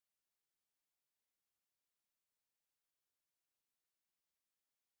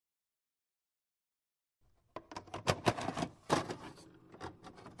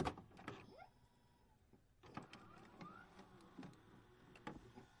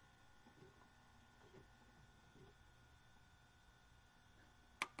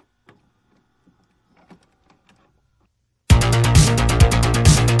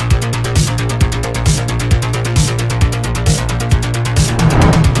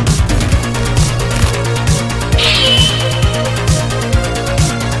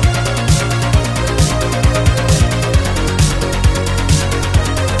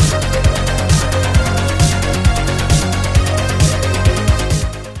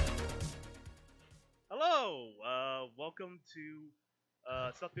welcome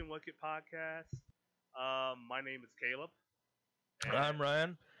to Something Wicked podcast. My name is Caleb, and I'm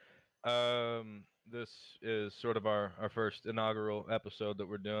Ryan. This is sort of our first inaugural episode that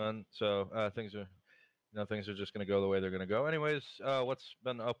we're doing, so things are just gonna go the way they're gonna go. Anyways, what's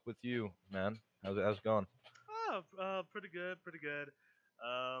been up with you, man? How's it going? pretty good, pretty good.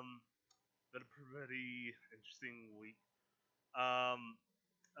 Um, been a pretty interesting week. Um,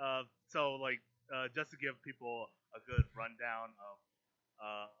 just to give people a good rundown of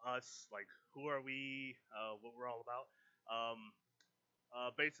us, like who are we, what we're all about. Um,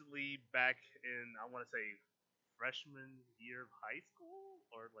 Basically, back in I want to say freshman year of high school,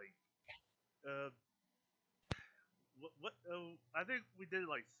 or like uh, what I think we did it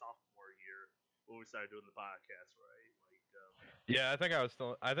like sophomore year when we started doing the podcast, right? Yeah, I think I was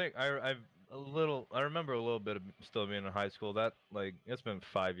still. I think I've a little. I remember a little bit of still being in high school. That like it's been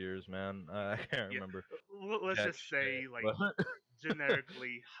 5 years, man. I can't Yeah, remember let's that just say shit. like But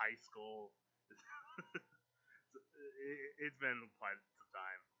generically high school. It's been quite some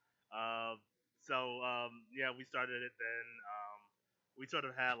time. Yeah, we started it then. We sort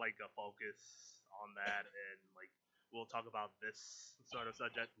of had like a focus on that, and like we'll talk about this sort of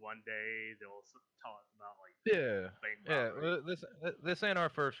subject one day. Then we'll talk about like yeah, bank yeah. robbery. Well, this ain't our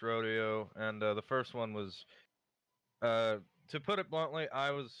first rodeo, and the first one was Uh, to put it bluntly, I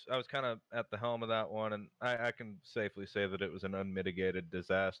was kind of at the helm of that one, and I can safely say that it was an unmitigated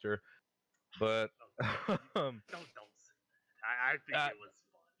disaster. But Oh, um, don't say that. I think uh,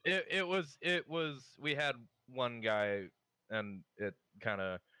 it was fun. it was we had one guy, and it kind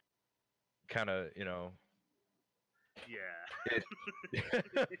of Yeah. it.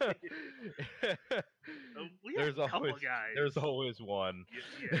 We had there's a couple always guys. there's always one.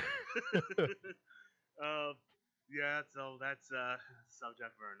 Yeah. uh, yeah. So that's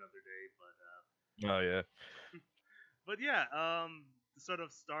subject for another day. Oh yeah. But yeah. To sort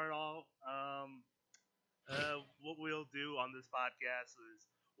of start off, what we'll do on this podcast is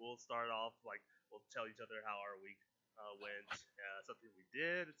we'll start off like we'll tell each other how our week went, something we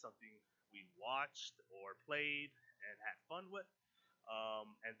did, something we watched or played and had fun with,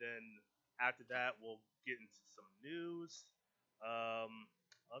 and then after that we'll get into some news.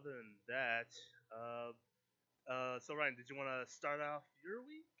 Other than that, so Ryan, did you want to start off your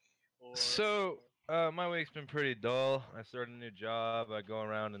week or? So, my week's been pretty dull. I started a new job. I go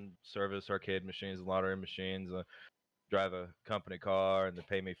around and service arcade machines and lottery machines. Drive a company car, and they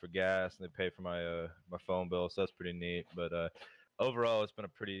pay me for gas, and they pay for my phone bill. So that's pretty neat. But overall, it's been a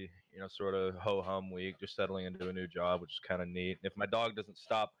pretty sort of ho hum week. Just settling into a new job, which is kind of neat. And if my dog doesn't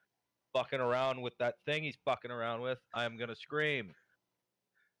stop fucking around with that thing he's fucking around with, I am gonna scream.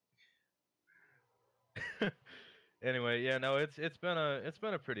 Anyway, yeah, no, it's been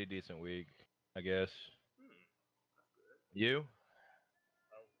a pretty decent week, I guess. That's good. You?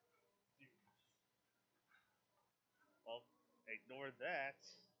 Oh, well, ignore that.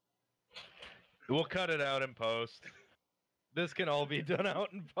 We'll cut it out in post. This can all be done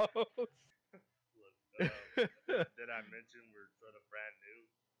out in post. Look, did I mention we're sort of brand new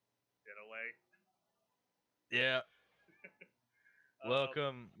in a way? Yeah.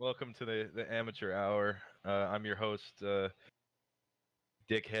 Um, Welcome to the amateur hour. I'm your host, Dickhead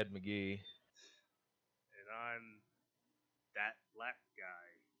McGee. and I'm that black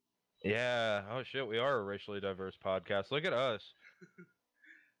guy. Yeah. Oh shit, we are a racially diverse podcast. Look at us.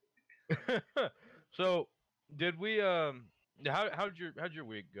 So, did we how'd your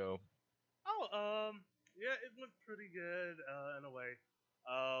week go? Oh, yeah, it went pretty good in a way.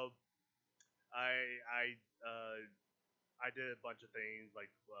 Uh, I I uh, I did a bunch of things like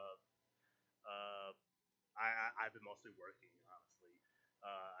I've been mostly working honestly.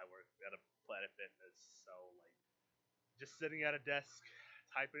 I work at a Planet Fitness, so like just sitting at a desk,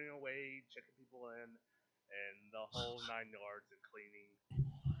 typing away, checking people in, and the whole 9 yards and cleaning.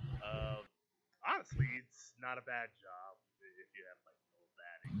 Uh, Honestly, it's not a bad job if you have like no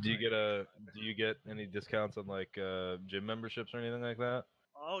bad Do you get anxiety. any discounts on like gym memberships or anything like that?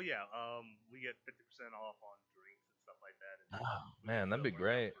 Oh yeah, we get 50% off on drinks and stuff like that, and Oh we can man, that'd still be work out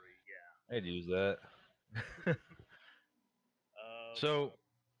great. free. Yeah. I'd use that. Um. So,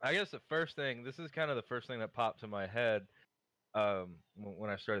 I guess the first thing, this is kind of the first thing that popped to my head when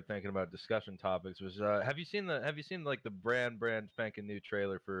I started thinking about discussion topics was have you seen like the brand spanking new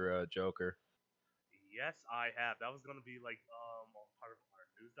trailer for Joker? Yes, I have. That was gonna be like on part of our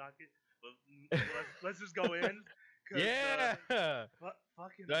news docket, but let's just go in because Yeah.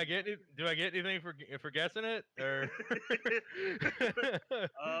 fucking Do I get anything for guessing it or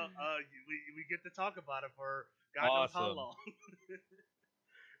we get to talk about it for God knows how Awesome. long.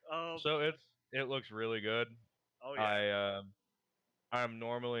 um, So it looks really good. Oh yeah. I'm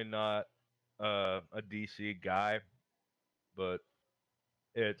normally not a DC guy, but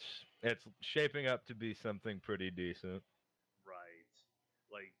it's shaping up to be something pretty decent. Right.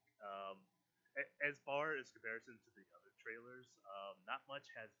 Like, as far as comparison to the other trailers, not much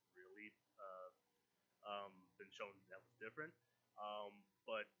has really been shown that was different.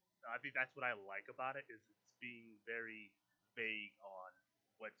 But I think that's what I like about it is it's being very vague on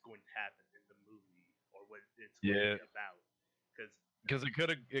what's going to happen in the movie or what it's going to Yeah, be about. Because because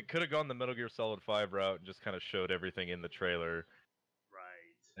it could have gone the Metal Gear Solid 5 route and just kind of showed everything in the trailer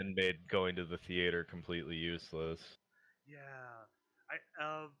right, and made going to the theater completely useless. yeah, I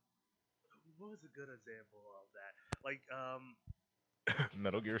what was a good example of that? Like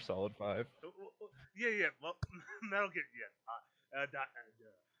Metal Gear Solid 5. yeah, yeah. Well, Metal Gear, yeah.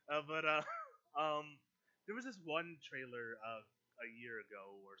 But there was this one trailer a year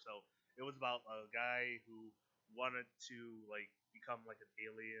ago or so. It was about a guy who wanted to like become like an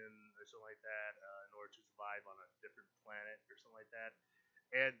alien or something like that in order to survive on a different planet or something like that.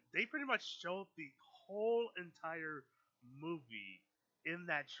 And they pretty much showed the whole entire movie in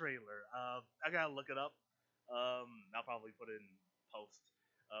that trailer. I gotta look it up. I'll probably put it in post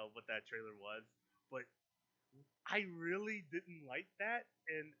what that trailer was, but I really didn't like that,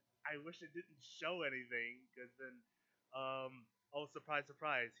 and I wish it didn't show anything because then, oh surprise,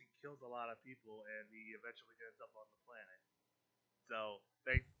 surprise, he kills a lot of people and he eventually ends up on the planet. So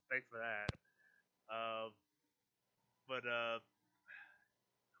thanks for that. Um, but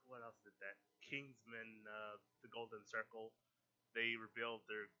what else did that? Kingsman, the Golden Circle. They revealed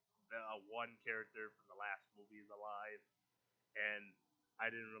their one character from the last movie is alive, and I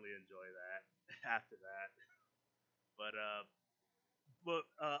didn't really enjoy that after that. But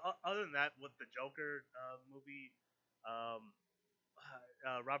other than that, with the Joker movie, um,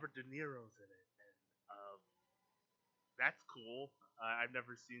 Robert De Niro's in it, and that's cool. I've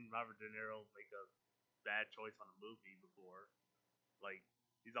never seen Robert De Niro make a bad choice on a movie before. Like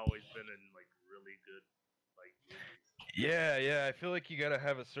he's always been in like really good like movies. Yeah, yeah. I feel like you gotta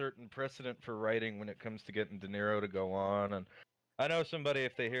have a certain precedent for writing when it comes to getting De Niro to go on. And I know somebody,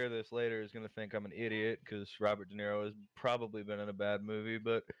 if they hear this later, is gonna think I'm an idiot because Robert De Niro has probably been in a bad movie.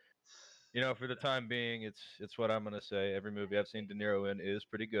 But for the time being, it's what I'm gonna say. Every movie I've seen De Niro in is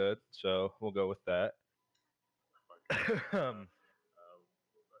pretty good, so we'll go with that. Fucking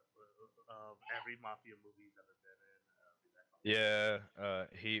every mafia movie he's ever been in. Yeah,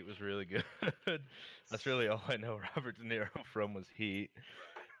 Heat was really good. That's really all I know Robert De Niro from was Heat.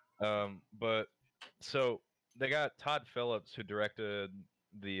 Right. But so they got Todd Phillips who directed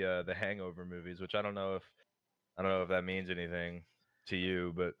the Hangover movies, which I don't know if that means anything to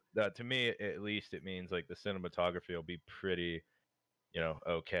you, but to me at least it means like the cinematography will be pretty,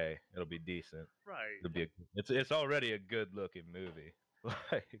 okay. It'll be decent. Right. It's already a good looking movie.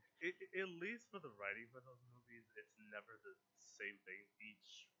 Like, At least for the writing for those movies, it's never the same thing.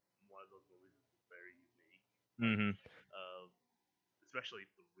 Each one of those movies is very unique. Like, hmm uh, especially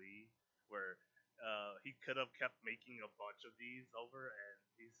three, where he could have kept making a bunch of these over, and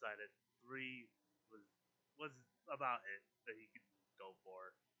he decided three was was about it that he could go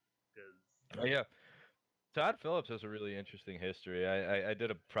for. Because yeah, Todd Phillips has a really interesting history. I did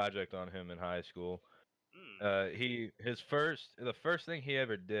a project on him in high school. The first thing he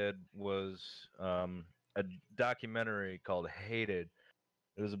ever did was a documentary called Hated.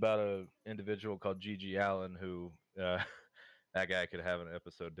 It was about a individual called Gigi Allen who that guy could have an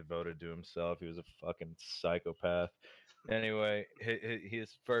episode devoted to himself. He was a fucking psychopath. Anyway,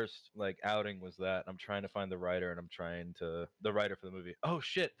 his first like outing was that. I'm trying to find the writer, and the writer for the movie. Oh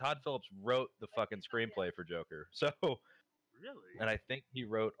shit, Todd Phillips wrote the fucking screenplay for Joker. So, really, and I think he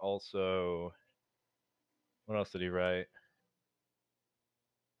wrote also. What else did he write?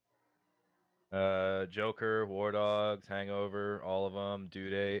 Joker, War Dogs, Hangover, all of them, Due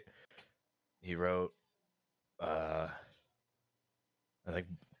Date. He wrote. Uh, I think.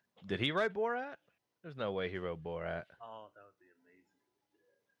 Did he write Borat? There's no way he wrote Borat. oh, that would be amazing if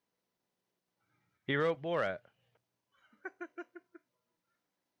he did. He wrote Borat.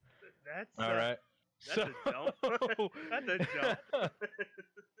 That's All right. that's a jump. That's a jump.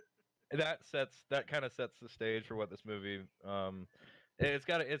 that kind of sets the stage for what this movie it's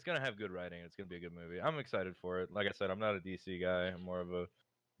gonna have good writing. It's gonna be a good movie. I'm excited for it. Like I said, I'm not a DC guy. I'm more of a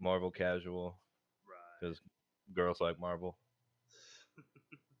Marvel casual Right. because girls like Marvel.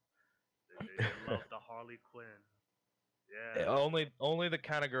 They love the Harley Quinn. Yeah. Only the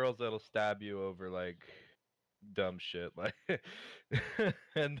kind of girls that'll stab you over like dumb shit. Like,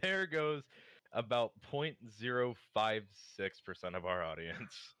 and there goes about 0.056% of our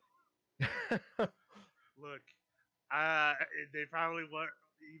audience. Look, Uh, they probably weren't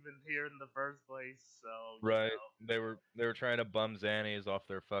even here in the first place, so Right. They were trying to bum Xannies off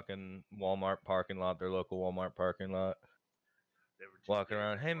their fucking Walmart parking lot, their local Walmart parking lot. they were too Walking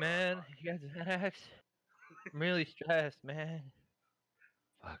around, lazy hey for our man, you podcast. got Xanax? I'm really stressed, man.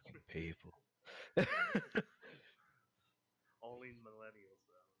 Fucking people. Only millennials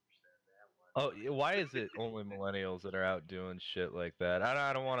will understand that one. Oh, why is it only millennials that are out doing shit like that?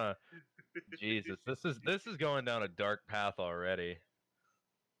 I don't want to. Jesus, this is going down a dark path already.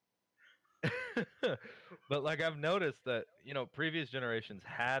 But like I've noticed that previous generations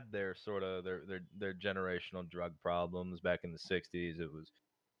had their sort of their generational drug problems. Back in the '60s, it was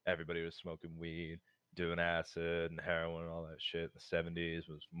everybody was smoking weed, doing acid and heroin and all that shit. The '70s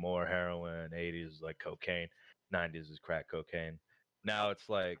was more heroin. '80s was like cocaine. '90s was crack cocaine. Now Yep, it's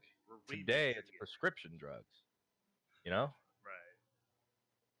like we're today remixing it's it. prescription drugs. You know, Right.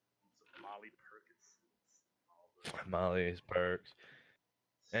 Some Molly Perkinsons, all the Molly's perks,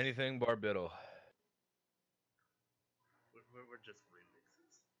 anything barbital. we're just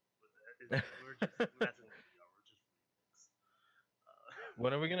remixes. We're just that's what we are. We're just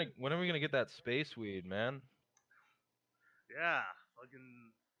remix. When are we gonna get that space weed, man? Yeah,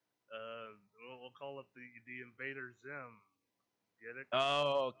 fucking. We'll call it the Invader Zim. Get it?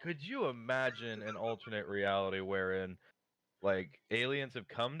 Oh, could you imagine an alternate reality wherein like aliens have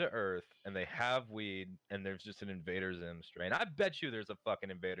come to Earth and they have weed and there's just an Invader Zim strain? I bet you there's a fucking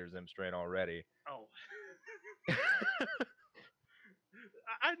Invader Zim strain already. Oh.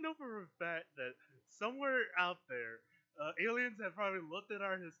 I know for a fact that somewhere out there, aliens have probably looked at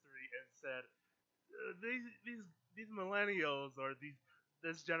our history and said, these millennials or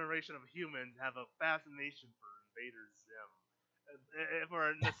this generation of humans have a fascination for Invader Zim, for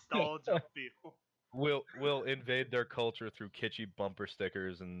a nostalgia feel. We'll invade their culture through kitschy bumper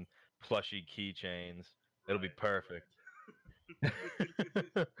stickers and plushy keychains. It'll be perfect.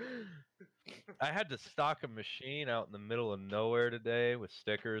 I had to stock a machine out in the middle of nowhere today with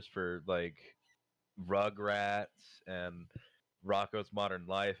stickers for like Rugrats and Rocco's Modern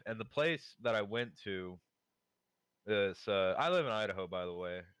Life. And the place that I went to is I live in Idaho, by the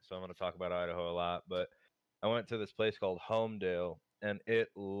way, so I'm going to talk about Idaho a lot. But I went to this place called Homedale, and it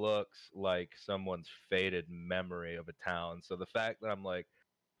looks like someone's faded memory of a town. So the fact that I'm like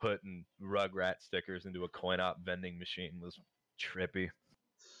putting Rugrat stickers into a coin op vending machine was trippy.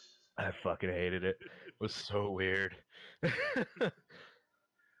 I fucking hated it. It was so weird. Well,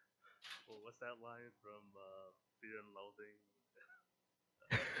 what's that line from Fear and Loathing?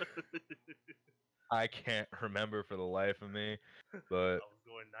 I can't remember for the life of me, but I was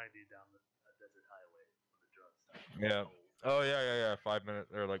going 90 down a desert highway when the drugs stopped. yeah. Oh. Oh yeah. 5 minutes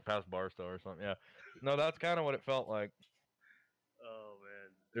or like past Barstow or something. Yeah. No, that's kind of what it felt like. Oh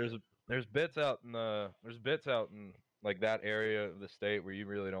man. There's there's bits out in like that area of the state where you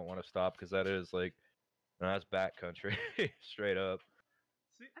really don't want to stop because that is like that's backcountry straight up.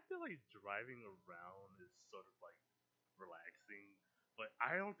 See, I feel like driving around is sort of like relaxing, but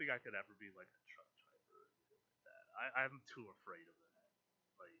I don't think I could ever be like a truck driver or anything like that. I'm too afraid of that.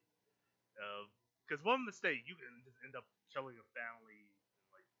 Like, because one mistake you can just end up killing a family and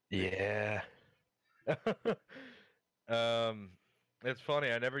like Yeah. um, it's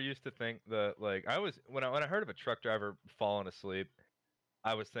funny. I never used to think that like I was when I heard of a truck driver falling asleep,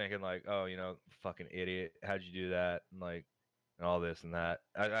 I was thinking like, oh, fucking idiot. How'd you do that? And like and all this and that.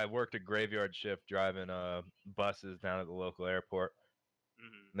 I worked a graveyard shift driving buses down at the local airport.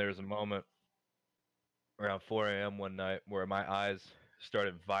 mm-hmm. And there was a moment around 4 a.m. one night where my eyes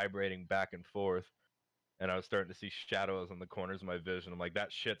started vibrating back and forth, and I was starting to see shadows on the corners of my vision. I'm like,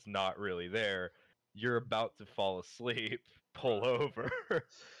 that shit's not really there. You're about to fall asleep. Pull Right. over.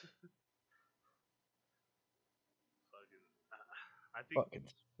 Fucking, I think Fucking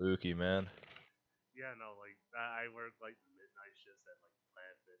spooky, man. yeah, no, like I work like midnight shifts at like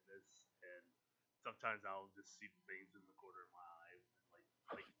Planet Fitness, and sometimes I'll just see things in the corner of my eye,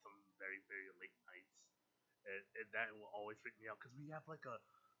 like some very very late nights, and that will always freak me out because we have like a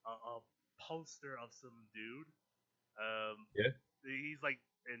poster of some dude. Yeah. He's like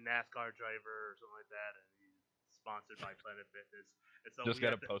a NASCAR driver or something like that, and he's sponsored by Planet Fitness, and so Just we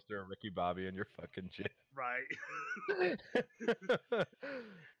got a have to poster of Ricky Bobby in your fucking shit. right.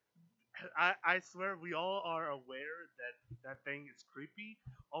 I swear we all are aware that that thing is creepy,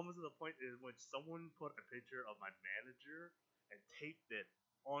 almost to the point in which someone put a picture of my manager and taped it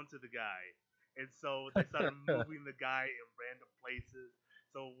onto the guy. And so they started moving the guy in random places.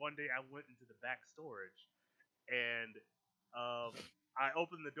 So one day I went into the back storage and I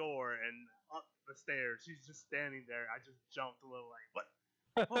opened the door and up the stairs, she's just standing there. I just jumped a little like, what?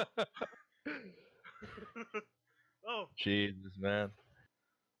 Oh. Oh, Jesus, man.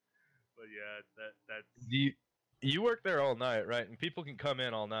 but yeah, that's You work there all night, right? And people can come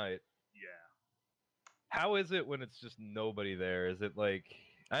in all night. yeah. How is it when it's just nobody there? Is it like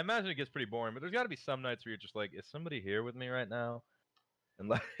I imagine it gets pretty boring, but there's got to be some nights where you're just like, is somebody here with me right now? And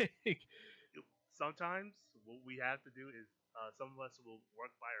like, Sometimes what we have to do is some of us will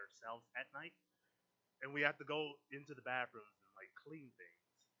work by ourselves at night, and we have to go into the bathrooms and like clean things.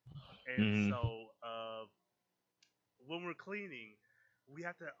 And mm, so when we're cleaning, we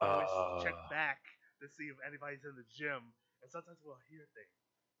have to always check uh, back to see if anybody's in the gym. And sometimes we'll hear things,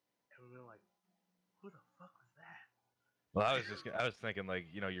 and we're like, "Who the fuck was that?" well, I was thinking like,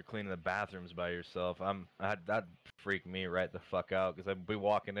 you're cleaning the bathrooms by yourself. That'd freak me right the fuck out because I'd be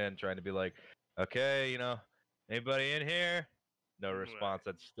walking in trying to be like, okay, anybody in here? No response.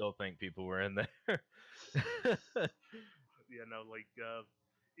 Right. I'd still think people were in there. Like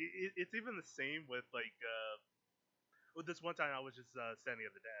it's even the same with like well, this one time I was just standing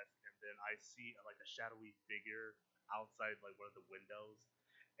at the desk, and then I see like a shadowy figure outside like one of the windows,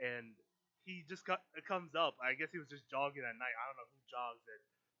 and he just comes up. I guess he was just jogging at night. I don't know who jogs at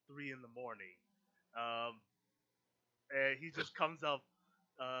 3 in the morning. Um, and he just comes up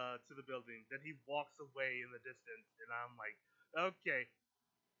to the building. Then he walks away in the distance, and I'm like, okay.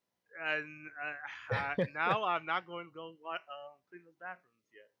 And now I'm not going to go clean those bathrooms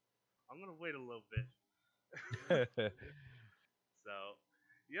yet. I'm gonna wait a little bit. So,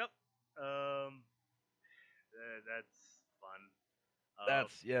 yep. Um, that's fun.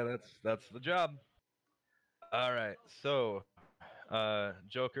 That's the job. All right, so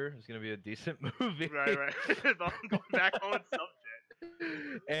Joker is gonna be a decent movie, right. I'm going back on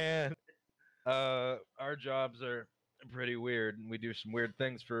subject. and our jobs are pretty weird, and we do some weird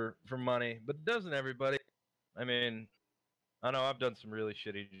things for money, but doesn't everybody? I mean, I know I've done some really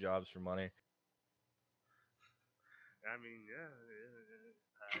shitty jobs for money. I mean,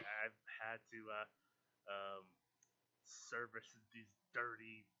 I've had to um, service these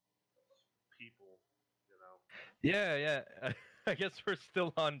dirty people. You know. Yeah, yeah. I guess we're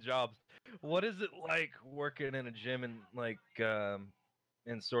still on jobs. What is it like working in a gym and like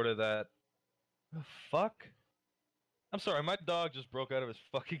in sort of that the fuck? I'm sorry, my dog just broke out of his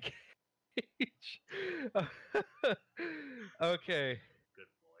fucking cage. Okay, Good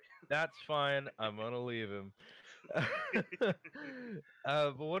boy. that's fine. I'm gonna leave him.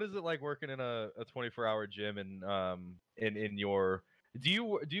 But what is it like working in a 24-hour gym and in your do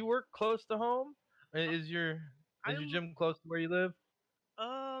you work close to home? Is your I gym close to where you live?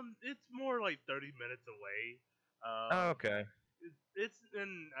 it's more like 30 minutes away. Oh, Um, okay. it's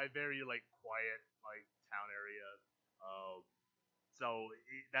in a very like quiet like town area. Um, so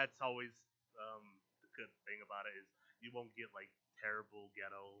that's always the good thing about it is you won't get like terrible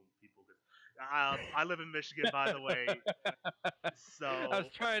ghetto people. Cause I live in Michigan, by the way. So I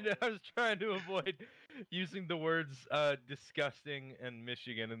was trying to avoid using the words disgusting and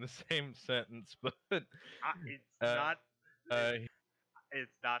Michigan in the same sentence, but it's uh, not uh,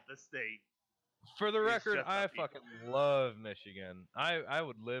 it's not the state. for the It's record, just the I people. fucking love Michigan. I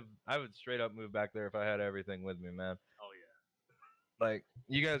would straight up move back there if I had everything with me, man. Oh yeah. Like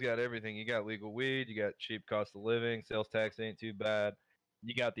you guys got everything. You got legal weed, you got cheap cost of living, sales tax ain't too bad.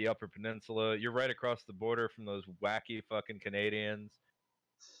 You got the Upper Peninsula. You're right across the border from those wacky fucking Canadians.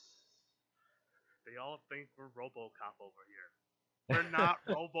 They all think we're RoboCop over here. We're not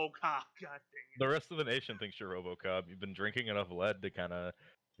RoboCop. God dang The rest of the nation thinks you're RoboCop. You've been drinking enough lead to kind of,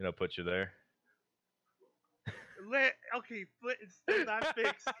 put you there. Okay, but it's still not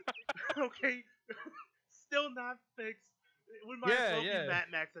fixed. Okay, still not fixed. We might as well be Mad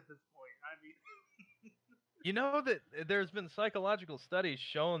Max at this point. I mean, You know that there's been psychological studies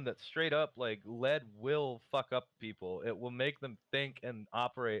shown that straight up like lead will fuck up people. It will make them think and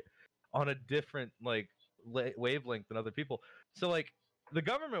operate on a different like wavelength than other people. So like the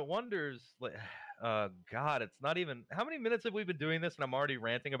government wonders like god, it's not even how many minutes have we been doing this and I'm already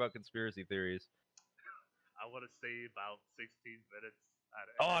ranting about conspiracy theories. I want to say about 16 minutes.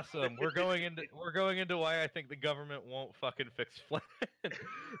 Awesome. We're going into why I think the government won't fucking fix Flint.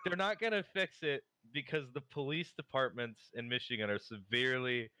 They're not gonna fix it because the police departments in Michigan are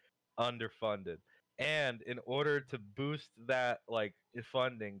severely underfunded. And in order to boost that like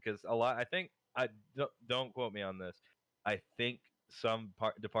funding, because a lot, I think I don't quote me on this. I think some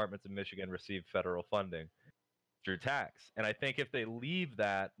departments in Michigan receive federal funding through tax. And I think if they leave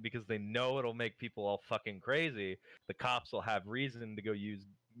that because they know it'll make people all fucking crazy, the cops will have reason to go use,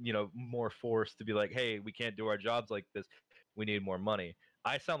 more force to be like, hey, we can't do our jobs like this. We need more money.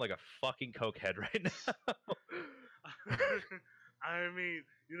 I sound like a fucking cokehead right now. I mean,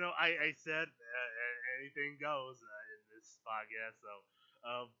 I said, and anything goes in this podcast. So,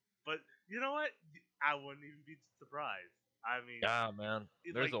 but you know what? I wouldn't even be surprised. I mean, Ah, man,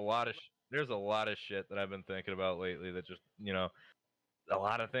 like, there's a lot of shit that I've been thinking about lately that just a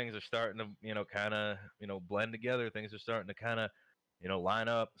lot of things are starting to kind of blend together. Things are starting to kind of line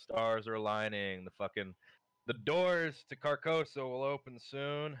up. Stars are aligning. The doors to Carcosa will open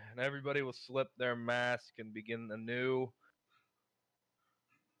soon, and everybody will slip their mask and begin anew.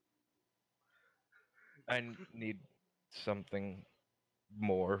 I need something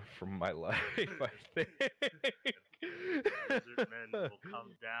more from my life, I think. lizard men will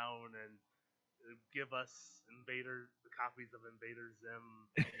come down and give us the copies of Invader Zim.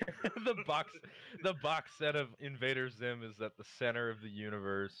 the box set of Invader Zim is at the center of the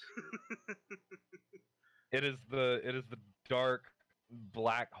universe. It is the dark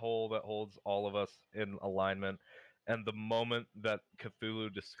black hole that holds all of us in alignment. And the moment that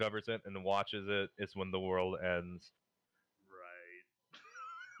Cthulhu discovers it and watches it is when the world ends. Right.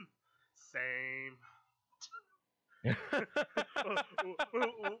 Same.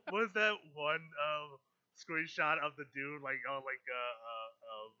 Was that one screenshot of the dude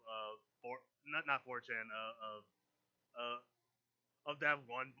not 4chan of that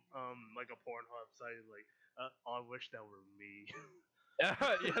one like a Pornhub site like oh, I wish that were me. Yeah,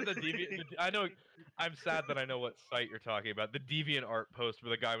 the deviant. I know. I'm sad that I know what site you're talking about. The deviant art post where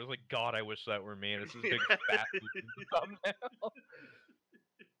the guy was like, "God, I wish that were me," and it's this big fat thumbnail.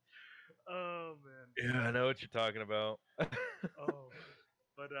 Oh man. Yeah, I know what you're talking about. Oh,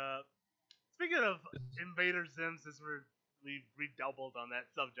 but speaking of Invader Zim, since we redoubled on that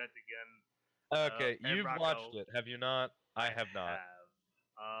subject again. Okay, and you've Rocco, watched it, have you not? I have not.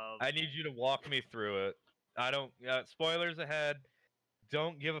 have. I need you to walk me through it. I don't. Spoilers ahead.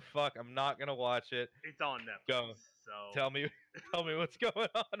 Don't give a fuck. I'm not gonna watch it. It's on Netflix. Go. So Tell me what's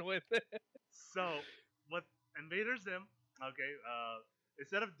going on with it. So with Invader Zim, okay,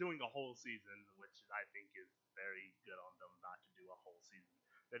 instead of doing a whole season, which I think is very good on them not to do a whole season,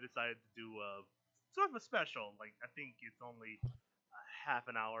 they decided to do a sort of a special. Like I think it's only a half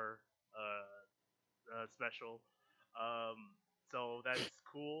an hour special. So that's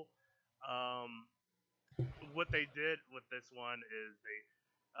cool. Um, what they did with this one is they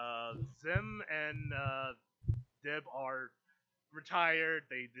Zim and Dib are retired.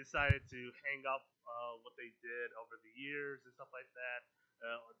 They decided to hang up what they did over the years and stuff like that.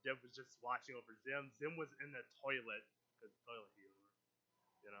 Deb was just watching over Zim. Zim was in the toilet because toilet humor.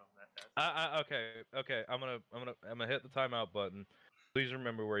 You know that's Okay. I'm gonna hit the timeout button. Please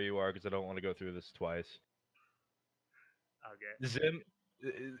remember where you are because I don't want to go through this twice. okay. Zim,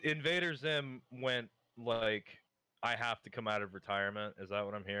 Invader Zim went like, I have to come out of retirement. Is that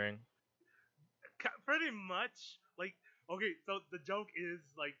what I'm hearing? Pretty much. Like okay, so the joke is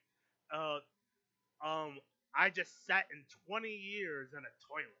like, uh, I just sat in 20 years in a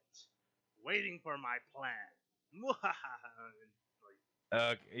toilet, waiting for my plan.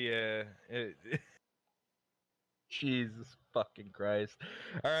 Yeah. Jesus fucking Christ.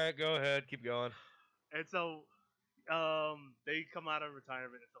 All right, go ahead. Keep going. And so, they come out of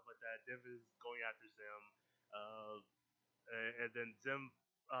retirement and stuff like that. Div is going after Zim, and then Zim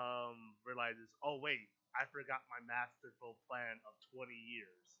realizes, oh wait, I forgot my masterful plan of 20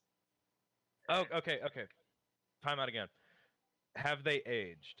 years. Oh, okay. Time out again. Have they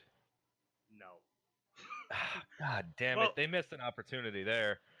aged? No. God damn Well, it! They missed an opportunity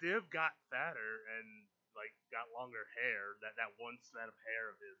there. Div got fatter and like got longer hair. That one set of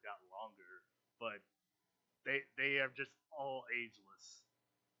hair of his got longer, but they are just all ageless.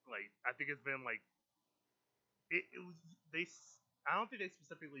 Like I think it's been like it was they. I don't think they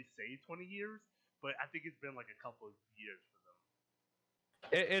specifically say 20 years, but I think it's been like a couple of years for them.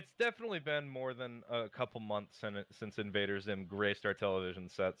 It's definitely been more than a couple months since Invader Zim graced our television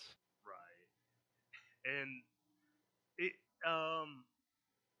sets. Right. And it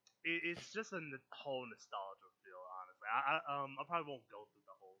it's just a whole nostalgia feel. Honestly, I probably won't go through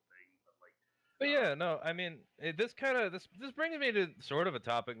the whole thing, but like. But yeah, no, I mean, this brings me to sort of a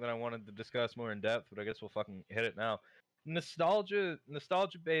topic that I wanted to discuss more in depth, but I guess we'll fucking hit it now. Nostalgia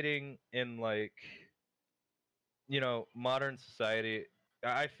baiting in like, modern society.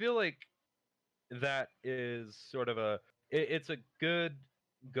 I feel like that is sort of it's a good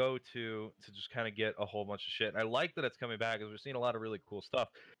go-to to just kind of get a whole bunch of shit. I like that it's coming back because we're seeing a lot of really cool stuff,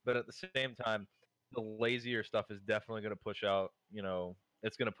 but at the same time, the lazier stuff is definitely going to push out.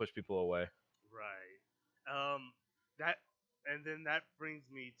 It's going to push people away. Right. That and then that brings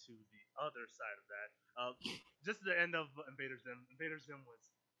me to the other side of that. Just the end of Invader Zim. Invader Zim was,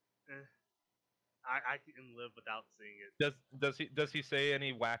 I can live without seeing it. Does he say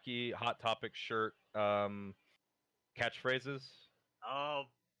any wacky Hot Topic shirt catchphrases?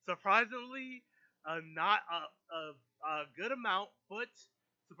 Surprisingly, not a good amount, but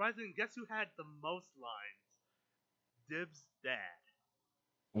surprisingly, guess who had the most lines? Dib's dad.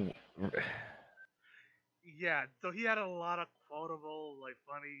 Yeah, so he had a lot of quotable, like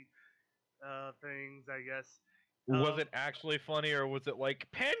funny things, I guess. Was it actually funny, or was it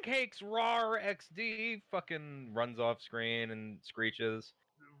like pancakes rawr XD fucking runs off screen and screeches?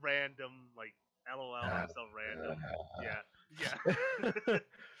 Random, like LOL, I'm so random. Yeah.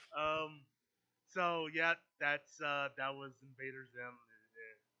 So yeah, that was Invader Zim.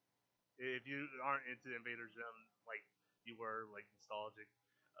 If you aren't into Invader Zim, like you were, like nostalgic,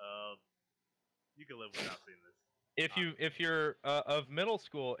 uh, you can live without seeing this. If you're of middle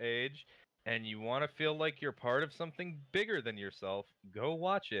school age and you want to feel like you're part of something bigger than yourself, go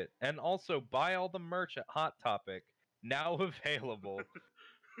watch it. And also buy all the merch at Hot Topic, now available.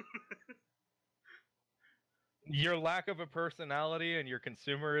 Your lack of a personality and your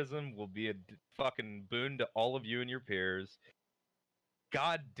consumerism will be a fucking boon to all of you and your peers.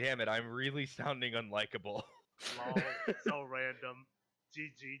 God damn it, I'm really sounding unlikable. Lol, so random.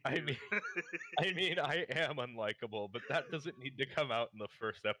 GG. I mean, I am unlikable, but that doesn't need to come out in the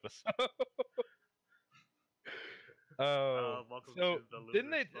first episode. Oh, so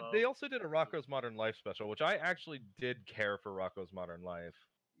didn't they? They also did a Rocko's Modern Life special, which I actually did care for Rocko's Modern Life.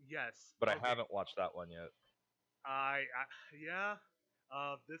 Yes, but I haven't watched that one yet. Yeah.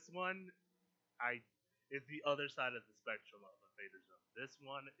 This one, is the other side of the spectrum of Invader Zim. This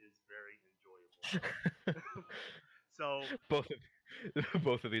one is very enjoyable. So both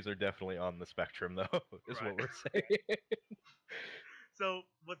of these are definitely on the spectrum, though. Is right. What we're saying. So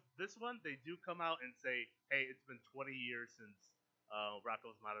with this one, they do come out and say, "Hey, it's been 20 years since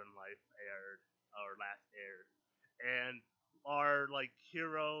Rocko's Modern Life aired or last aired," and our like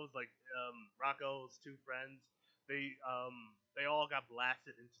heroes, like Rocko's two friends, they all got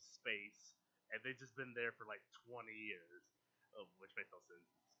blasted into space, and they've just been there for like 20 years, which makes no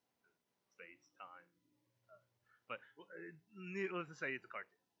sense. Space time, but needless to say, it's a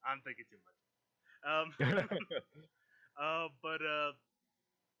cartoon. I'm thinking too much.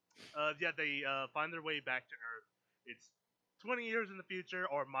 Yeah, they find their way back to Earth. It's 20 years in the future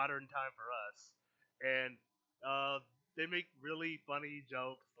or modern time for us, and they make really funny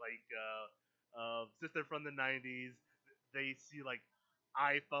jokes like since they're from the 90s, they see like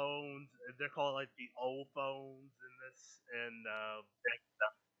iPhones. They're called like the old phones in this, and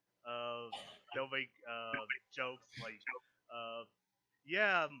they'll make jokes like,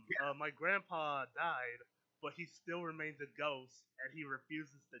 yeah, my grandpa died, but he still remains a ghost, and he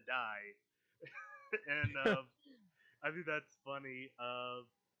refuses to die. And I think that's funny.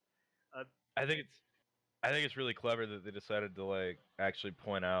 I think it's really clever that they decided to like actually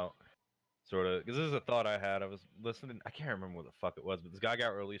point out sort of, because this is a thought I had. I was listening. I can't remember what the fuck it was, but this guy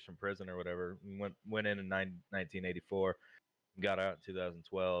got released from prison or whatever. And went in 1984. Got out in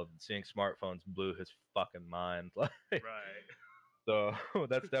 2012. Seeing smartphones blew his fucking mind. Like, right. So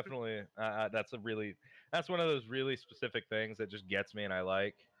that's definitely that's one of those really specific things that just gets me and I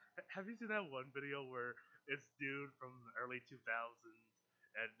like. Have you seen that one video where it's dude from the early 2000s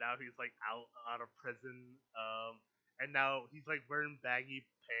and now he's like out of prison, and now he's like wearing baggy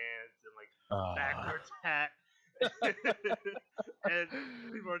pants and like backwards hat. And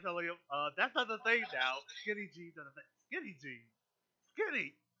people are telling him, that's not the thing now. Skinny jeans are the thing. Skinny jeans.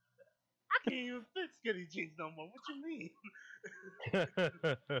 Skinny. I can't even fit skinny jeans no more. What you mean?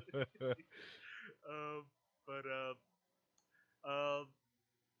 But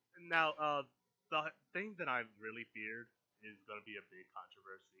now the thing that I really feared is going to be a big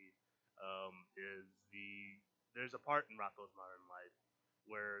controversy. Is there's a part in Rocko's Modern Life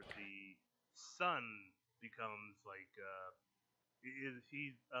where the son becomes like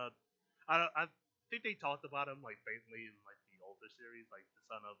I think they talked about him like faintly in like the older series, like the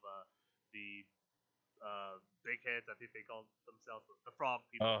son of the big heads. I think they call themselves the frog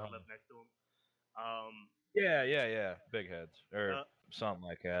people that live next to him. Yeah, big heads or something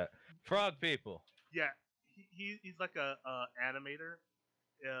like that. Frog people. Yeah, he's like a animator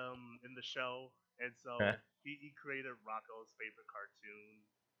in the show, and so he created Rocko's favorite cartoon.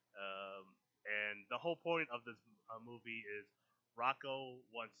 And the whole point of this movie is Rocko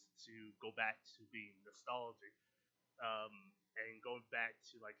wants to go back to being nostalgic, and going back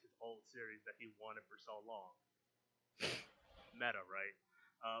to like his old series that he wanted for so long. Meta, right?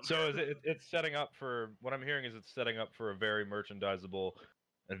 So it's setting up for, what I'm hearing is it's setting up for a very merchandisable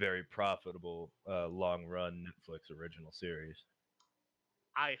and very profitable long run Netflix original series.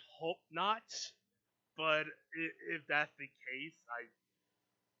 I hope not. But if that's the case,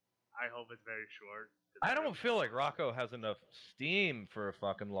 I hope it's very short. 'Cause I don't really feel like don't- Rocco has enough steam for a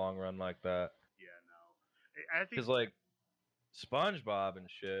fucking long run like that. Yeah, no. I think Because like SpongeBob and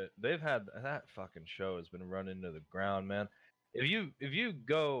shit, they've had that fucking show has been run into the ground, man. If you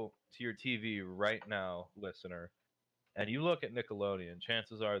go to your TV right now, listener, and you look at Nickelodeon,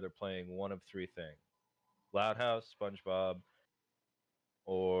 chances are they're playing one of three things: Loud House, SpongeBob,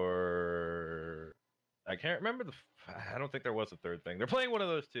 or I can't remember I don't think there was a third thing. They're playing one of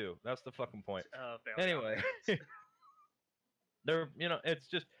those two. That's the fucking point. Family Anyway, Guy. they're it's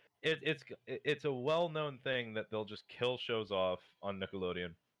just it's a well-known thing that they'll just kill shows off on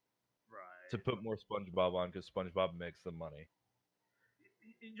Nickelodeon to Right. put more SpongeBob on because SpongeBob makes the money.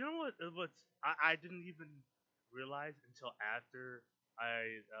 You know what? I didn't even realize until after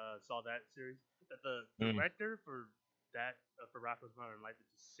I saw that series that the Mm. director for that for Rocko's Modern Life is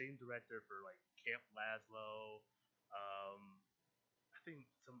the same director for like Camp Lazlo, I think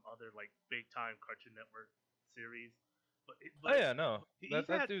some other like big time Cartoon Network series. Oh yeah, no, he's that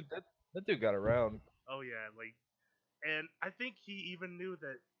had dude that dude got around. oh yeah like and I think he even knew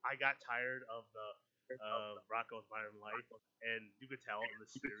that I got tired of the Rocko's Modern Life, and you could tell in the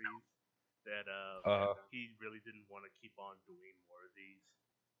series that he really didn't want to keep on doing more of these.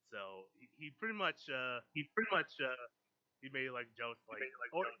 So he pretty much he made like jokes like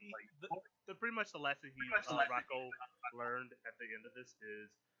or the pretty much the lesson Rocco learned at the end of this is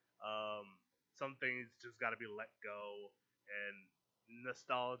um, some things just got to be let go, and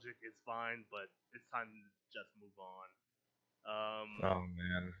nostalgic is fine, but it's time to just move on. Oh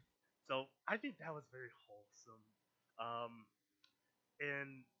man. So I think that was very wholesome. Um,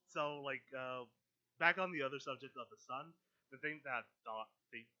 and so like back on the other subject of the sun, the thing that I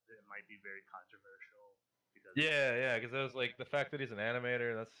think that might be very controversial because Yeah, because it was like the fact that he's an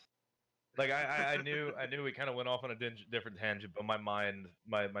animator. That's like I knew we kind of went off on a different tangent, but my mind,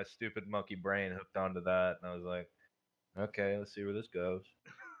 my stupid monkey brain hooked onto that, and I was like, okay, let's see where this goes.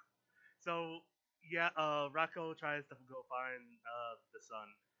 So yeah, Rocco tries to go find the sun,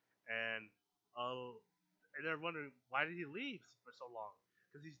 and and they're wondering why did he leave for so long?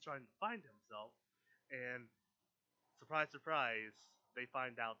 Because he's trying to find himself, and surprise, surprise, they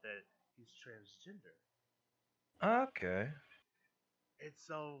find out that he's transgender. Okay. And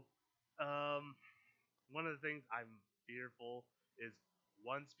so, um, one of the things I'm fearful is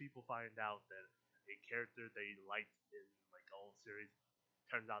once people find out that a character they liked in like the old series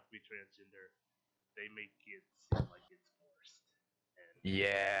turns out to be transgender, they make it seem like it's forced. And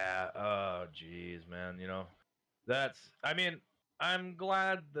Yeah. Oh, jeez, man. That's. I mean, I'm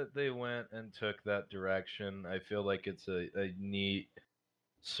glad that they went and took that direction. I feel like it's a neat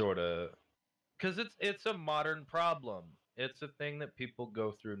sort of because it's a modern problem. It's a thing that people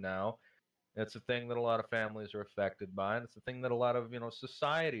go through now. It's a thing that a lot of families are affected by, and it's a thing that a lot of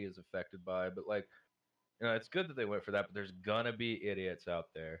society is affected by. But like, it's good that they went for that. But there's gonna be idiots out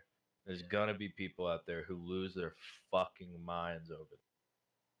there. There's gonna be people out there who lose their fucking minds over it.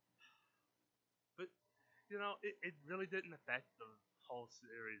 but it really didn't affect the whole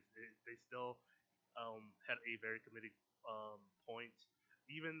series. They still had a very comedic point.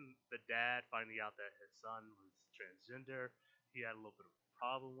 Even the dad finding out that his son was transgender, he had a little bit of a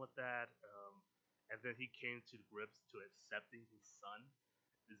problem with that. And then he came to grips to accepting his son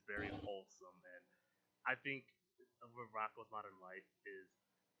is very wholesome. And I think with Rocco's Modern Life is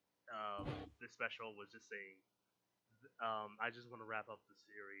the special was just saying, I just want to wrap up the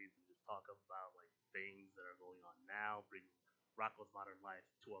series and just talk about like things that are going on now, bringing Rocco's Modern Life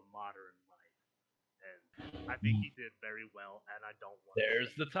to a modern life. And I think he did very well, and I don't want.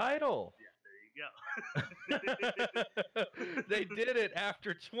 There's the title. Yeah, there you go. They did it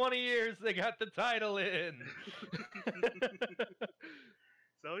after 20 years. They got the title in.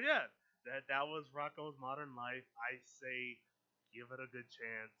 So yeah, that was Rocco's Modern Life. I say, give it a good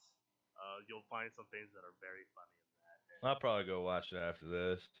chance. You'll find some things that are very funny in that. And I'll probably go watch it after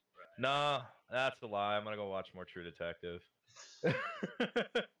this. right. Nah, that's a lie. I'm gonna go watch more True Detective. Okay,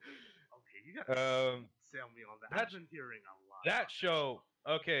 you gotta sell me on that. I've been hearing a lot. That show.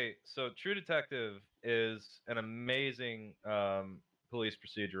 Okay, so True Detective is an amazing police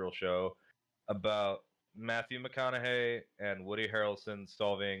procedural show about Matthew McConaughey and Woody Harrelson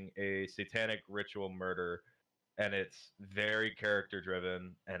solving a satanic ritual murder, and it's very character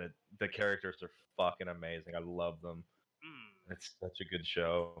driven, and the characters are fucking amazing. I love them. It's such a good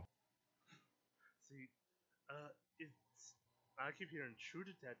show. See, I keep hearing True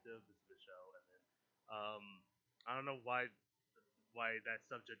Detective is the show, and then I don't know why that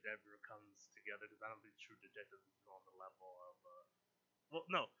subject ever comes together because I don't think True Detective is on the level of well,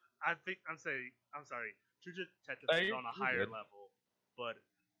 no, I think I'm sorry. True Detective is You're, on a you're higher good. level, but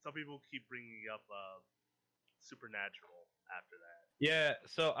some people keep bringing up Supernatural after that. Yeah,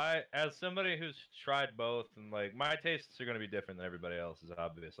 so as somebody who's tried both, and like my tastes are going to be different than everybody else's,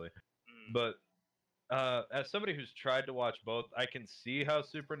 obviously, Mm. but as somebody who's tried to watch both, I can see how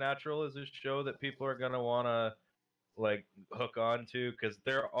Supernatural is a show that people are going to want to like hook on to, because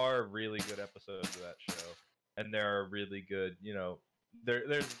there are really good episodes of that show, and there are really good,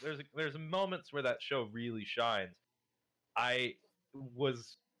 there's moments where that show really shines. I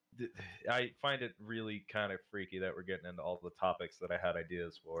was I find it really kind of freaky that we're getting into all the topics that I had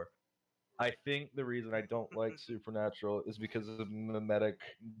ideas for. I think the reason I don't like Supernatural is because of the mimetic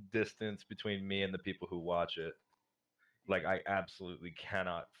distance between me and the people who watch it. Like, I absolutely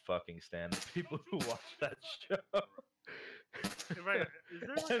cannot fucking stand the people who watch that show. Right? Is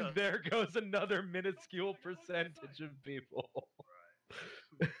there like And a there goes another minuscule percentage of people.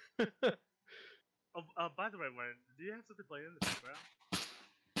 Oh, by the way, Ryan, do you have something playing in the background?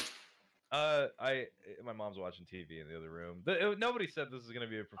 My mom's watching TV in the other room. Nobody said this is gonna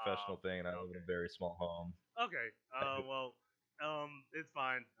be a professional thing, and I live in a very small home. Okay. Well, it's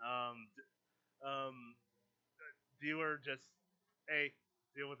fine. Viewer, just hey,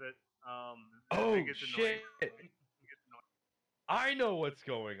 deal with it. Oh it gets annoying. shit! It gets annoying. I know what's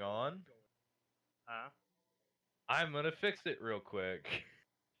going on. Huh? I'm gonna fix it real quick.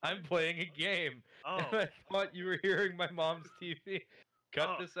 I'm playing a game, Oh. and I thought you were hearing my mom's TV.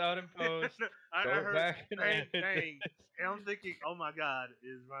 Cut this out in post. I Go heard back and dang, edit dang. this. And I'm thinking, oh my god,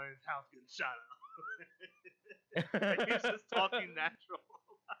 is Ryan's house getting shot up? He's just talking natural.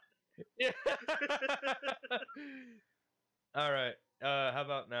 Yeah. All right. How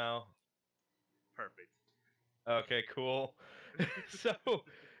about now? Perfect. Okay, cool. So,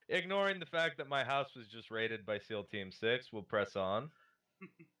 ignoring the fact that my house was just raided by SEAL Team 6, we'll press on.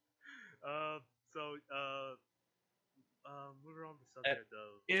 So, we were on the subject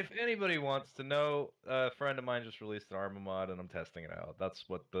of. If anybody wants to know, a friend of mine just released an Arma mod, and I'm testing it out. That's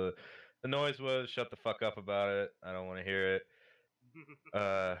what the noise was. Shut the fuck up about it. I don't want to hear it.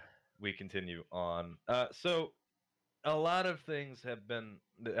 We continue on. So a lot of things have been.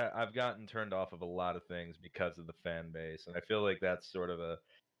 I've gotten turned off of a lot of things because of the fan base, and I feel like that's sort of a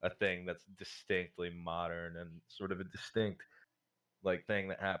thing that's distinctly modern and sort of a distinct like thing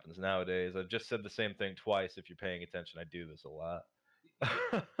that happens nowadays. I've just said the same thing twice. If you're paying attention, I do this a lot.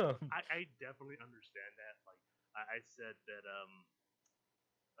 I definitely understand that. Like I said that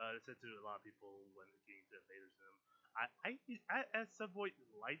I said to a lot of people when getting to Invader Zim, I at some point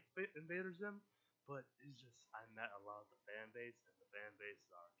liked Invader Zim, but it's just I met a lot of the fan base, and the fan base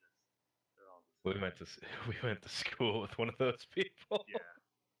are just they're all the we same. we went to school with one of those people. Yeah.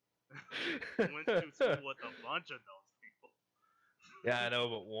 I went to school with a bunch of those people. Yeah, I know,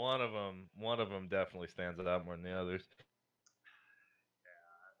 but one of them definitely stands out more than the others.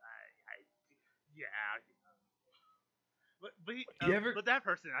 Yeah. But But that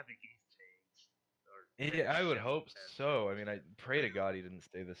person, I think he's changed. Yeah, I would hope has so. I mean, I pray to God he didn't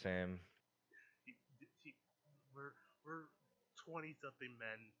stay the same. he, we're 20 something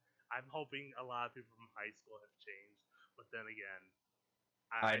men. I'm hoping a lot of people from high school have changed, but then again,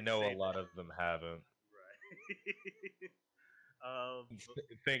 I know a lot of them haven't. Right.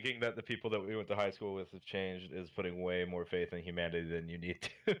 Thinking that the people that we went to high school with have changed is putting way more faith in humanity than you need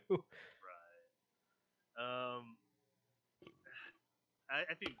to. Right.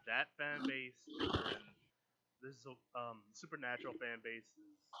 I think that fan base and this is Supernatural fan base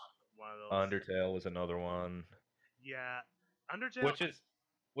is one of those. Undertale was another one. Yeah, Undertale.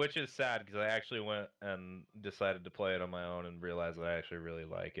 Which is sad because I actually went and decided to play it on my own and realized that I actually really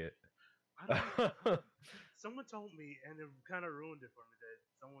like it. Someone told me, and it kind of ruined it for me. That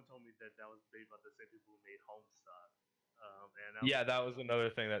someone told me that was made by the same people who made Homestuck. Yeah, that was another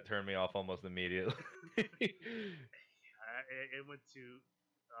thing that turned me off almost immediately. I went to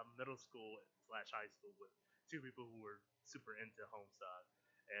middle school / high school with two people who were super into Homestuck,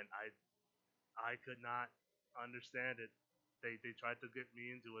 and I could not understand it. They tried to get me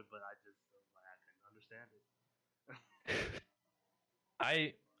into it, but I couldn't understand it.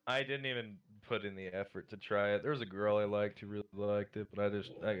 I didn't even put in the effort to try it. There was a girl I liked who really liked it, but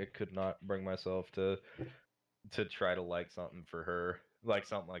I could not bring myself to try to like something for her, like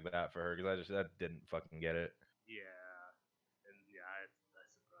something like that for her, because I didn't fucking get it. Yeah, and yeah, I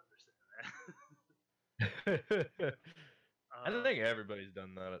super understand that. I think everybody's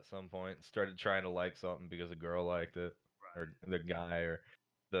done that at some point. Started trying to like something because a girl liked it, right. or the guy, or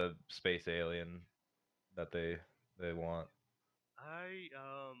the space alien that they want. I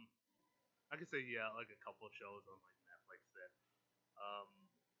can say yeah, like a couple of shows on like Netflix that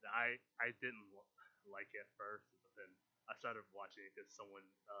I didn't like it at first, but then I started watching it because someone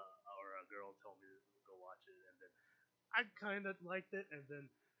or a girl told me to go watch it, and then I kind of liked it, and then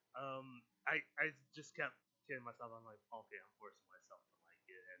I just kept kidding myself. I'm like, okay, I'm forcing myself to like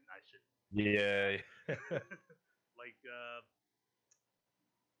it, and I should do that. Yeah. like uh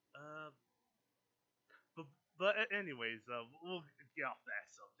but anyways, we'll get off that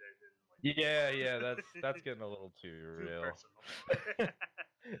subject and like move Yeah, on. yeah, that's getting a little too Too real.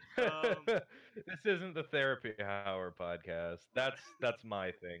 personal. um, This isn't the therapy hour podcast. That's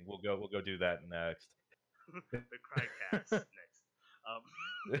my thing. We'll go do that next. the Crycast next.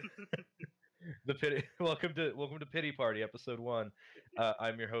 The pity. Welcome to Pity Party, episode 1.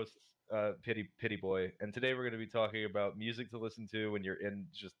 I'm your host, Pity Boy, and today we're going to be talking about music to listen to when you're in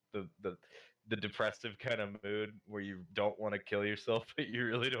just the depressive kind of mood where you don't want to kill yourself, but you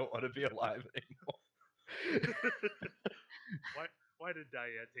really don't want to be alive anymore. why did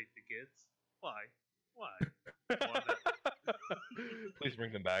Diane take the kids? Why? Why? Please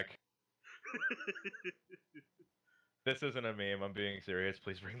bring them back. This isn't a meme. I'm being serious.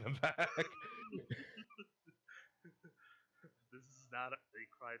 Please bring them back. This is not a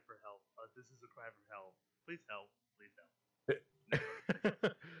cry for help. This is a cry for help. Please help. Please help.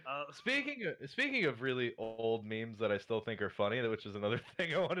 Speaking of really old memes that I still think are funny, which is another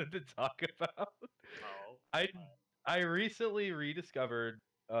thing I wanted to talk about. Oh. I recently rediscovered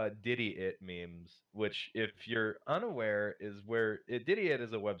Diddy It memes, which, if you're unaware, is where Diddy It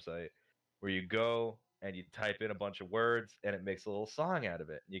is a website where you go and you type in a bunch of words and it makes a little song out of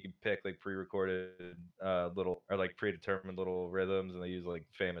it. You can pick like pre-recorded little or like predetermined little rhythms, and they use like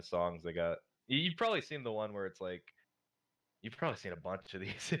famous songs they got. You've probably seen the one where it's like you've probably seen a bunch of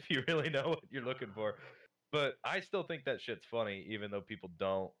these if you really know what you're looking for. But I still think that shit's funny, even though people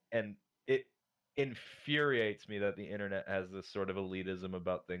don't. And it infuriates me that the internet has this sort of elitism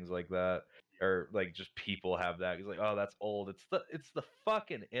about things like that, or like just people have that. It's like, oh, that's old. It's the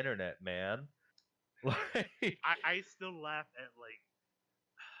fucking internet, man. Like, I still laugh at like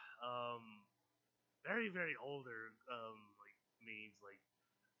um very very older like memes. Like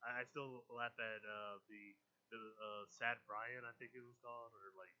I still laugh at the sad Brian, I think it was called,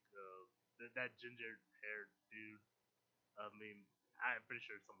 or like that ginger haired dude. I mean, I'm pretty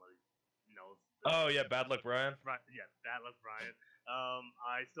sure somebody knows. oh yeah, Bad Luck Brian. Right, yeah, that look Brian.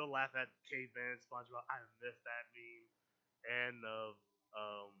 I still laugh at Caveman SpongeBob. I miss that meme. And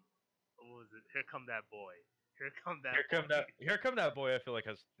what was it? Here come that boy. Here come that boy. Here come that boy. I feel like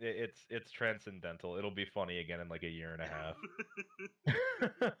it's transcendental. It'll be funny again in like a year and a half.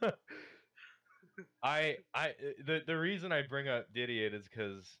 The reason I bring up Diddy It is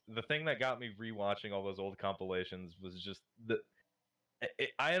because the thing that got me rewatching all those old compilations was just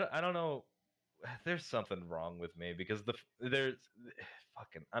I don't know. There's something wrong with me because there's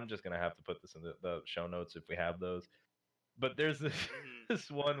fucking. I'm just gonna have to put this in the show notes if we have those. But there's this this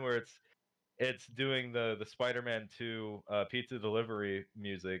one where it's doing the Spider-Man 2 pizza delivery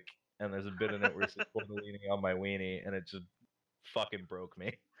music, and there's a bit in it where it says leaning on my weenie, and it just fucking broke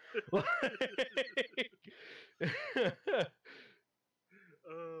me.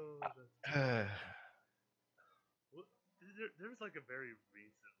 Oh, there was like a very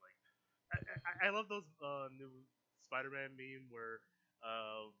recent like I love those new Spider-Man meme where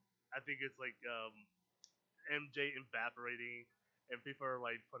I think it's like MJ evaporating and people are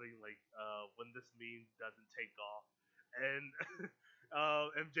like putting like when this meme doesn't take off and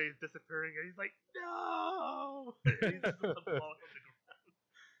MJ is disappearing and he's like no he's just falling on the ground.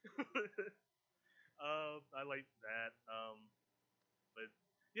 I like that. But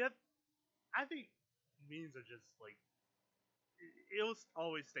yeah, I think memes are just like it'll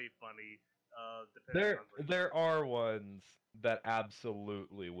always stay funny. Depending on like There are ones that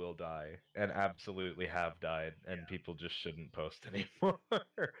absolutely will die and absolutely have died, and Yeah. people just shouldn't post anymore.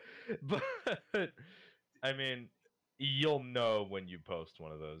 But I mean, you'll know when you post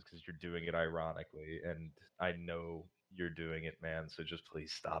one of those because you're doing it ironically, and I know you're doing it, man. So just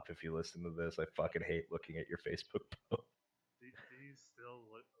please stop if you listen to this. I fucking hate looking at your Facebook post. do you still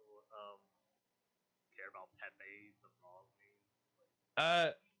care about Pepe the Frog memes?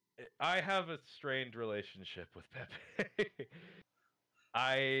 Uh, I have a strained relationship with Pepe.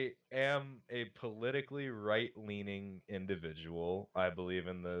 I am a politically right-leaning individual. I believe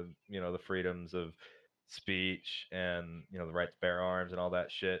in the freedoms of speech and, the right to bear arms and all that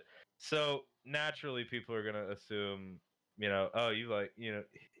shit. So naturally people are going to assume, oh, you like,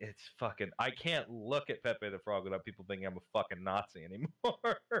 it's fucking I can't look at Pepe the Frog without people thinking I'm a fucking Nazi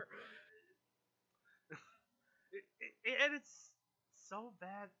anymore. And it's so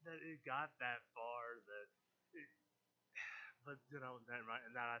bad that it got that far that but never mind.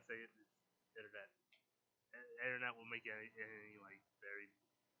 And now I say it's internet. Internet will make any like very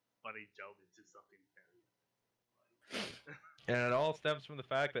funny joke into something very like, And it all stems from the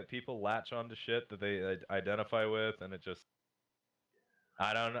fact that people latch onto shit that they identify with, and it just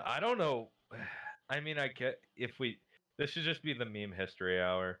I don't know. I don't know. I mean, I get if we. This should just be the meme history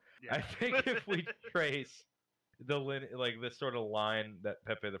hour. yeah. I think if we trace like this sort of line that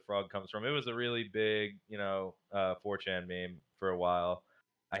Pepe the Frog comes from, it was a really big, 4chan meme for a while.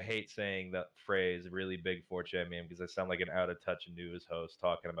 I hate saying that phrase, really big 4chan meme, because I sound like an out of touch news host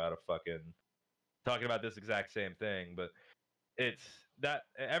talking about this exact same thing. But it's that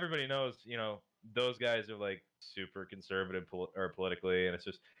everybody knows, those guys are like super conservative or politically, and it's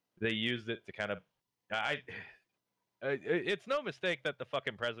just they used it to kind of I it's no mistake that the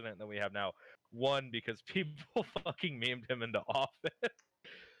fucking president that we have now won because people fucking memed him into office.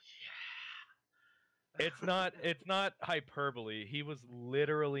 It's not hyperbole. He was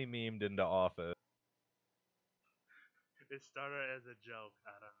literally memed into office. It started as a joke.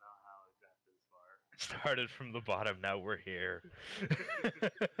 I don't know how it got this far. Started from the bottom. Now we're here.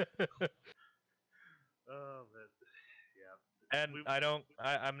 Oh, but yeah. And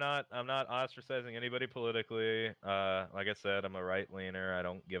I'm not ostracizing anybody politically. Like I said, I'm a right leaner. I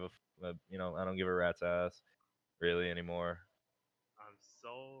don't give I don't give a rat's ass really anymore. I'm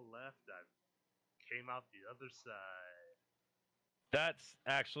so left. I came out the other side. That's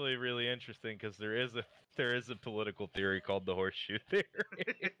actually really interesting because there is a political theory called the horseshoe theory.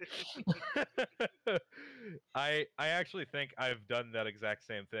 I actually think I've done that exact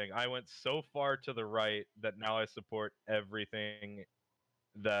same thing. I went so far to the right that now I support everything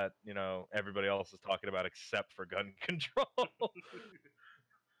that everybody else is talking about except for gun control.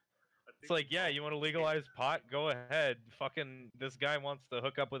 It's like, yeah, you want to legalize pot? Go ahead. Fucking, this guy wants to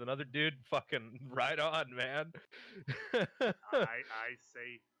hook up with another dude? Fucking right on, man. I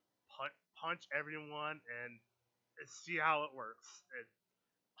say punch everyone and see how it works and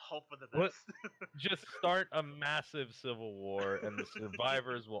hope for the best. Just start a massive civil war, and the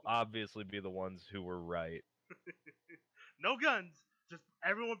survivors will obviously be the ones who were right. No guns. Just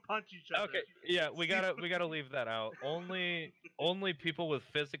everyone punch each other. Okay, yeah, we gotta leave that out. Only people with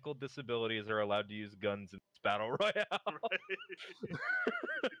physical disabilities are allowed to use guns in this battle royale.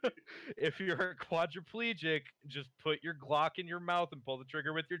 If you're a quadriplegic, just put your Glock in your mouth and pull the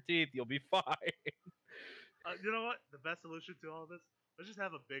trigger with your teeth. You'll be fine. You know what? The best solution to all this? Let's just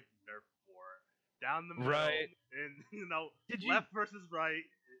have a big Nerf war down the middle, right? And left versus right,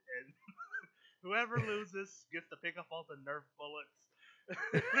 and whoever loses gets to pick up all the Nerf bullets.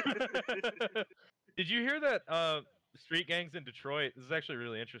 Did you hear that street gangs in Detroit? This is actually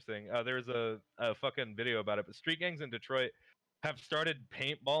really interesting. There's a fucking video about it, but street gangs in Detroit have started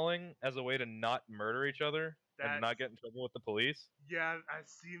paintballing as a way to not murder each other and not get in trouble with the police. Yeah, I've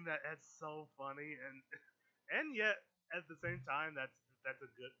seen that. That's so funny, and yet at the same time, that's a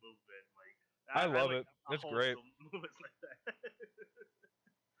good movement. Like I love it. It's great. Movements like that.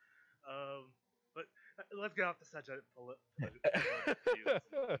 But let's get off the subject.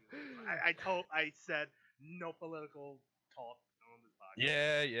 I said no political talk on this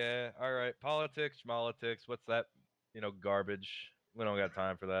podcast. Yeah. All right. Politics. What's that? Garbage. We don't got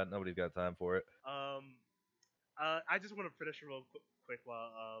time for that. Nobody's got time for it. I just want to finish real quick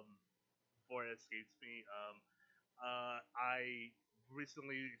while before it escapes me. I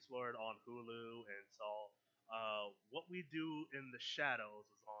recently explored on Hulu and saw What We Do in the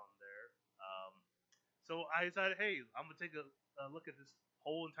Shadows was on there. So I decided, hey, I'm gonna take a look at this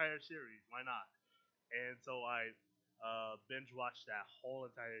whole entire series. Why not? And so I binge watched that whole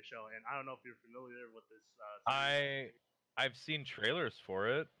entire show. And I don't know if you're familiar with this. Series. I've seen trailers for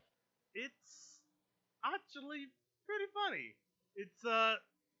it. It's actually pretty funny. It's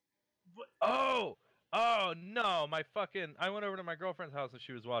Oh no, I went over to my girlfriend's house and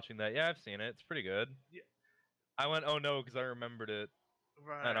she was watching that. Yeah, I've seen it. It's pretty good. Yeah. I went, oh no, because I remembered it.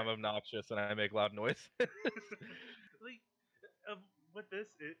 Right. And I'm obnoxious and I make loud noises. Like with this,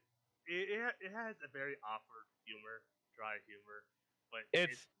 it has a very awkward humor, dry humor, but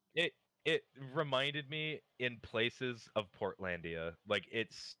it reminded me in places of Portlandia. Like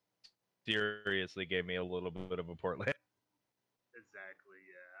it seriously gave me a little bit of a Portland. Exactly,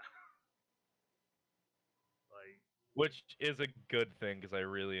 yeah. Like, which is a good thing because I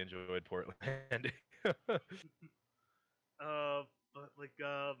really enjoyed Portland. But like,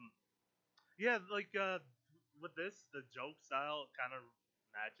 yeah, like, with this, the joke style kind of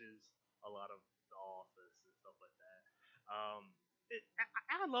matches a lot of The Office and stuff like that.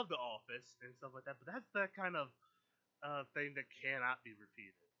 I love The Office and stuff like that, but that's that kind of thing that cannot be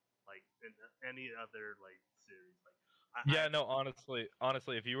repeated, like in any other like series. Like Yeah, no, honestly,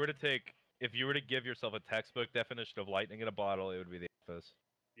 if you were to give yourself a textbook definition of lightning in a bottle, it would be The Office.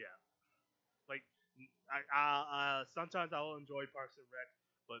 Yeah, like sometimes I will enjoy Parks and Rec,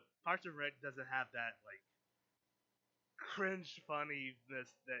 but Parks and Rec doesn't have that like cringe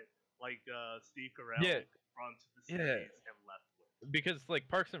funniness that like Steve Yeah, Carell brought to the yeah, series and left with. because like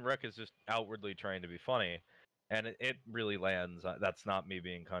Parks and Rec is just outwardly trying to be funny, and it really lands. That's not me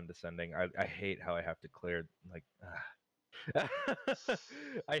being condescending. I hate how I have to clear like.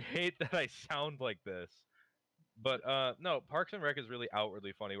 I hate that I sound like this. But no, Parks and Rec is really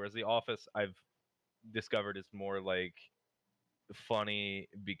outwardly funny, whereas The Office I've discovered is more like funny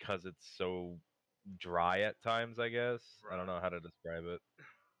because it's so dry at times, I guess. I don't Right. know how to describe it.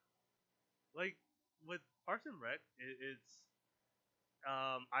 Like with Parks and Rec, it's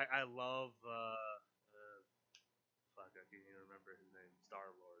I love fuck I can't even remember his name, Star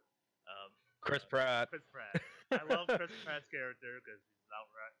Lord. Chris Pratt. Chris Pratt. I love Chris Pratt's character because he's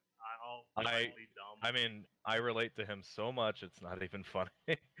I outrightly dumb. I mean, I relate to him so much it's not even funny.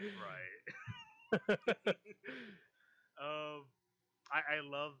 Right. um, I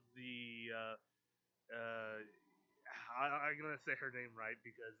love the uh, I'm gonna say her name right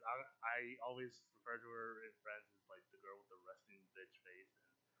because I always refer to her in Friends as like the girl with the resting bitch face,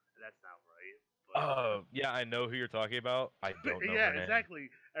 and that's not right. But Oh, yeah, I know who you're talking about. I don't know yeah, her name. exactly.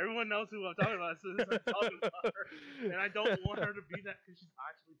 Everyone knows who I'm talking about as soon as I'm talking about her, and I don't want her to be that because she's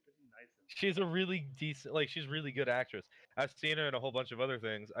actually pretty nice. She's a really decent, like, she's a really good actress. I've seen her in a whole bunch of other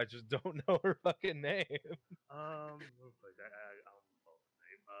things. I just don't know her fucking name. Real quick, I don't know the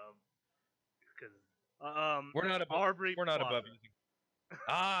name. Because We're not above. Aubrey We're not above Plaza. using.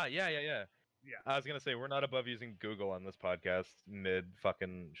 Ah, yeah. Yeah, I was gonna say we're not above using Google on this podcast mid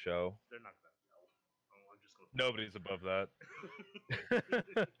fucking show. they're not gonna know. I'm just gonna. Nobody's above that.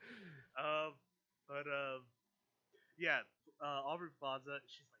 um, but yeah, Aubrey Plaza.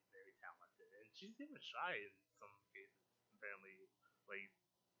 She's like very talented, and she's even shy in some cases. Apparently, like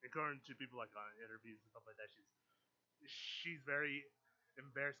according to people like on interviews and stuff like that, she's very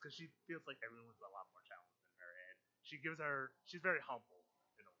embarrassed because she feels like everyone's a lot more talented than her, and she's very humble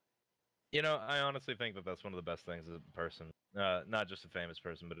in a way. You know, I honestly think that that's one of the best things as a person, not just a famous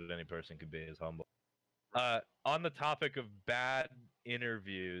person, but any person could be is humble. On the topic of bad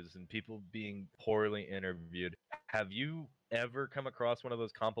interviews and people being poorly interviewed, have you ever come across one of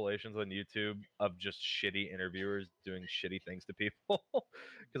those compilations on YouTube of just shitty interviewers doing shitty things to people?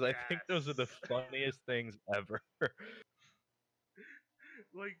 Because I think those are the Yes. funniest things ever.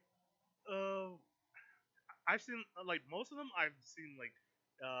 Like, uh, I've seen like most of them. I've seen like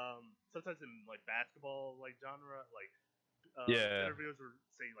sometimes in like basketball like genre, like Yeah. interviewers were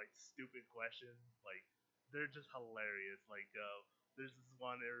saying like stupid questions. Like they're just hilarious. Like there's this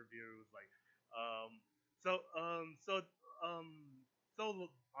one interviewer who was like, um, so I'm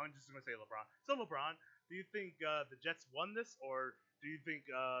just gonna say LeBron. So LeBron, do you think the Jets won this, or do you think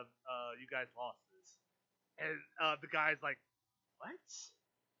you guys lost this? And the guy's like, what?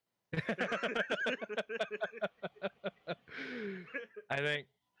 I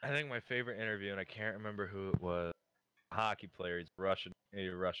think my favorite interview, and I can't remember who it was, a hockey player. He's a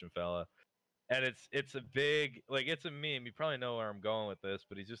Russian fella, and it's a big, like, it's a meme. You probably know where I'm going with this,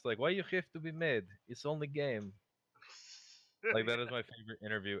 but he's just like, "Why you have to be mad? It's only game." Like that is my favorite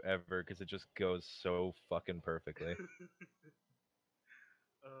interview ever because it just goes so fucking perfectly.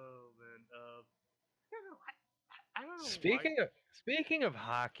 Oh man, yeah, no, I don't know why. Speaking of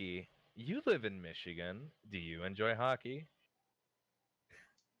hockey, you live in Michigan. Do you enjoy hockey?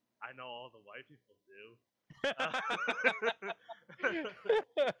 I know all the white people do.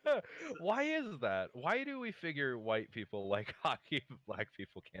 Why is that? Why do we figure white people like hockey, but black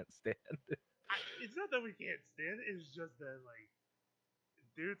people can't stand it? It's not that we can't stand it. It's just that like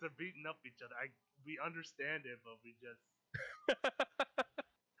dudes are beating up each other. We understand it, but we just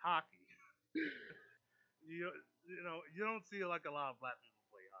hockey. You don't see like a lot of black people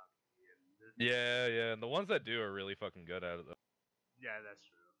play hockey. Yeah, and the ones that do are really fucking good at it. Though. Yeah, that's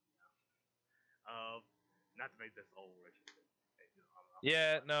true. Not to make this old rich.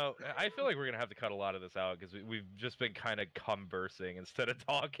 Yeah, no, I feel like we're gonna have to cut a lot of this out because we've just been kind of conversing instead of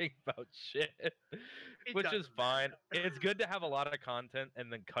talking about shit, which is fine. It's good to have a lot of content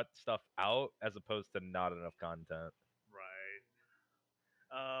and then cut stuff out as opposed to not enough content. Right.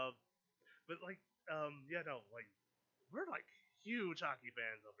 But like, yeah, no, like we're like huge hockey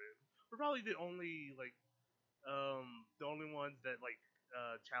fans over here. We're probably the only ones that like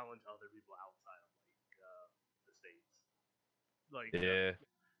challenge other people outside of like the states. Like, Yeah.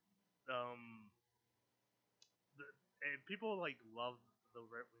 the, and people like love the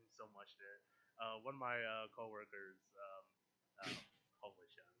Red Wings so much there. one of my coworkers, hopefully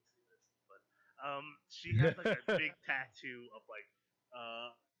she doesn't see this, but she has like a big tattoo of like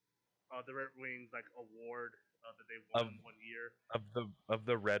uh, the Red Wings like award that they of won one year. of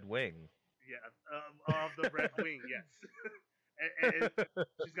the Red Wing. Yeah, of the Red Wing, yes. And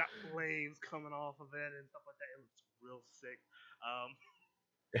she's got flames coming off of it and stuff like that. It looks real sick.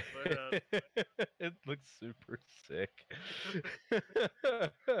 But It looks super sick.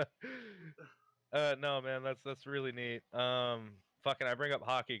 No, man, that's really neat. Fucking, I bring up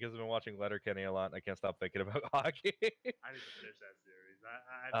hockey because I've been watching Letterkenny a lot, and I can't stop thinking about hockey. I need to finish that series.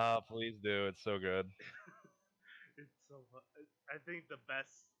 Please do. It's so good. It's so. I think the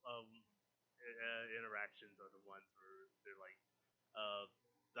best interactions are the ones where they're like,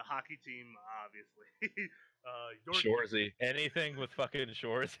 the hockey team, obviously. Shorzy. Anything with fucking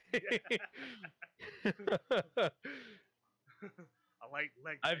Shorzy. I like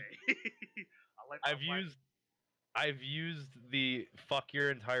leg I've- day. I like. I've used the fuck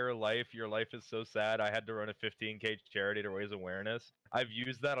your entire life. Your life is so sad. I had to run a 15K charity to raise awareness. I've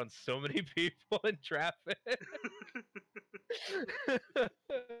used that on so many people in traffic.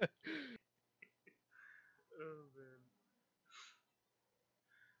 Oh man.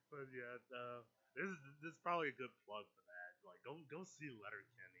 But yeah, this is probably a good plug for that. Like, go see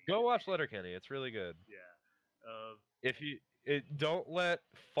Letterkenny. Go watch Letterkenny. It's really good. Yeah. If you don't let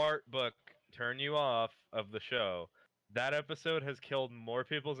Fart Book turn you off of the show. That episode has killed more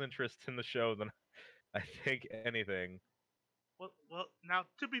people's interest in the show than I think anything. Well, now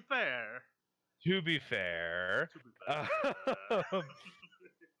to be fair. To be fair,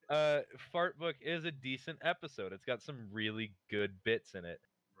 Fart Book is a decent episode. It's got some really good bits in it.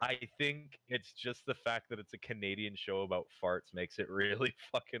 Right. I think it's just the fact that it's a Canadian show about farts makes it really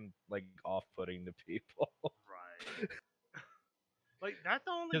fucking like off-putting to people. Right. Like that's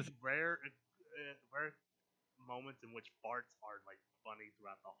the only rare moments in which farts are like funny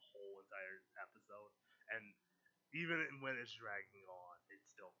throughout the whole entire episode, and even when it's dragging on, it's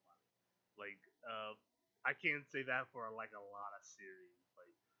still funny. Like I can't say that for like a lot of series.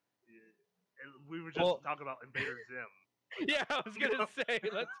 Like we were just talking about Invader Zim. Yeah, I was gonna say,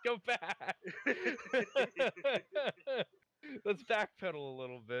 let's go back. Let's backpedal a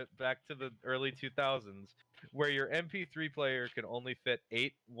little bit back to the early 2000s, where your MP3 player could only fit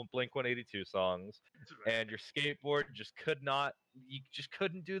 8 Blink-182 songs, and your skateboard just could not. You just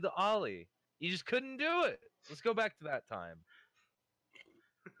couldn't do the ollie. You just couldn't do it. Let's go back to that time.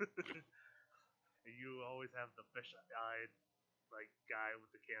 You always have the fish-eyed like guy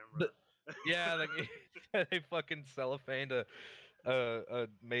with the camera. Yeah, like they fucking cellophaned a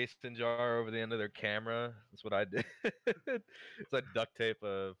mason jar over the end of their camera. That's what I did. So I duct tape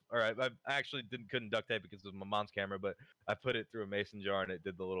I actually couldn't duct tape because it was my mom's camera, but I put it through a mason jar and it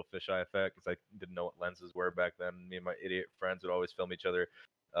did the little fisheye effect because I didn't know what lenses were back then. Me and my idiot friends would always film each other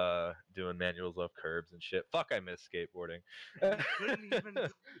doing manuals off curbs and shit. Fuck, I miss skateboarding. You couldn't even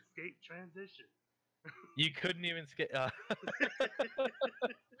skate transition. You couldn't even skate.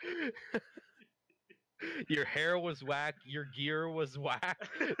 Your hair was whack. Your gear was whack.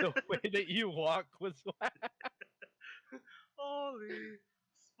 The way that you walk was whack. Holy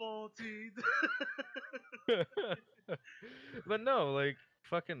spalted. But no, like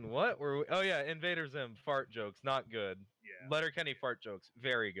fucking what were we? Oh yeah, Invader Zim fart jokes, not good. Yeah. Letterkenny fart jokes,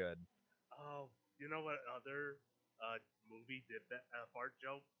 very good. Oh, you know what other movie did that fart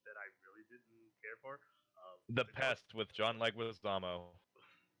joke that I really didn't care for? The Pest with John Leguizamo.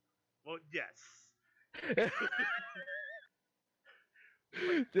 Well, yes.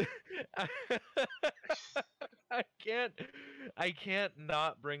 I can't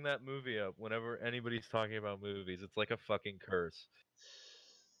not bring that movie up whenever anybody's talking about movies. It's like a fucking curse.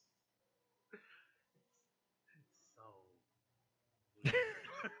 It's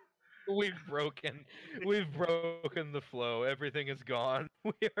so we've broken the flow. Everything is gone.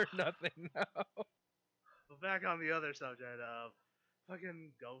 We are nothing now. But back on the other subject of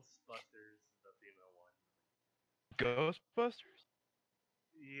fucking Ghostbusters, the female one. Ghostbusters?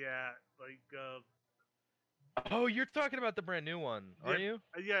 Yeah, like oh, you're talking about the brand new one, aren't you?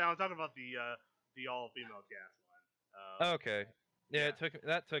 Yeah, I'm talking about the all female cast one. Okay. Yeah,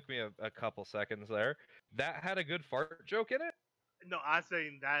 that took me a couple seconds there. That had a good fart joke in it? No, I'm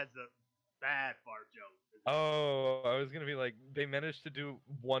saying that's a bad fart joke. Oh, I was gonna be like, they managed to do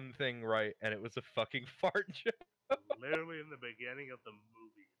one thing right, and it was a fucking fart joke. Literally in the beginning of the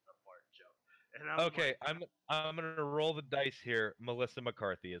movie, it's a fart joke. And I'm gonna roll the dice here. Melissa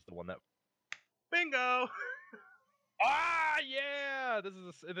McCarthy is the one that. Bingo! Ah, yeah! This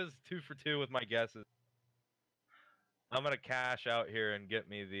is 2 for 2 with my guesses. I'm gonna cash out here and get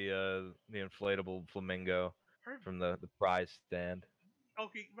me the inflatable flamingo Her, from the prize stand.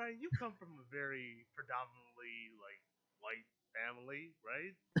 okay, Ryan, you come from a very predominantly like white family,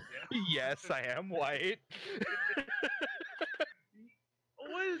 right? Yes, I am white.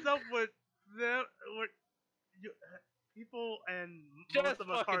 What is up with them? What you, people and Just Melissa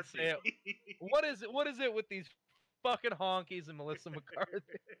fucking say McCarthy? it. What is it? What is it with these fucking honkies and Melissa McCarthy?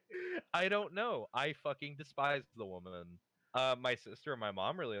 I don't know. I fucking despise the woman. My sister and my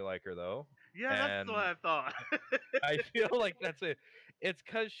mom really like her though, Yeah, that's what and I thought. I feel like that's it. It's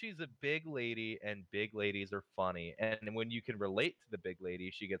because she's a big lady, and big ladies are funny. And when you can relate to the big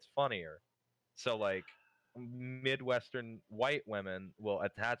lady, she gets funnier. So like Midwestern white women will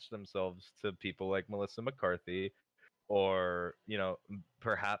attach themselves to people like Melissa McCarthy, or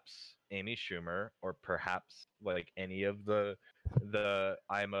perhaps Amy Schumer, or perhaps like any of the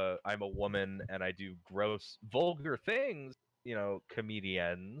I'm a woman and I do gross vulgar things,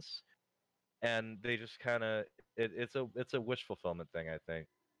 comedians, and they just kind of it's a wish fulfillment thing, I think.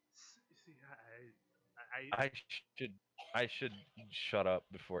 See, I should I should shut up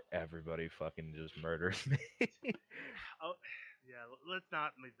before everybody fucking just murders me. oh, yeah. Let's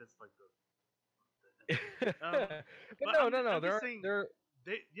not make this like the. But But no, no, no. I'm There just are saying, there.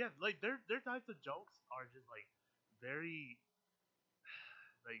 yeah, like their types of jokes are just like very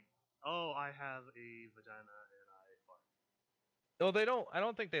like, oh, I have a vagina and I fart. Well, they don't. I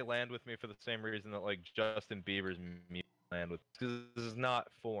don't think they land with me for the same reason that like Justin Bieber's music land with, because this is not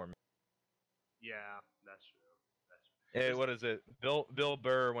for me. Yeah, that's true. That's true. What is it? Bill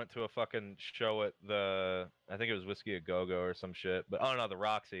Burr went to a fucking show at I think it was Whiskey a Go Go or some shit, but oh no, the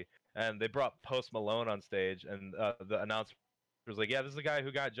Roxy, and they brought Post Malone on stage, and the announcer was like, "Yeah, this is the guy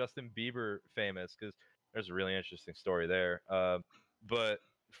who got Justin Bieber famous," because there's a really interesting story there. But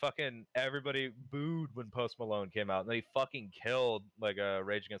fucking everybody booed when Post Malone came out, and then he fucking killed like a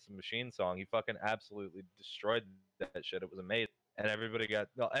Rage Against the Machine song. He fucking absolutely destroyed that shit. It was amazing. And everybody got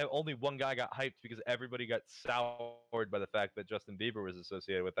only one guy got hyped because everybody got soured by the fact that Justin Bieber was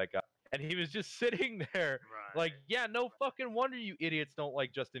associated with that guy, and he was just sitting there like, Right. yeah, no fucking wonder you idiots don't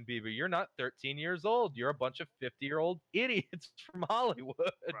like Justin Bieber. You're not 13 years old. You're a bunch of 50-year-old idiots from Hollywood.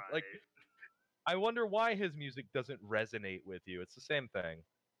 Like, Right. I wonder why his music doesn't resonate with you. It's the same thing.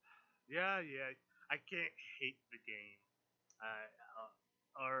 Yeah, yeah. I can't hate the game.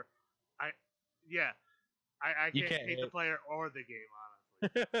 Or I, yeah, I You can't can't hate the hate player or the game,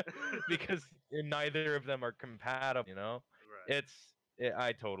 honestly. because neither of them are compatible. Right.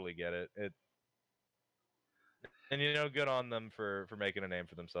 I totally get it. And good on them for making a name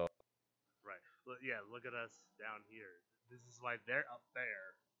for themselves. Right. Yeah, look at us down here. This is why they're up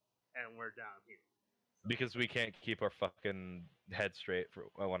there and we're down here. Because we can't keep our fucking head straight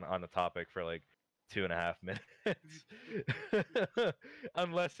on the topic for like 2.5 minutes.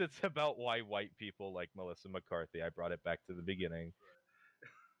 Unless it's about why white people like Melissa McCarthy. I brought it back to the beginning.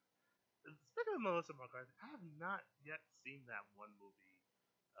 Speaking of Melissa McCarthy, I have not yet seen that one movie.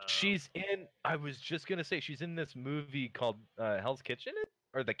 She's in. I was just gonna say she's in this movie called Hell's Kitchen,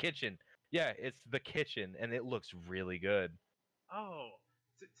 or The Kitchen. Yeah, it's The Kitchen, and it looks really good. Oh,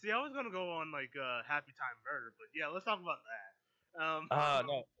 see, I was gonna go on like Happy Time Murder, but yeah, let's talk about that.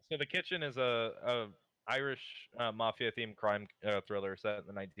 No. So The Kitchen is a Irish mafia themed crime thriller set in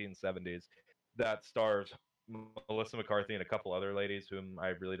the 1970s that stars Melissa McCarthy and a couple other ladies whom I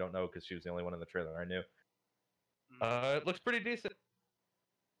really don't know because she was the only one in the trailer I knew. It looks pretty decent.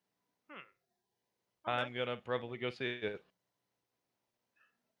 I'm gonna probably go see it.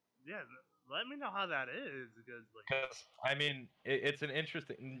 Yeah, let me know how that is because like. Because I mean, it's an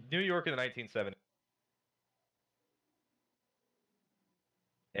interesting New York in the 1970s,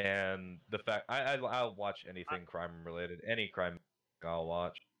 and the fact I'll watch anything crime related, any crime I'll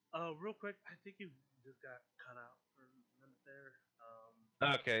watch. Real quick, I think you just got cut out for a minute there.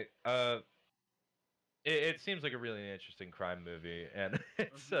 Okay. It seems like a really interesting crime movie, and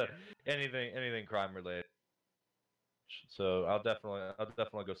it's anything crime related. So I'll definitely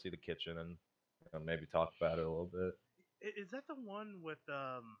go see The Kitchen and maybe talk about it a little bit. Is that the one with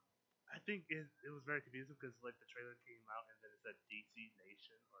I think it was very confusing because like the trailer came out and then it said DC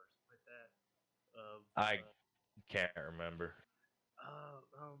Nation or something like that. I can't remember. That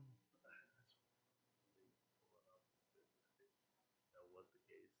was the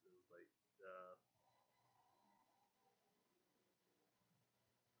case. It was like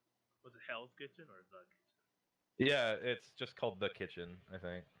was it Hell's Kitchen or The Kitchen? Yeah, it's just called The Kitchen, I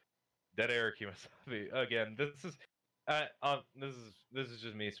think. Dead Eric Iwasabi. Again, this is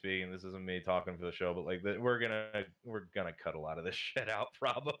just me speaking. This isn't me talking for the show, but like we're gonna cut a lot of this shit out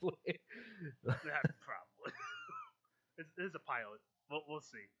probably. Yeah, probably. it's a pilot. We'll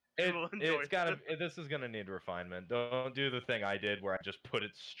see. We'll enjoy It's gotta. This is gonna need refinement. Don't do the thing I did where I just put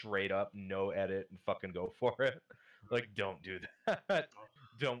it straight up, no edit, and fucking go for it. Like, don't do that. Oh,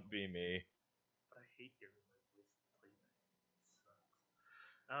 Don't be me. I hate hearing my voice playback. It sucks.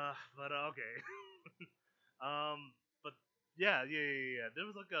 But okay. But yeah. There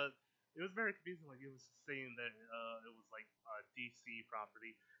was like a. It was very confusing. Like it was saying that it was like a DC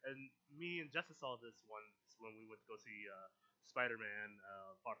property, and me and Jessica saw this once when we went to go see Spider-Man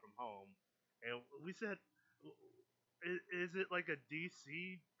Far From Home, and we said, Is it like a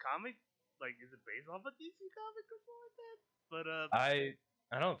DC comic? Like, is it based off a DC comic or something like that?" But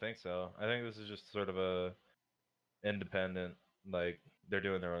I don't think so. I think this is just sort of a independent. Like, they're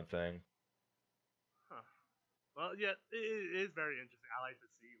doing their own thing. huh. Well, yeah, it is very interesting. I like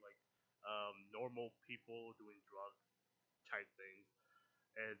to see like normal people doing drug type things,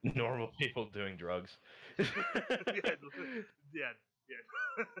 and Normal people doing drugs. yeah, yeah, yeah.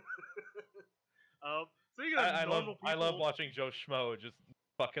 Speaking of I love normal people, I love watching Joe Schmo just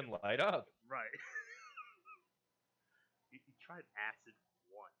fucking light up. right? He tried acid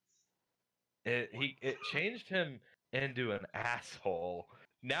once. It changed him into an asshole.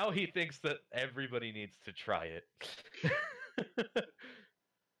 Now he thinks that everybody needs to try it.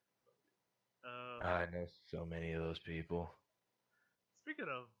 I know so many of those people. Speaking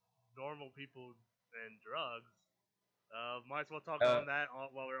of normal people and drugs, might as well talk on that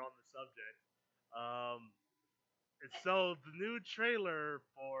while we're on the subject. So the new trailer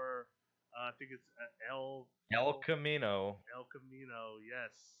for I think it's El Camino. El Camino,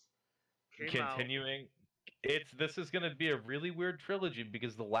 yes, came Continuing. This is gonna be a really weird trilogy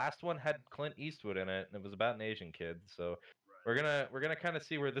because the last one had Clint Eastwood in it and it was about an Asian kid. So right. we're gonna kind of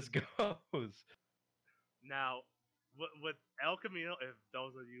see where this goes. Now, with El Camino, if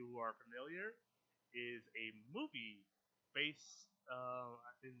those of you who are familiar, is a movie based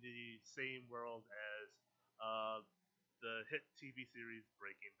in the same world as the hit TV series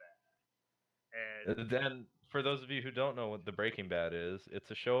Breaking Bad. And Then, for those of you who don't know what the Breaking Bad is, it's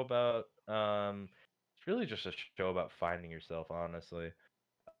a show about it's really just a show about finding yourself. Honestly,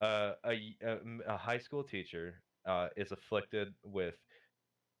 a high school teacher is afflicted with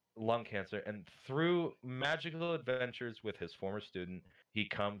lung cancer, and through magical adventures with his former student, he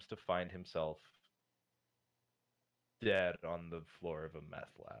comes to find himself dead on the floor of a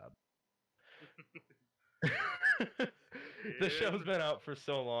meth lab. The show's been out for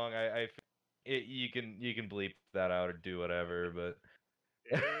so long. You can bleep that out or do whatever, but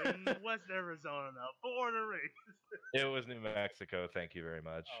in West Arizona, born and raised. It was New Mexico. Thank you very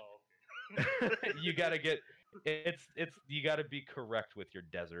much. Oh, okay. You gotta get you gotta be correct with your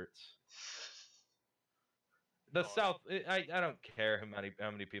deserts. The South, I don't care how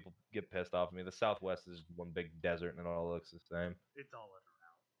many people get pissed off at me. The Southwest is one big desert and it all looks the same. It's all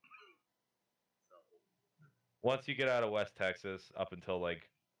around. So once you get out of West Texas up until like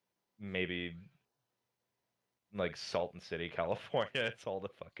maybe like Salton City, California, it's all the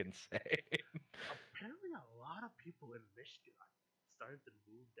fucking same. Apparently, a lot of people in Michigan are starting to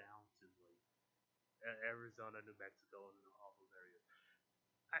move down to like Arizona, New Mexico, and all those areas.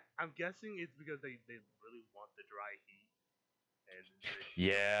 I'm guessing it's because they really want the dry heat. And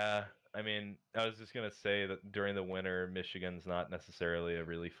yeah, I mean, I was just gonna say that during the winter, Michigan's not necessarily a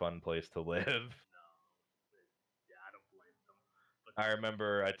really fun place to live. No, yeah, I don't blame them. But I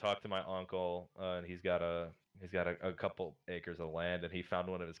remember I talked to my uncle, and he's got a couple acres of land, and he found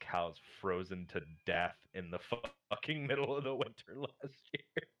one of his cows frozen to death in the fucking middle of the winter last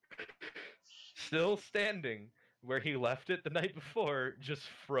year, still standing where he left it the night before, just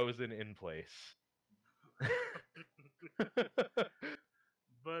frozen in place.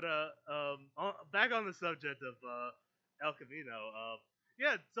 But back on the subject of El Camino.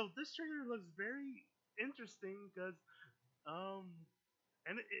 Yeah, so this trailer looks very interesting because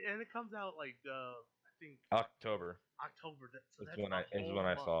and it comes out like I think October. October. So that's is when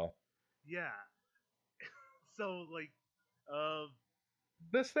I saw. Yeah. So like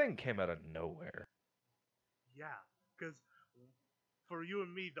this thing came out of nowhere. Yeah, because for you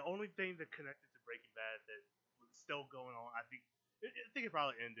and me, the only thing that connected to Breaking Bad that was still going on, I think it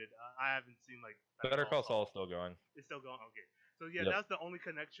probably ended. I haven't seen like Better Call Saul still going. It's still going. Okay, so yeah, that's the only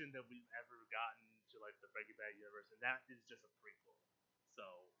connection that we've ever gotten to like the Breaking Bad universe, and that is just a prequel. So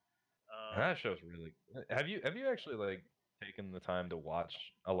that show's really. Have you actually like taken the time to watch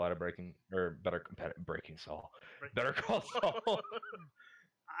a lot of Breaking Saul? Better Call Saul.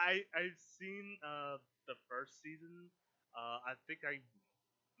 I've seen the first season. I think I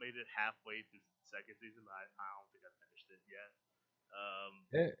made it halfway through the second season, but I don't think I finished it yet.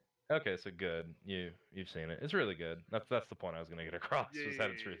 Okay, so good. You've seen it. It's really good. That's the point I was gonna get across Yeah, was yeah,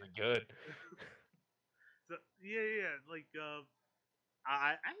 that it's yeah, really good. yeah. So yeah, like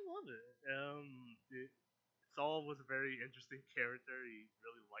I love it. Saul was a very interesting character. He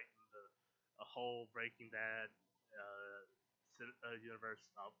really lightened the a whole Breaking Bad universe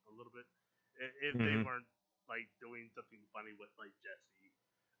up a little bit. If they Hmm. weren't like doing something funny with like Jesse,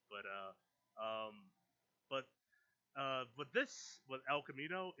 but um, but with this with El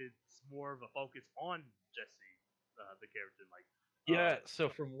Camino, it's more of a focus on Jesse, the character. Like, Yeah. So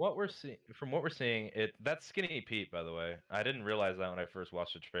from what we're seeing, that's Skinny Pete, by the way. I didn't realize that when I first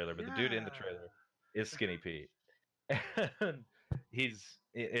watched the trailer, but the dude in the yeah, trailer is Skinny Pete. And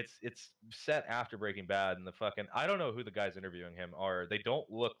it's set after Breaking Bad, and the fucking I don't know who the guys interviewing him are. They don't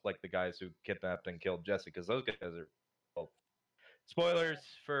look like the guys who kidnapped and killed Jesse, because those guys are, well, spoilers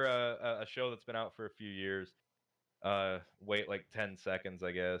for a show that's been out for a few years. Wait like 10 seconds,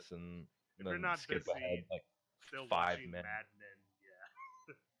 I guess, and if you're then not skip ahead busy like still 5 minutes. watching Mad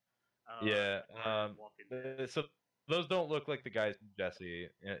Men, yeah, Yeah. or Walking Dead. So those don't look like the guys from Jesse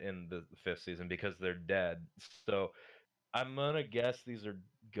in the fifth season because they're dead. So I'm gonna guess these are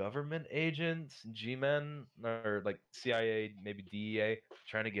government agents, G-men, or like CIA, maybe DEA,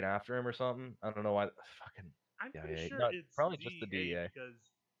 trying to get after him or something. I don't know why. Fucking I'm pretty CIA. sure No, it's probably just the DEA DEA. because,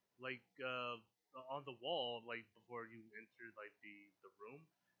 like, on the wall, like before you enter like the room,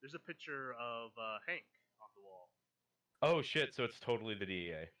 there's a picture of Hank on the wall. Oh shit! So it's totally the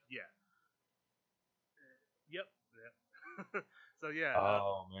DEA. Yeah. Yep. Yep. So yeah,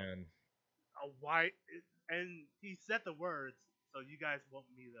 Oh man. why? And he said the words. So you guys want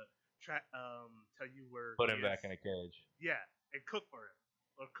me to tell you where Put he him is? back in a cage. Yeah, and cook for him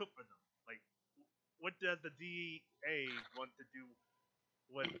or cook for them. Like, what does the DEA want to do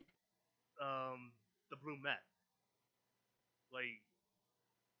with the blue meth? Like,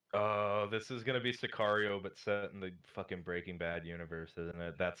 Oh, this is gonna be Sicario, but set in the fucking Breaking Bad universe, isn't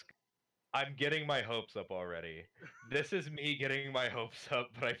it? I'm getting my hopes up already. This is me getting my hopes up,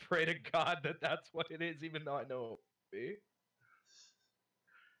 but I pray to God that that's what it is, even though I know it won't be.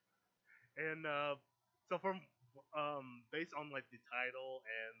 and so from based on like the title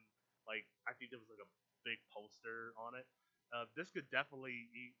and like I think there was like a big poster on it. This could definitely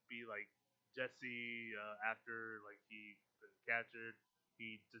be like Jesse after like he been captured.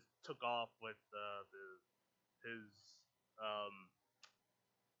 He just took off with his um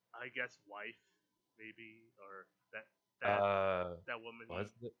I guess wife maybe or that Uh, that woman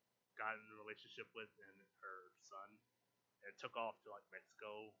was he it? got in a relationship with and her son and took off to like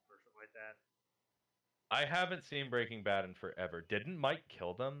Mexico or something like that. I haven't seen Breaking Bad in forever. Didn't Mike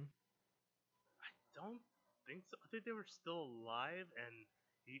kill them? I don't think so. I think they were still alive, and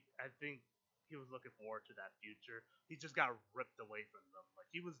I think he was looking forward to that future. He just got ripped away from them. Like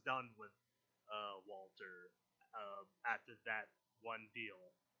he was done with Walter after that one deal,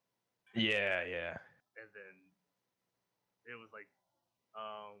 Yeah, yeah. and then it was like,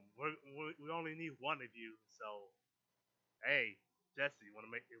 we only need one of you. So, hey, Jesse, you want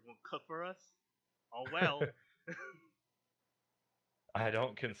to cook for us? Oh well. I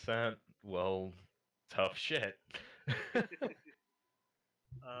don't consent. Well, tough shit.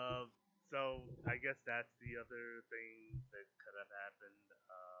 Uh, so I guess that's the other thing that could have happened.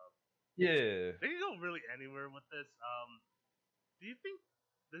 Yeah. They can go really anywhere with this. Do you think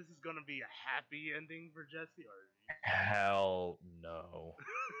this is gonna be a happy ending for Jesse, or? Hell no.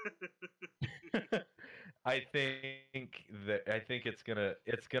 I think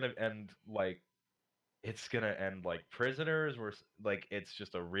it's gonna end like prisoners where like it's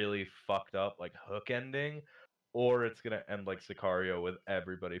just a really fucked up like hook ending, or it's gonna end like Sicario with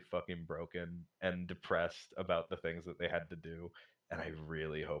everybody fucking broken and depressed about the things that they had to do. And I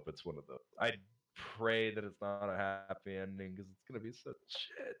really hope it's one of those. I pray that it's not a happy ending because it's gonna be such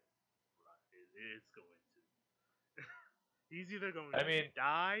shit. Right, it is going to. He's either going I to mean,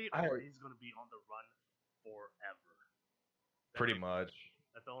 die I or he's going to be on the run forever. That's pretty the, much.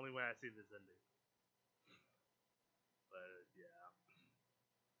 that's the only way I see this ending. But yeah,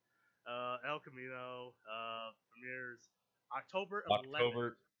 El Camino premieres October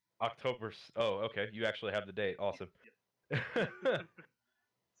 11th. October, Oh, okay. You actually have the date. Awesome. Yep.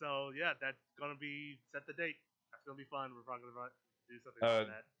 So yeah, that's gonna be set the date. That's gonna be fun. We're probably gonna do something uh,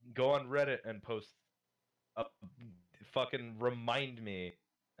 on that. Go on Reddit and post up. Fucking remind me.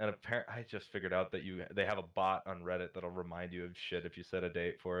 And apparently, I just figured out that they have a bot on Reddit that'll remind you of shit if you set a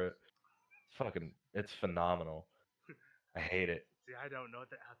date for it. It's phenomenal. I hate it. See, I don't know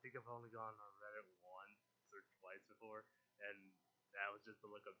that. I think I've only gone on Reddit once or twice before, and that was just to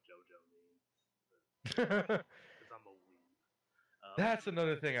look up JoJo memes because I'm a weeb. That's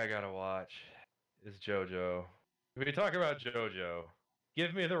another thing I gotta watch. Is JoJo. If we talk about JoJo,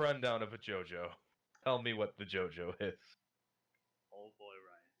 give me the rundown of a JoJo. Tell me what the JoJo is. Oh boy,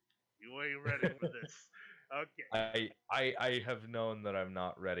 Ryan, you ain't ready for this. Okay. I have known that I'm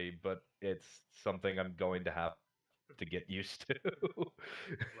not ready, but it's something I'm going to have to get used to.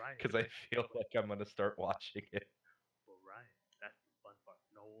 Right. Because I feel like I'm gonna start watching it. But Ryan, that's the fun part.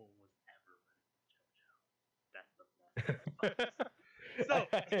 No one was ever ready for JoJo. That's the best part.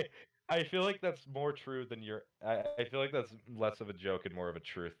 So, I feel like that's more true than your. I feel like that's less of a joke and more of a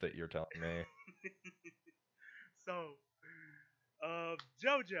truth that you're telling me. so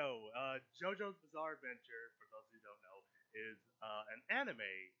JoJo, JoJo's Bizarre Adventure, for those who don't know, is an anime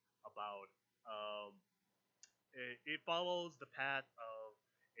about it follows the path of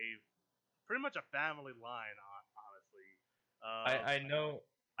a pretty much a family line, honestly.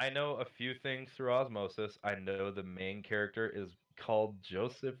 I know a few things through osmosis. I know the main character is called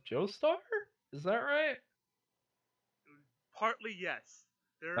Joseph Joestar. Is that right? Partly yes.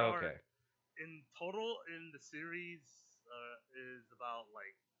 There are Okay. in total in the series is about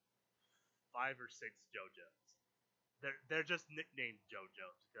like 5 or 6 JoJos. They're just nicknamed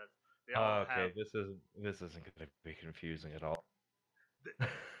JoJos because they all Okay, have this isn't gonna be confusing at all.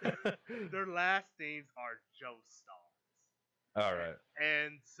 their last names are Joestars. All right.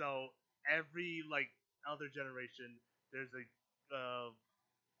 And so every like other generation, there's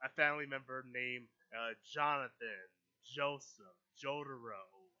a family member named Jonathan, Joseph, Jotaro,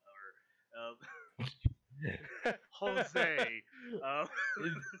 or Jose. Uh,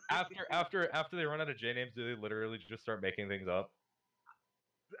 after they run out of J names, do they literally just start making things up?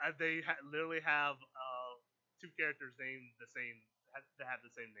 they literally have 2 characters named the same. That have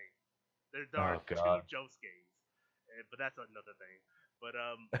the same name. There are Oh God. 2 Josuke's, but that's another thing. But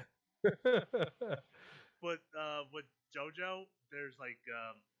with JoJo, there's like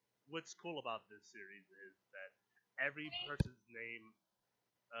what's cool about this series is that every person's name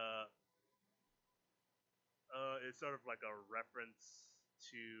uh, is sort of like a reference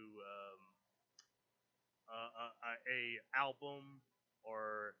to a album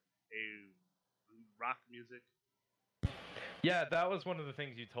or a rock music. Yeah, that was one of the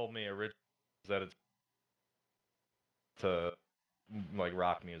things you told me originally. That it's to like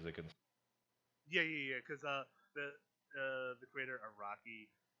rock music and. Yeah. Because the creator of Rocky,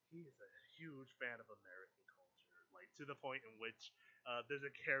 he is a huge fan of American culture, like to the point in which there's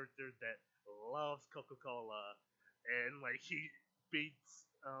a character that loves Coca Cola, and like he beats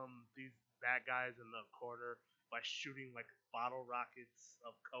these bad guys in the corner by shooting like bottle rockets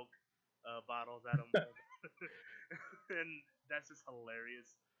of Coke bottles at them, and that's just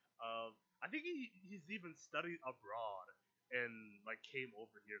hilarious. I think he's even studied abroad and like came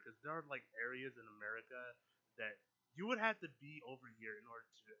over here because there are like areas in America that you would have to be over here in order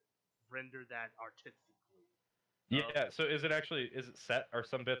to render that artistically. Yeah. So is it set? Are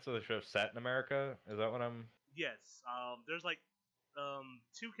some bits of the show set in America? Is that what I'm? Yes, there's like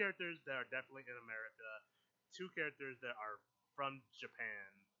 2 characters that are definitely in America, 2 characters that are from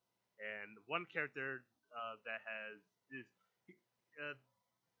Japan, and 1 character that has is he, uh,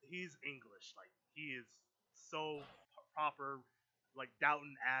 he's English. Like he is so proper, like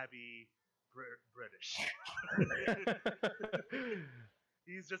Downton Abbey British.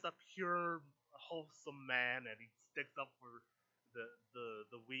 He's just a pure, wholesome man, and he sticks up for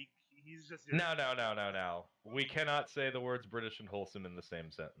the weak. He's just No. We cannot say the words British and wholesome in the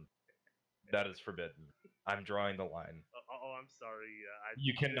same sentence. That is forbidden. I'm drawing the line. I'm sorry.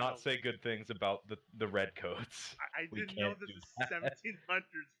 You cannot say good things about the redcoats. I We didn't know can't this do is that. 1700s.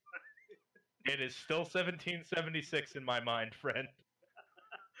 It is still 1776 in my mind, friend.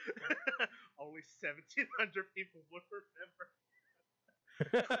 Only 1,700 people would remember.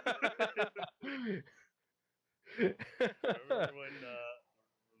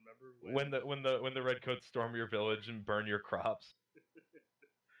 Remember when the redcoats storm your village and burn your crops?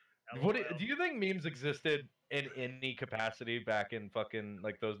 LOL. Do you think memes existed in any capacity back in fucking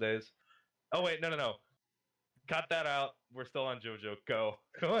like those days? Oh wait, no. Cut that out. We're still on JoJo. Go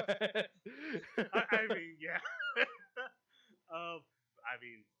ahead. I mean, yeah. I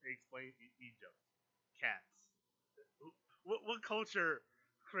mean, explain Egypt. Cats. What culture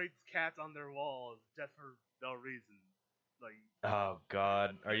creates cats on their walls just for no reason? Like, Oh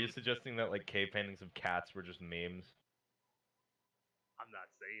God, are you suggesting that like cave paintings of cats were just memes? I'm not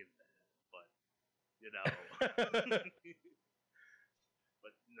saying that, but you know.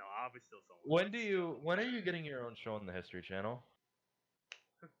 But no, obviously still someone. When are you getting your own show on the History Channel?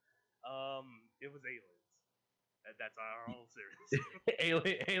 It was Aliens. That's our whole series.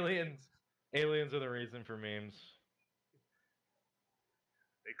 Aliens are the reason for memes.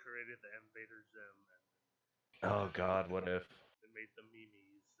 they created the Invader Zim Oh God, what if? and made the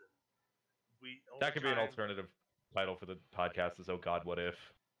memes, and we over That could be an time. alternative title for the podcast. Is Oh God, what if?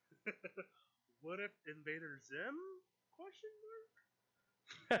 What if Invader Zim? Question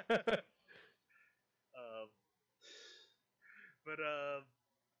mark. Um, but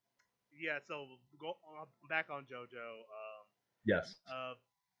yeah. So go back on JoJo. Yes.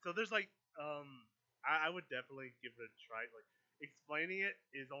 So there's like I would definitely give it a try. Like explaining it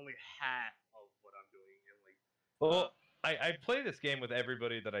is only half of what I'm doing, and like Well, I play this game with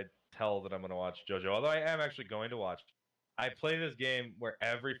everybody that I tell that I'm going to watch JoJo. Although I am actually going to watch. I play this game where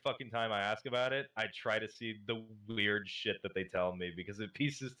every fucking time I ask about it, I try to see the weird shit that they tell me because it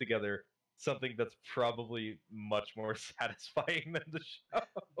pieces together something that's probably much more satisfying than the show.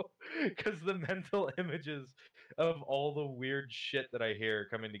 Because the mental images of all the weird shit that I hear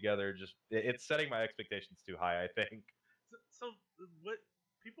coming together it's setting my expectations too high, I think. so what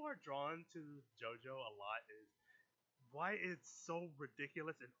people are drawn to JoJo a lot is why it's so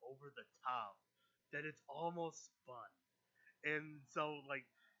ridiculous and over the top that it's almost fun. And so like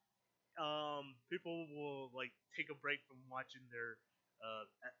people will like take a break from watching their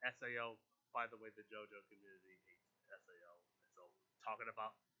SAO. By the way, the JoJo community hates SAO, so talking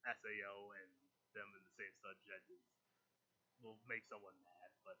about SAO and them in the same subject will make someone mad.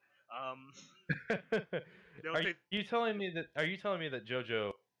 But they'll Are take you telling me that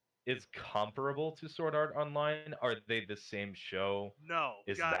JoJo is comparable to Sword Art Online? Are they the same show? no,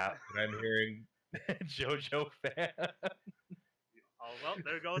 Is God. that what I'm hearing? JoJo fan. Oh well,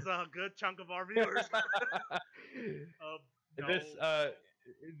 there goes a good chunk of our viewers. No. This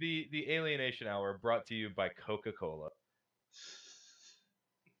the Alienation Hour brought to you by Coca-Cola.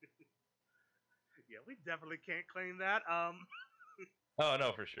 Yeah, we definitely can't claim that. Oh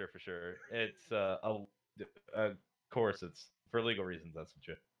no, for sure. It's of course it's for legal reasons. That's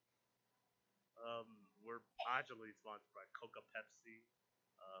legit. We're actually sponsored by Coca Pepsi.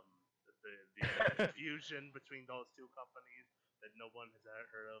 Um, the fusion between those two companies that no one has ever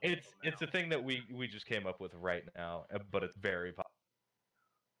heard of. It's a thing that we just came up with right now, but it's very popular.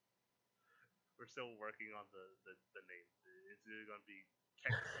 We're still working on the name. It's either gonna be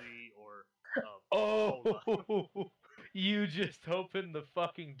Kexi or Oh, you just opened the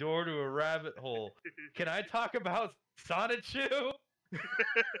fucking door to a rabbit hole. Can I talk about Sonichu?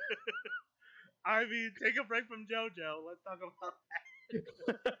 I mean, take a break from JoJo. Let's talk about that.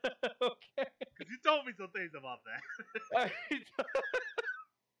 Okay. Because you told me some things about that.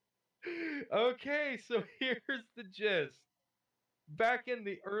 Okay, so here's the gist. Back in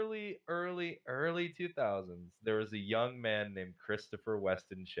the early 2000s, there was a young man named Christopher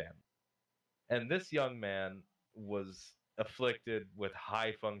Weston Chandler. And this young man was afflicted with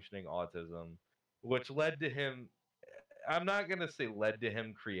high functioning autism, which led to him, I'm not going to say led to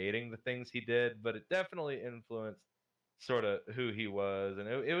him creating the things he did, but it definitely influenced sort of who he was. And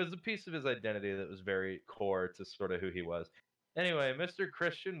it was a piece of his identity that was very core to sort of who he was. Anyway, Mr.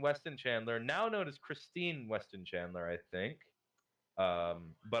 Christian Weston Chandler, now known as Christine Weston Chandler, I think.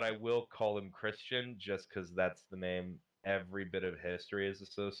 But I will call him Christian just because that's the name every bit of history is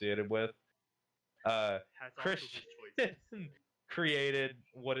associated with. Christian created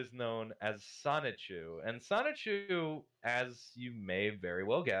what is known as Sonichu. And Sonichu, as you may very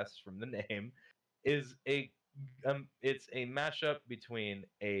well guess from the name, is it's a mashup between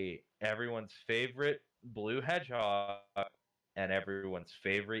everyone's favorite blue hedgehog and everyone's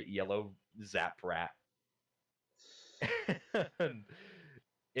favorite yellow zap rat.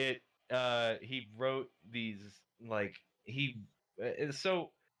 He wrote these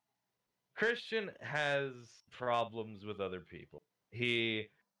so Christian has problems with other people. He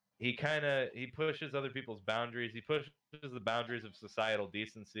pushes other people's boundaries. He pushes the boundaries of societal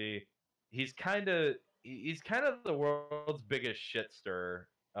decency. He's kind of the world's biggest shit stirrer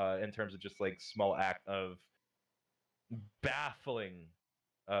in terms of just like small act of baffling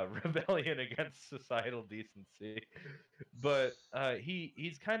rebellion against societal decency. But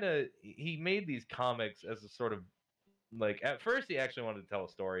he made these comics as a sort of like, at first he actually wanted to tell a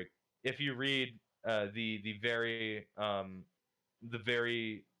story. If you read the very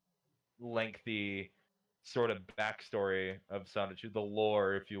lengthy sort of backstory of Sonichu, the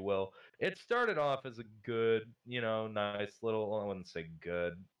lore, if you will, it started off as a good, nice little. I wouldn't say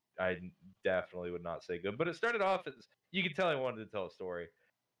good. I definitely would not say good, but it started off as, you could tell he wanted to tell a story.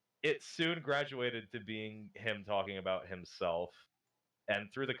 It soon graduated to being him talking about himself, and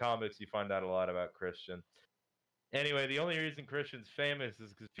through the comics you find out a lot about Christian. Anyway, the only reason Christian's famous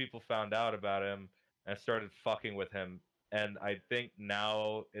is because people found out about him and started fucking with him. And I think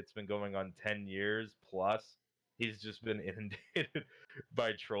now it's been going on 10 years plus. he's just been inundated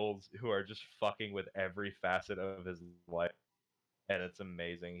by trolls who are just fucking with every facet of his life, and it's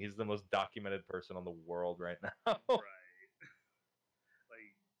amazing. He's the most documented person on the world right now. Right.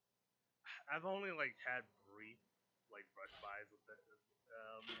 Like I've only like had brief like brush bys with it,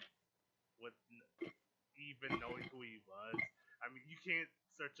 with even knowing who he was. I mean, you can't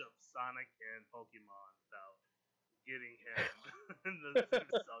search up Sonic and Pokemon without getting him in the same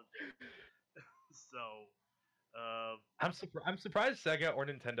subject. So, I'm surprised Sega or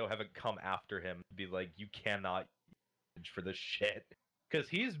Nintendo haven't come after him to be like, you cannot use for this shit, because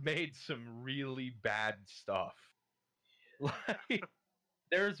he's made some really bad stuff. Like,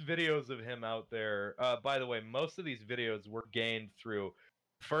 there's videos of him out there. By the way, most of these videos were gained through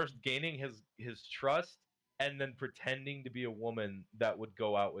first gaining his trust and then pretending to be a woman that would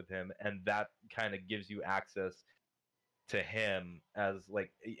go out with him, and that kind of gives you access to him as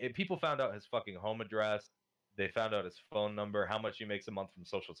like people found out his fucking home address, they found out his phone number, how much he makes a month from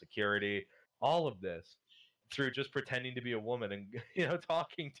Social Security, all of this through just pretending to be a woman and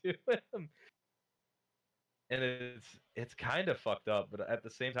talking to him. And it's kind of fucked up, but at the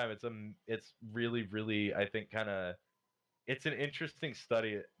same time it's really really, I think, kind of, it's an interesting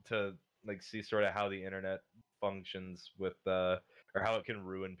study to like see sort of how the internet functions with or how it can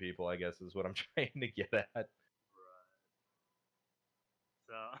ruin people, I guess, is what I'm trying to get at. right.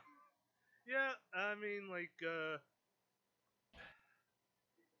 So, yeah, I mean, like,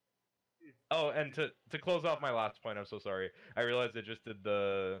 Oh, and to close off my last point, I'm so sorry. I realized I just did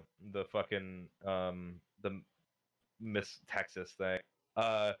the fucking the Miss Texas thing.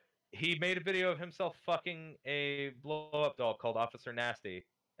 He made a video of himself fucking a blow up doll called Officer Nasty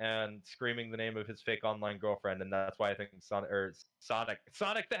and screaming the name of his fake online girlfriend, and that's why I think Sonic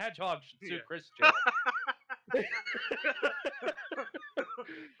the Hedgehog should sue Yeah. Christian.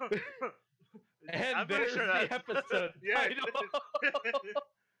 And I'm pretty there's sure the that's episode yeah. title.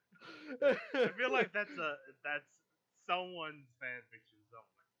 I feel like that's someone's fan fiction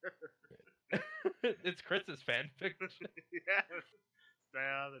somewhere. It's Chris's fanfiction. Yeah, straight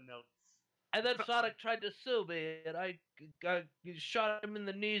out of the notes. And then Sonic tried to sue me, and I shot him in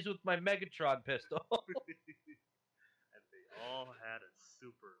the knees with my Megatron pistol. And they all had a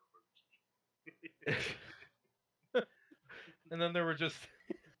super orgy. And then there were just,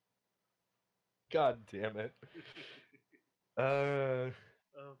 God damn it.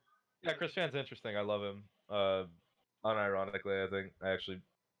 Yeah, Chris Chan's interesting. I love him. Unironically, I think I actually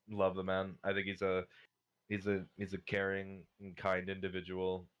love the man. I think he's a caring and kind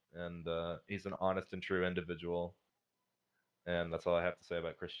individual, and he's an honest and true individual. And that's all I have to say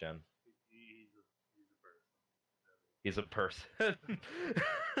about Chris Chan. He's a person.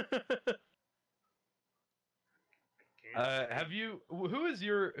 Have you? Who is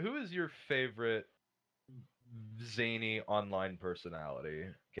your favorite zany online personality,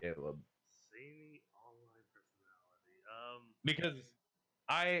 Caleb? Zany online personality. Because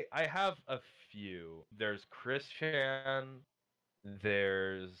I have a few. There's Chris Chan.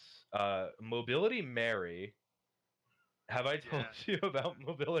 There's Mobility Mary. Have I told you about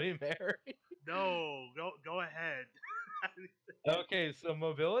Mobility Mary? No, go ahead. Okay, so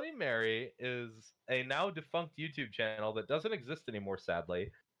Mobility Mary is a now defunct YouTube channel that doesn't exist anymore,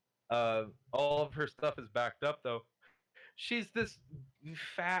 sadly. All of her stuff is backed up, though. She's this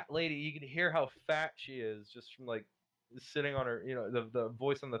fat lady. You can hear how fat she is just from like sitting on her, the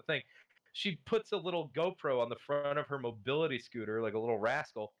voice on the thing. She puts a little GoPro on the front of her mobility scooter, like a little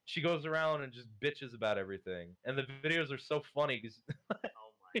rascal. She goes around and just bitches about everything. And the videos are so funny because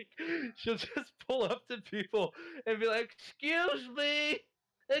she'll just pull up to people and be like, "Excuse me,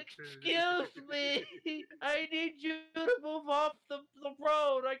 I need you to move off the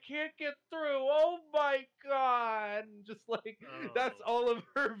road. I can't get through. Oh my god!" And just like that's all of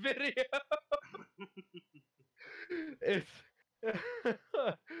her video. It's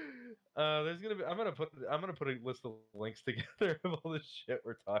there's gonna be. I'm gonna put a list of links together of all the shit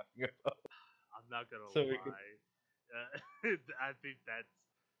we're talking about. I'm not gonna lie. I think that's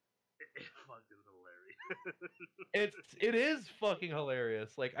fucking hilarious. It is fucking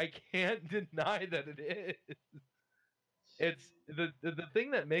hilarious. Like, I can't deny that it is. It's the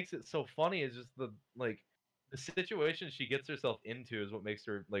thing that makes it so funny is just the situation she gets herself into is what makes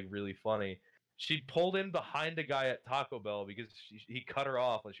her like really funny. She pulled in behind a guy at Taco Bell because he cut her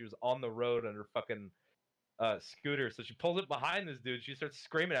off when she was on the road on her fucking scooter. So she pulls it behind this dude. She starts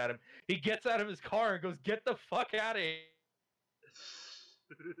screaming at him. He gets out of his car and goes, "Get the fuck out of here!"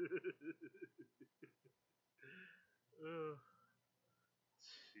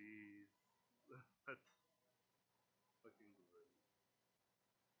 Jeez, that's fucking great.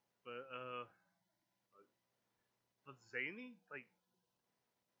 But zany, like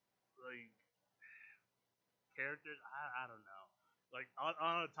characters. I don't know. Like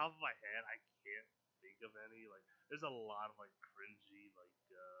on the top of my head, I can't think of any. Like there's a lot of like cringy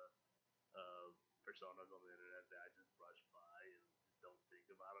personas on the internet that I just brush by and just don't think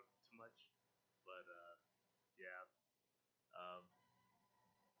about it too much. But yeah. Um,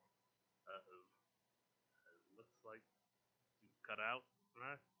 it looks like you cut out.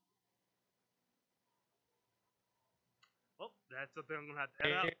 Right. Well, that's something I'm gonna have to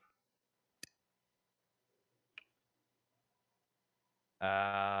head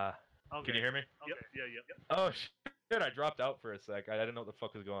out. Okay. Can you hear me? Okay. Yep. Yeah. Oh shit! I dropped out for a sec. I didn't know what the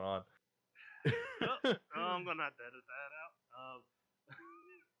fuck was going on. I'm gonna have to edit that out.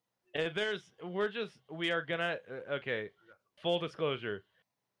 We are gonna. Okay. Full disclosure.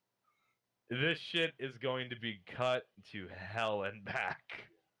 This shit is going to be cut to hell and back.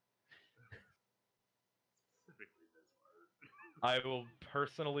 Specifically this part. I will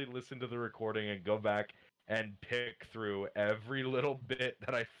personally listen to the recording and go back and pick through every little bit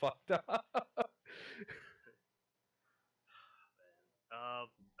that I fucked up.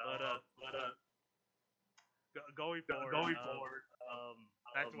 Going forward,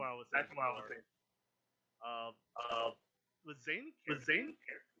 that's what I was saying. Was Zane character?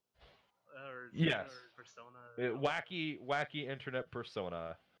 Yes. Persona. Wacky internet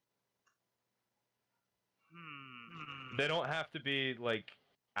persona. They don't have to be like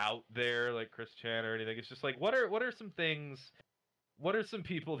out there like Chris Chan or anything. It's just like what are some things? What are some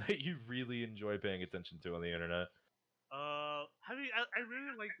people that you really enjoy paying attention to on the internet? I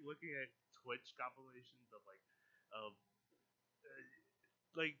really like looking at Twitch compilations of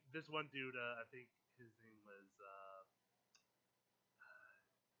like this one dude. I think his name was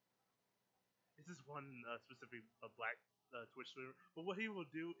this is one specific black Twitch streamer. But what he will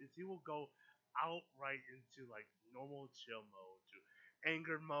do is he will go outright into like normal chill mode to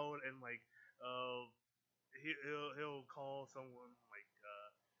anger mode and like he'll call someone like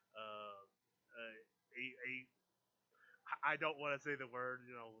a I don't want to say the word,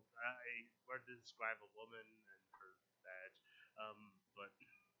 a word to describe a woman and her badge. But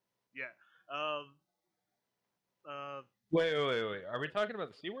yeah. Wait. Are we talking about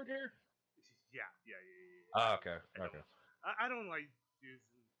the C word here? Yeah. Oh, okay. I don't like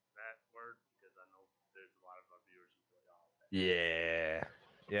using that word because I know there's a lot of our viewers who play all that.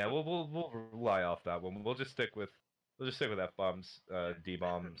 Yeah. We'll lie off that one. We'll just stick with F bombs, D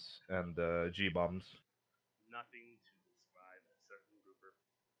bombs, and G bombs. Nothing to describe a certain grouper.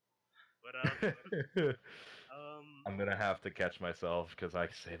 But I'm gonna have to catch myself because I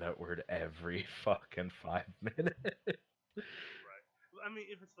say that word every fucking 5 minutes. Right. I mean,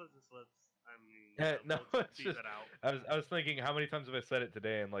 if it slips, it slips. I mean, no, we'll it's just, it out. I was thinking how many times have I said it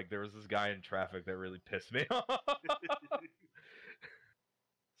today, and like there was this guy in traffic that really pissed me off.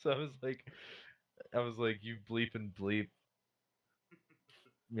 So I was like, you bleep and bleep,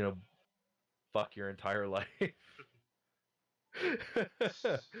 fuck your entire life.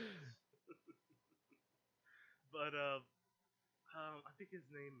 But I think his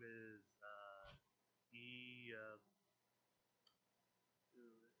name is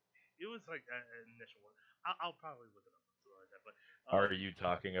it was like an initial one. I'll probably look it up or something like that. But are you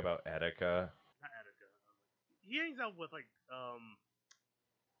talking about Etika? Not Etika. He hangs out with like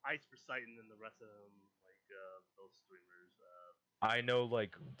Ice Poseidon and the rest of them, like those streamers. I know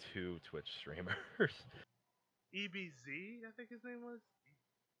like 2 Twitch streamers. EBZ, I think his name was.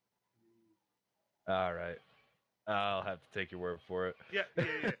 All right. I'll have to take your word for it. Yeah.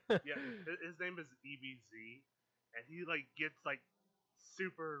 His name is EBZ, and he like gets like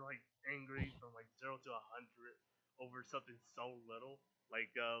super like angry from like 0 to 100 over something so little.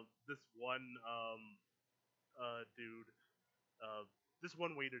 Like this one dude, this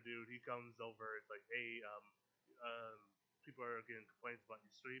one waiter dude, he comes over. It's like, hey, people are getting complaints about you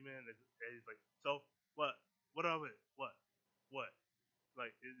streaming, and he's like, so what? What of it? What?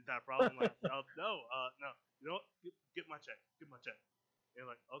 Like, is that a problem? Like, no. You know what? Get my check. And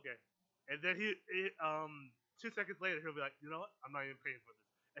like, okay. And then he 2 seconds later, he'll be like, you know what? I'm not even paying for this.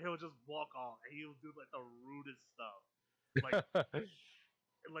 And he'll just walk off, and he'll do like the rudest stuff. Like,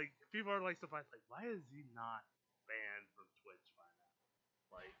 like people are like surprised, like, why is he not banned from Twitch by now?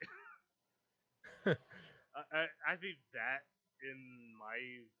 Like, I think that in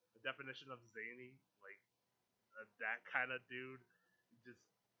my definition of zany, like that kind of dude, just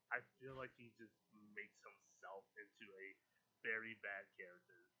I feel like he just makes himself into a very bad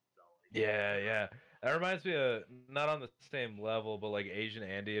character. So, like, Yeah. That reminds me of, not on the same level, but like Asian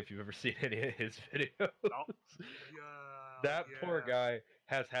Andy, if you've ever seen any of his videos. Oh, That poor guy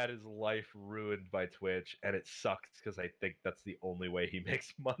has had his life ruined by Twitch, and it sucks because I think that's the only way he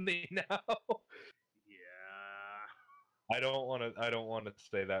makes money now. Yeah. I don't want to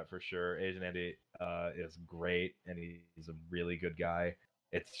say that for sure. Asian Andy is great, and he's a really good guy.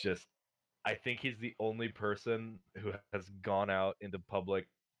 It's just I think he's the only person who has gone out into public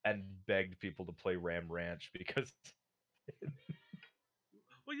and begged people to play Ram Ranch because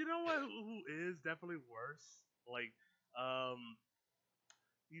Well, you know what? Who is definitely worse? Like, um,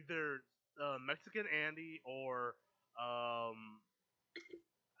 either Mexican Andy or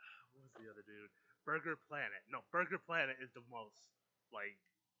what was the other dude? Burger Planet. No, Burger Planet is the most like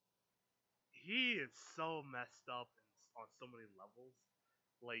he is so messed up on so many levels.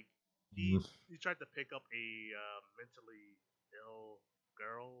 Like he tried to pick up a mentally ill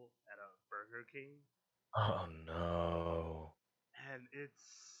girl at a Burger King, oh no. and it's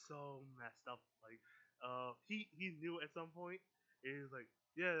so messed up. Like he knew at some point. He was like,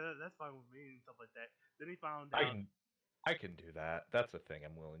 yeah, that's fine with me and stuff like that. Then he found I out. can I can do that. That's a thing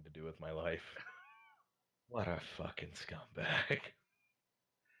I'm willing to do with my life. What a fucking scumbag.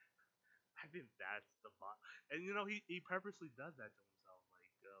 I think that's the bot. And you know, he purposely does that to himself.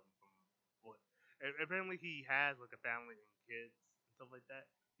 Like, from what? Apparently, he has like a family and kids and stuff like that.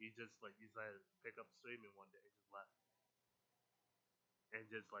 He just like decided to pick up streaming one day, just left, and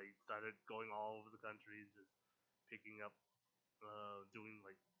just like started going all over the country, just picking up, doing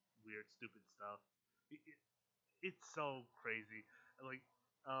like weird, stupid stuff. It's so crazy. Like,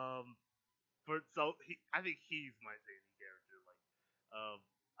 um, I think he's my favorite character. Like,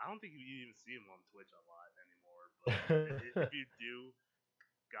 I don't think you even see him on Twitch a lot anymore. But if you do,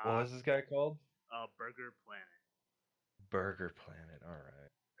 What God, was this guy called? Burger Planet. Burger Planet. All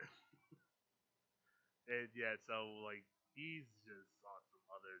right. And yeah, so like he's just on some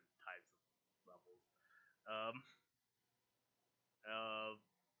other types of levels. Um, uh,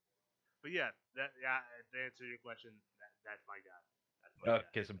 but yeah, to answer your question, that's my guy. That's my guy.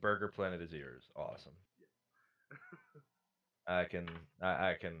 Okay, so Burger Planet is yours. Awesome. Yeah. I can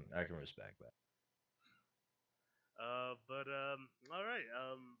I can respect that. But all right.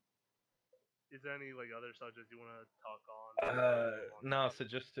 Is there any like other subjects you want to talk on? No, so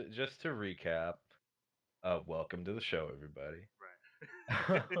just to recap, welcome to the show, everybody.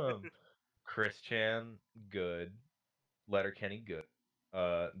 Right. Chris Chan, good. Letterkenny, good.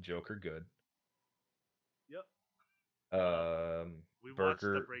 Joker, good. Yep. We watched the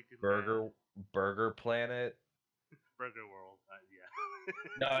Burger Breaking Burger Bad. Burger Planet. Burger World. Yeah.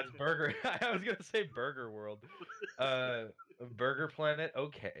 No, it's Burger. I was gonna say Burger World. Uh, Burger Planet.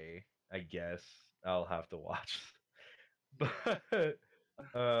 Okay, I guess I'll have to watch. But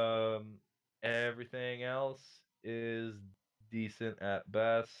everything else is decent at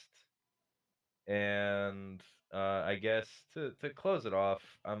best. And I guess to close it off,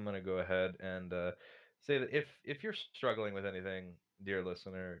 I'm gonna go ahead and say that if you're struggling with anything, dear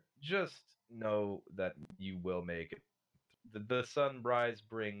listener, just know that you will make it. The sunrise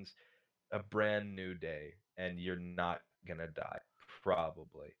brings a brand new day, and you're not gonna die,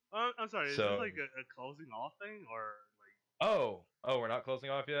 probably. I'm sorry. Is this So, like a closing off thing or like? oh, we're not closing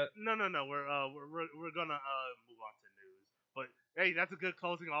off yet. No. We're gonna move on to news. But hey, that's a good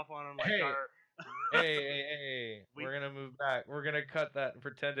closing off on like Hey, our. hey, We we're gonna move back. We're gonna cut that and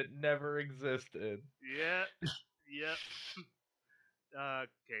pretend it never existed. yeah yep.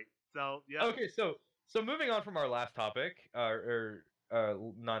 Okay. So yep. Okay, so moving on from our last topic,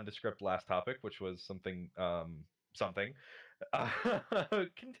 nondescript last topic, which was something. Uh,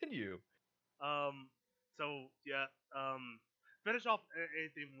 continue. Um. So yeah. Finish off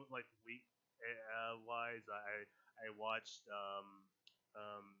anything with, like week wise. I watched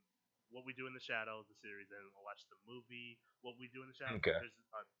What We Do in the Shadows, the series, and I watched the movie What We Do in the Shadows. Okay. There's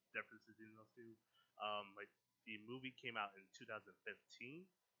differences in those two. Like the movie came out in 2015,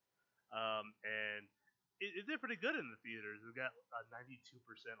 and it did pretty good in the theaters. It got 92%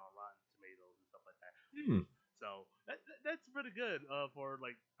 on Rotten Tomatoes and stuff like that. Hmm. So that's pretty good for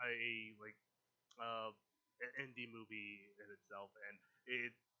like a like uh, an indie movie in itself, and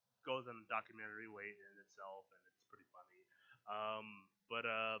it goes in a documentary way in itself, and it's pretty funny. But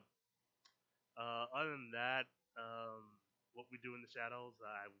other than that, what we do in the shadows,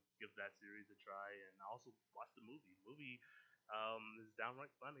 I would give that series a try, and I also watch the movie. Movie is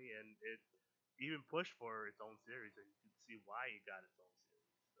downright funny, and it even pushed for its own series, and you can see why it got its own series.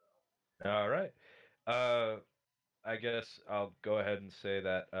 So All right. Uh, I guess I'll go ahead and say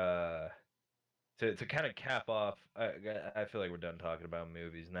that to kind of cap off, I feel like we're done talking about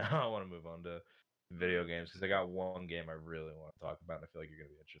movies now. I want to move on to video games because I got one game I really want to talk about, and I feel like you're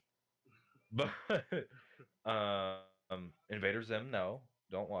gonna be interested. But Invader Zim, no.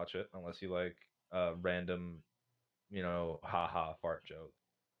 Don't watch it unless you like random, haha fart jokes.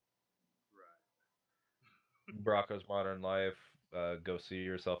 Right. Bracco's Modern Life. Go see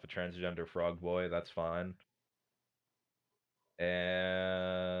yourself a transgender frog boy. That's fine.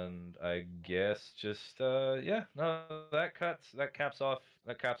 And I guess just yeah, no, that caps off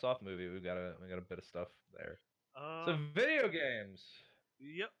the movie. We got a bit of stuff there. So Uh, video games.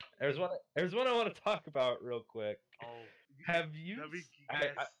 yep. There's one I want to talk about real quick. Oh, Have you? let me I,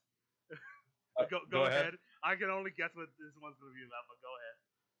 guess. go Go ahead. ahead. I can only guess what this one's gonna be about, but go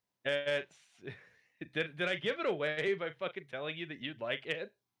ahead. It's did I give it away by fucking telling you that you'd like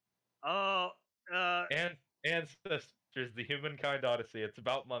it? Oh, And Ancestors, the Humankind Odyssey. It's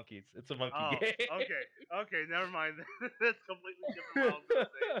about monkeys. It's a monkey oh, game. okay, never mind. That's completely different. What I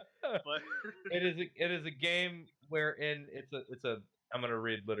was gonna say, but it is a game wherein it's a. I'm gonna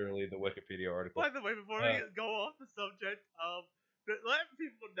read literally the Wikipedia article. by the way, before we go off the subject, let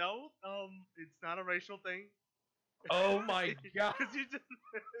people know, it's not a racial thing. Oh my god! Because you just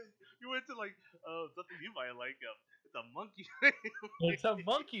you went to like something you might like. It's a monkey thing. It's a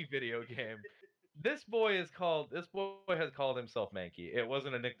monkey video game. This boy has called himself Mankey. It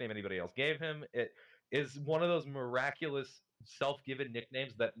wasn't a nickname anybody else gave him. It is one of those miraculous self-given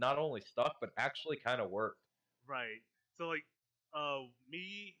nicknames that not only stuck but actually kind of worked. Right. So like,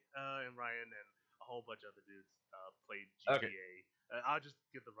 me and Ryan and a whole bunch of other dudes played GTA. Okay. I'll just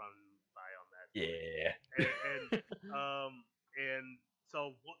get the run by on that. Yeah. And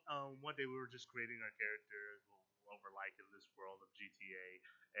so one day we were just creating our characters, what we're like in this world of GTA,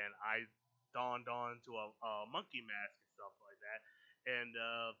 and I donned on to a monkey mask and stuff like that, and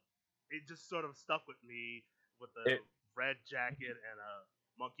it just sort of stuck with me with a red jacket and a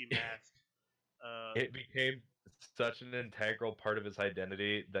monkey mask. It became such an integral part of his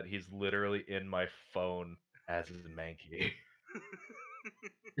identity that he's literally in my phone as Mankey.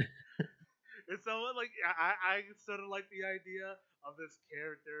 And so, like, I sort of like the idea of this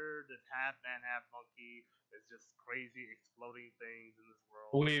character, this half man, half monkey, that's just crazy exploding things in this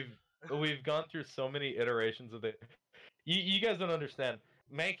world. We've gone through so many iterations of it. You guys don't understand.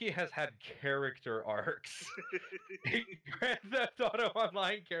 Mankey has had character arcs. Grand Theft Auto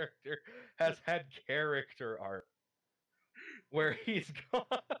Online character has had character arc where he's gone.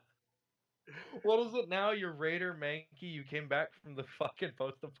 What is it now? You're Raider Mankey. You came back from the fucking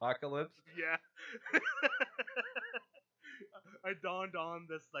post-apocalypse. Yeah. I donned on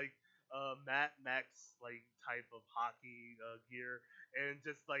this like Mad Max like type of hockey gear, and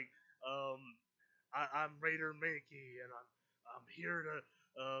just like I'm Raider Mankey, and I'm here to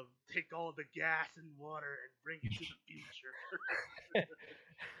take all the gas and water and bring it to the future.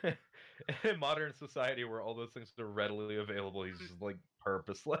 In modern society, where all those things are readily available, he's just like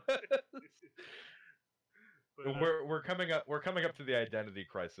purposeless. But, we're coming up to the identity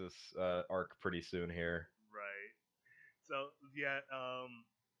crisis arc pretty soon here. Right. So yeah,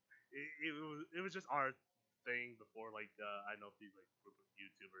 it was just our thing before. Like I know these like group of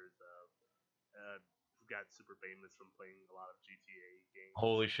YouTubers who got super famous from playing a lot of GTA games.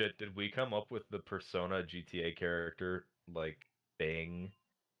 Holy shit! Did we come up with the Persona GTA character like Bing?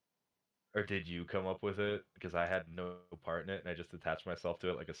 Or did you come up with it? Because I had no part in it, and I just attached myself to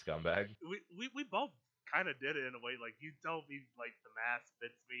it like a scumbag. We both kind of did it in a way. Like you told me, like the mask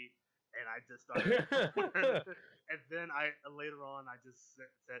fits me, and I just started. And then later on I just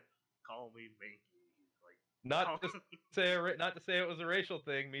said, "Call me Mankey." Like not to say it was a racial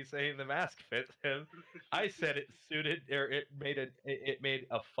thing. Me saying the mask fits him. I said it suited, or it made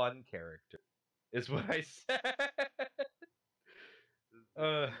a fun character. Is what I said.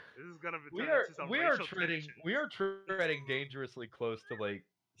 This is gonna be into some racial tension. We are treading dangerously close to like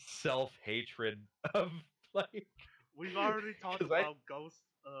self-hatred of like. We've already talked about ghosts,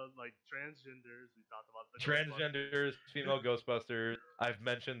 like transgenders. We talked about the transgenders, female Ghostbusters. I've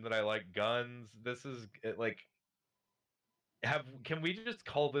mentioned that I like guns. This is like. Can we just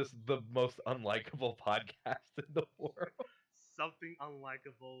call this the most unlikable podcast in the world? Something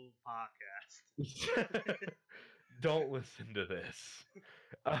unlikable podcast. Don't listen to this.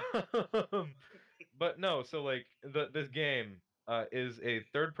 But no, so like this game is a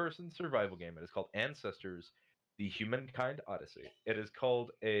third-person survival game. It is called Ancestors: The Humankind Odyssey. It is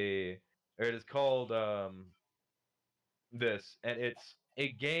called this, and it's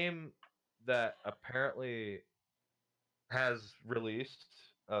a game that apparently has released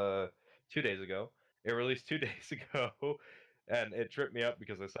 2 days ago. It released 2 days ago, and it tripped me up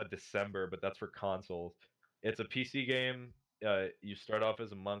because I said December, but that's for consoles. It's a PC game. You start off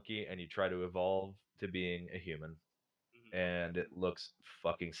as a monkey and you try to evolve to being a human, and it looks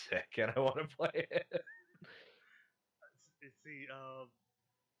fucking sick, and I want to play it. See,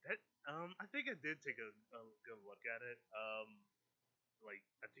 That I think I did take a good look at it. Like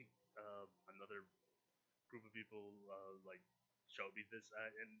I think another group of people like showed me this,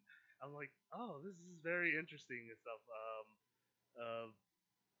 and I'm like, oh, this is very interesting and stuff.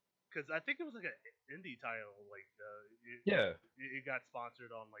 Because I think it was like an indie title, like Yeah, it got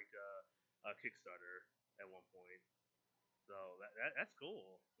sponsored on like a Kickstarter at one point. So that's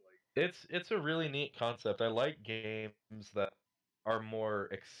cool. Like, it's a really neat concept. I like games that are more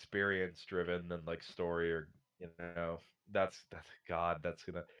experience driven than like story or you know that's God that's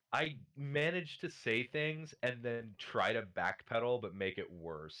gonna I manage to say things and then try to backpedal but make it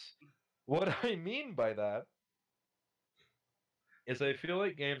worse. What I mean by that is I feel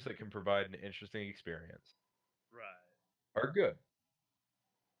like games that can provide an interesting experience right. are good.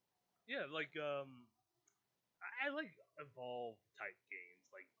 Yeah, like I like evolve type games.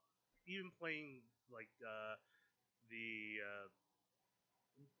 Like even playing like the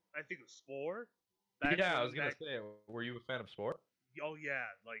I think of Spore back Yeah, I was when gonna that. say, were you a fan of Sport? Oh yeah,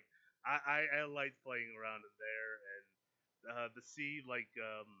 like I liked playing around in there and to see like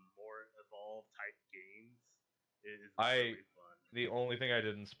more evolved type games is I really fun. the only thing I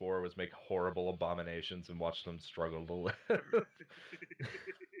did in Spore was make horrible abominations and watch them struggle to live.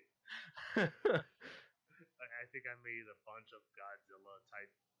 I think I made a bunch of Godzilla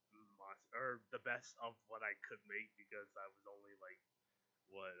type monster, or the best of what I could make because I was only like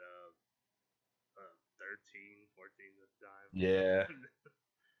what 13, 14 at the time. Yeah.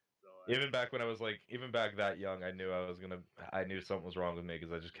 So Even back when I was like, even back that young, I knew something was wrong with me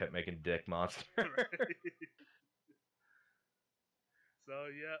because I just kept making dick monsters. right. So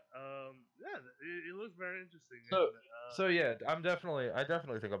yeah, yeah, it looks very interesting, So, and so yeah, I definitely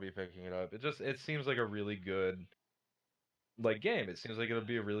think I'll be picking it up. It seems like a really good like game. It seems like it'll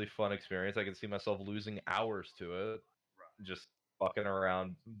be a really fun experience. I can see myself losing hours to it, right. just fucking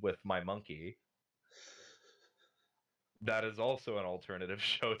around with my monkey. That is also an alternative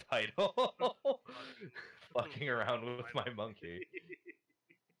show title. Fucking Fucking around with my my monkey. monkey.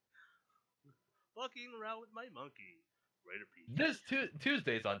 Fucking around with my monkey. Raider Pete. This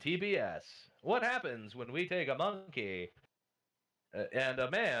Tuesdays on TBS. What happens when we take a monkey and a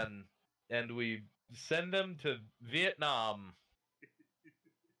man and we send them to Vietnam?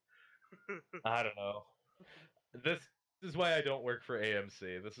 I don't know. This is why I don't work for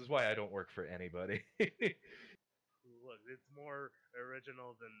AMC. This is why I don't work for anybody. Look, it's more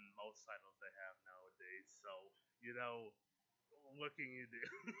original than most titles they have nowadays. So you know, what can you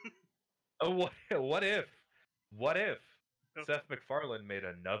do? Oh, what if Seth MacFarlane made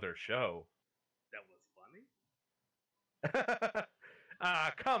another show? That was funny.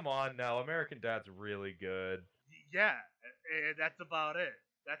 Ah, come on now. American Dad's really good. Yeah, and that's about it.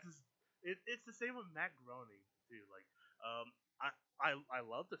 That's just, it's the same with Matt Groening too. Like, um, I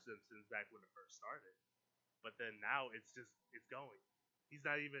love The Simpsons back when it first started, but then now it's going. He's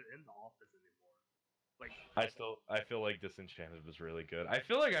not even in the office anymore. Like, I feel like Disenchanted was really good. I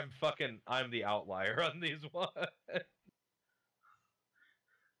feel like I'm the outlier on these ones.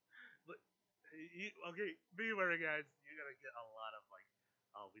 okay, be aware, guys. You're gonna get a lot of like,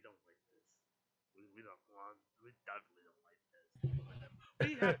 oh, we don't like this. We don't want. We definitely don't like this.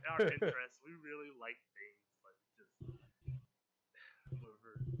 We have our interests. We really like things, but just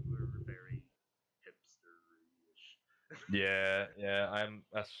we're very hipster-ish. Yeah, yeah, I'm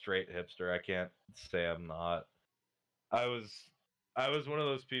a straight hipster. I can't say I'm not. I was I was one of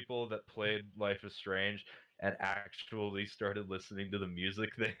those people that played Life is Strange and actually started listening to the music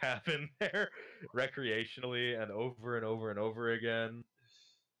they have in there recreationally and over and over again.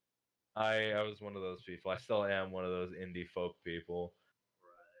 I was one of those people. I still am one of those indie folk people.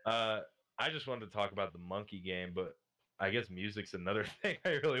 Right. Uh, I just wanted to talk about the monkey game, but I guess music's another thing I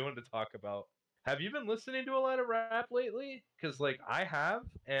really wanted to talk about. Have you been listening to a lot of rap lately? Because like I have,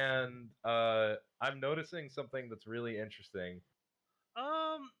 and I'm noticing something that's really interesting.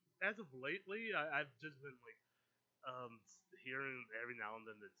 As of lately, I've just been like hearing every now and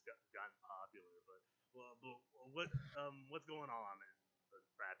then that's gotten popular, but what's going on in the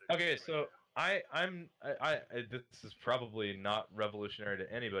rap Okay, industry right so now? this is probably not revolutionary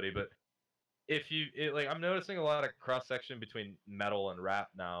to anybody, but like I'm noticing a lot of cross section between metal and rap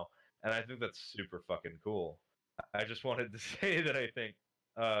now, and I think that's super fucking cool. I just wanted to say that I think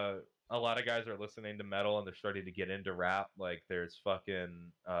uh a lot of guys are listening to metal and they're starting to get into rap. Like there's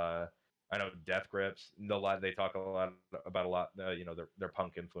fucking I know Death Grips. A lot they talk a lot about you know their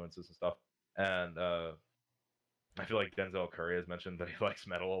punk influences and stuff. And I feel like Denzel Curry has mentioned that he likes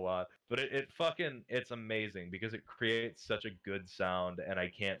metal a lot, but it's amazing because it creates such a good sound, and I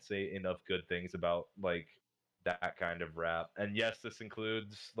can't say enough good things about like that kind of rap. And yes, this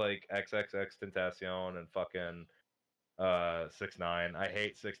includes like XXX Tentacion and fucking 6ix9ine. I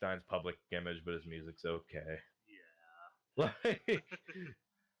hate 6ix9ine's public image, but his music's okay. Yeah.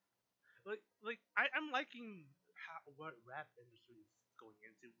 Like I'm liking what rap industry is going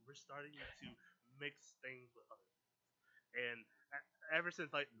into. We're starting to mix things with other things, and ever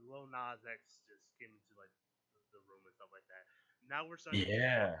since like Lil Nas X just came into like the room and stuff like that, now we're starting to see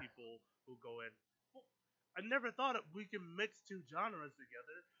more yeah. people who go in. Well, I never thought we can mix two genres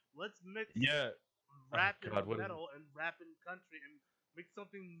together. Let's mix Yeah. rap Oh and god, what is metal and rap and country and make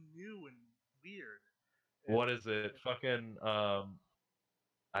something new and weird. And what is it? Fucking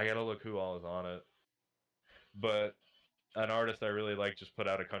I gotta look who all is on it. But an artist I really like just put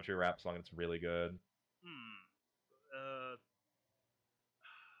out a country rap song. It's really good. hmm, uh,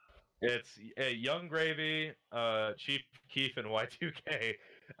 It's Young Gravy, Chief Keef, and Y2K.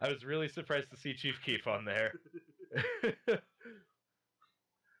 I was really surprised to see Chief Keef on there. I don't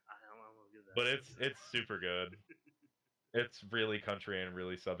want to give that. But it's super good. It's really country and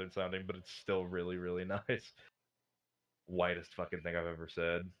really southern sounding, but it's still really, really nice. Whitest fucking thing I've ever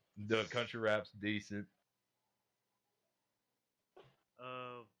said. The country rap's decent.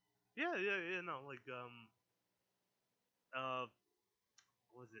 Yeah, no, like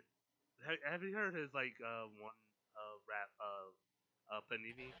what was it? Have you heard his like one rap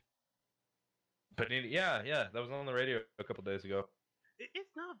Panini? Panini, yeah, that was on the radio a couple days ago.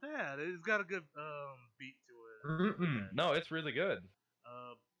 It's not bad. It's got a good beat to it. No, it's really good.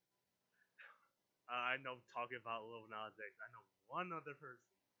 Uh, I know talking about Lil Nas X. I know one other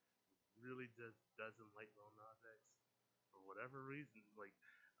person who really just doesn't like Lil Nas X for whatever reason. Like,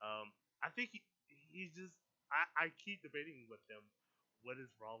 I think he's just. I keep debating with him what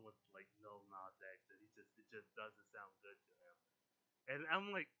is wrong with like Lil Nas X, and it just doesn't sound good to him. And I'm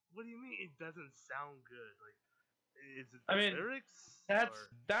like, what do you mean it doesn't sound good? Like, is it the I mean, lyrics? that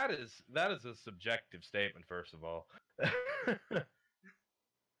is a subjective statement, first of all.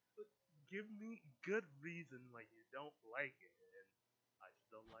 Give me good reason like you don't like it, and I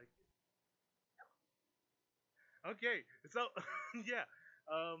still like it. Okay, so yeah,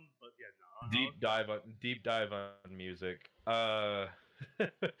 but yeah, no, deep dive on music. we're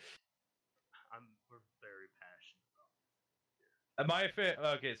very passionate about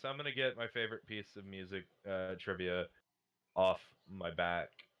Okay, so I'm gonna get my favorite piece of music trivia off my back.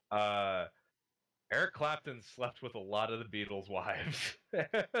 Eric Clapton slept with a lot of the Beatles' wives.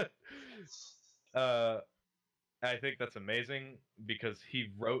 I think that's amazing because he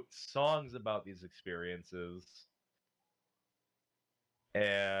wrote songs about these experiences,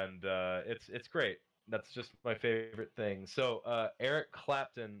 and it's great. That's just my favorite thing. So Eric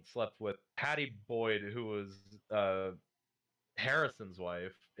Clapton slept with Pattie Boyd, who was Harrison's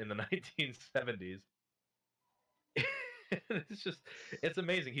wife in the 1970s. It's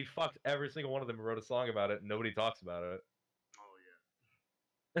amazing. He fucked every single one of them and wrote a song about it, and nobody talks about it. Oh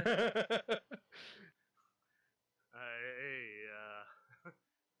yeah. Hey,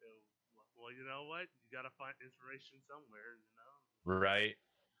 well, you know what? You gotta find inspiration somewhere, you know. Right.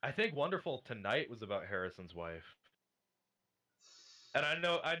 I think Wonderful Tonight was about Harrison's wife. And I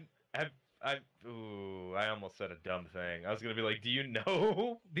know I almost said a dumb thing. I was gonna be like, do you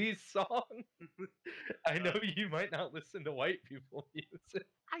know these songs? I know you might not listen to white people music.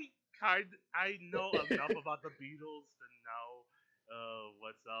 I know enough about the Beatles to know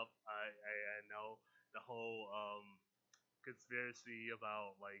what's up. I know the whole conspiracy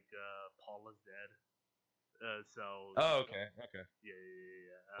about like Paul is dead. So Oh, okay. yeah.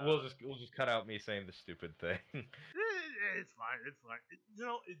 We'll just cut out me saying the stupid thing. It's fine. You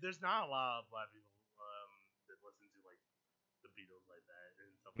know, there's not a lot of black people that listen to like the Beatles like that and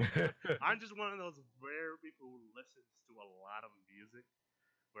stuff like that. I'm just one of those rare people who listens to a lot of music.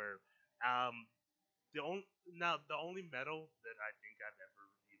 Where the only metal that I think I've ever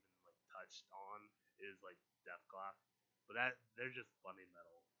even like touched on is like Dethklok, but they're just funny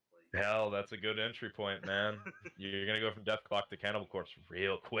metal. Like, Hell, that's a good entry point, man. You're gonna go from Dethklok to Cannibal Corpse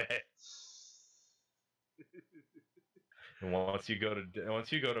real quick. And once you go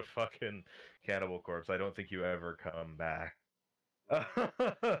to fucking Cannibal Corpse, I don't think you ever come back.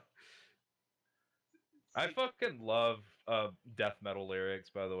 I fucking love death metal lyrics,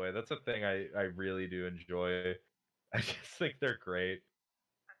 by the way. That's a thing I really do enjoy. I just think they're great.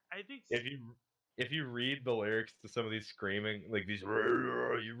 I think if you read the lyrics to some of these screaming, like these,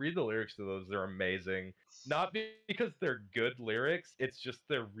 you read the lyrics to those, they're amazing. Not because they're good lyrics, it's just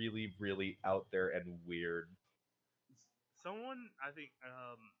they're really, really out there and weird. someone I think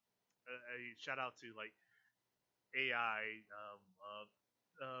a shout out to like AI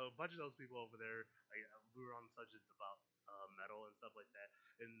a bunch of those people over there, like, we were on subjects about metal and stuff like that,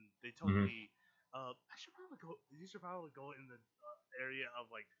 and they told Mhm. me I should probably go. You should probably go in the area of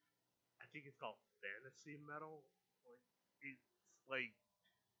like I think it's called fantasy metal. Like it's like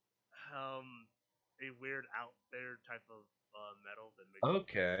um a weird out there type of metal that makes you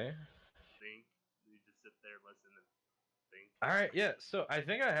Okay. think. You just sit there, listen, and think. All right. Yeah. So I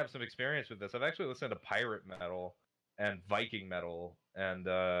think I have some experience with this. I've actually listened to pirate metal and Viking metal and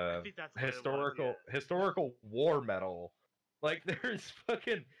I think that's what it was. historical Yeah. historical war metal. Like there's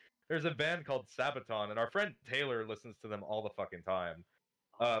a band called Sabaton, and our friend Taylor listens to them all the fucking time.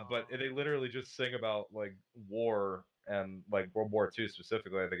 But they Oh, literally just sing about like war and like World War II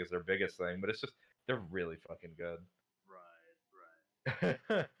specifically. I think is their biggest thing. But it's just they're really fucking good. right,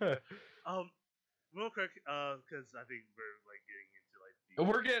 right. Um, real quick, because I think we're like getting into like the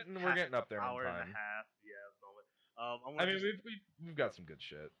We're getting up there in hour and a time. half, yeah, moment. I I want to mean, just we've got some good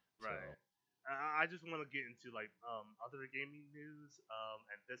shit. So, right. I just want to get into like other gaming news.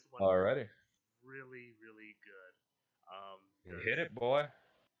 And this one is alrighty, really really good. Because hit it, boy.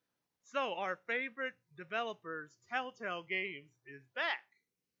 so our favorite developers, Telltale Games, is back.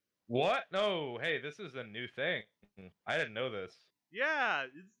 What? No, hey, this is a new thing. I didn't know this. Yeah,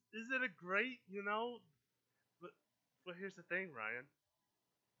 isn't it great? But here's the thing, Ryan.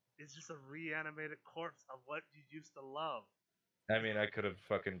 It's just a reanimated corpse of what you used to love. I mean, I could have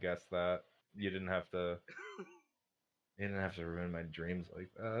fucking guessed that. You didn't have to. You didn't have to ruin my dreams like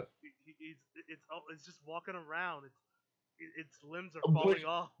that. It's just walking around. Its limbs are Would falling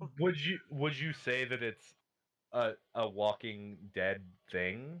off. would you say that it's a Walking Dead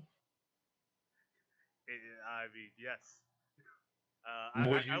thing? I mean, yes. I,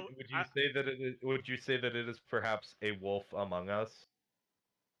 Would you say that would you say that it is perhaps a wolf among us?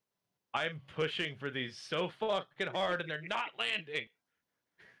 I'm pushing for these so fucking hard and they're not landing.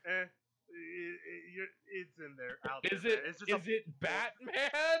 it's in there, out Is there, it man. It's just is it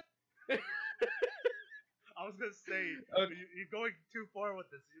Batman? I was gonna say Okay. you're going too far with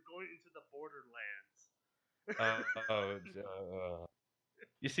this. You're going into the Borderlands.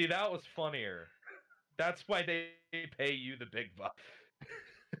 You see, that was funnier. That's why they pay you the big bucks.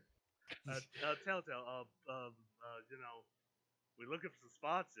 Telltale. We're looking for some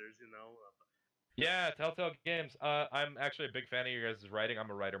sponsors. Yeah, Telltale Games. I'm actually a big fan of your guys' writing. I'm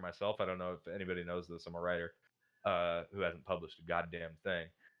a writer myself. I don't know if anybody knows this. I'm a writer who hasn't published a goddamn thing.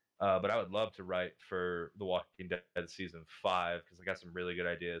 But I would love to write for The Walking Dead season 5 because I got some really good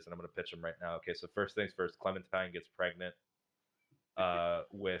ideas and I'm going to pitch them right now. Okay, so first things first, Clementine gets pregnant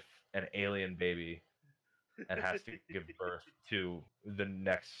with an alien baby and has to give birth to the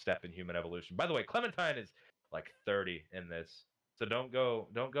next step in human evolution. By the way, Clementine is like 30 in this. So don't go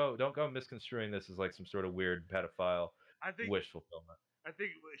misconstruing this as like some sort of weird pedophile I think wish fulfillment. I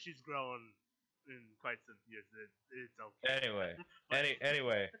think she's grown in quite some years. It's okay. Anyway, But-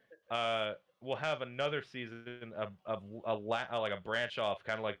 anyway, we'll have another season of like a branch off,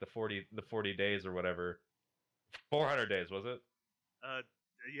 kind of like the 40 days or whatever. 400 days was it?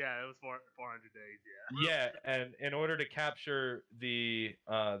 Yeah, it was 400 days. Yeah. Yeah, and in order to capture the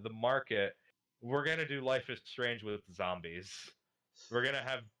market, we're gonna do Life is Strange with zombies. We're gonna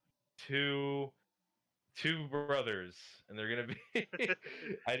have two brothers, and they're gonna be.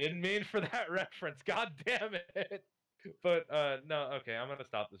 I didn't mean for that reference. God damn it! But no, okay, I'm gonna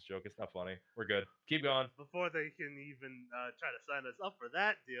stop this joke. It's not funny. We're good. Keep going. Before they can even try to sign us up for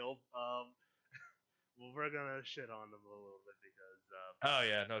that deal, well, we're gonna shit on them a little bit because. Oh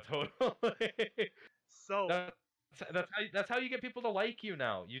yeah, no, totally. So That's how you get people to like you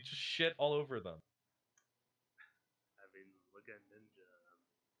now. You just shit all over them. I mean, look at Ninja.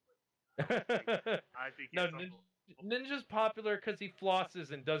 I think No, he's Ninja's popular because he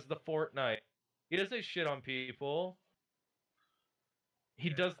flosses and does the Fortnite. He doesn't shit on people. He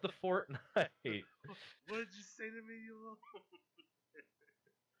does the Fortnite. What did you say to me, you little?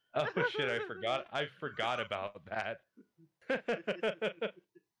 Oh shit! I forgot. I forgot about that.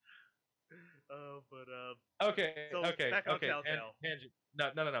 Okay. So Okay. back on Okay. Telltale. Tangent.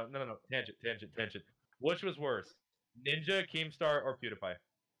 No. Tangent. Which was worse, Ninja, Keemstar, or PewDiePie?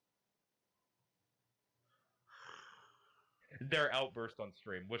 Their outburst on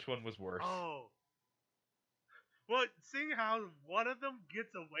stream. Which one was worse? Oh. Well, seeing how one of them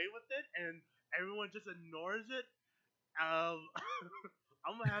gets away with it and everyone just ignores it, I'm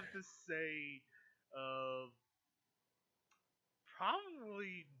gonna have to say,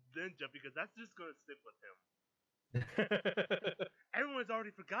 probably Ninja because that's just gonna stick with him. Everyone's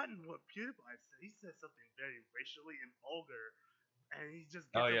already forgotten what PewDiePie said. He said something very racially and vulgar, and he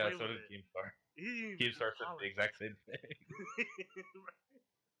just gets Oh yeah, away so with did it. Keemstar. He didn't even Keemstar said the apologize. exact same thing.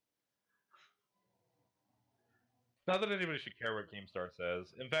 Not that anybody should care what Keemstar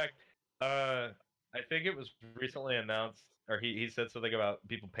says. In fact, I think it was recently announced, or he said something about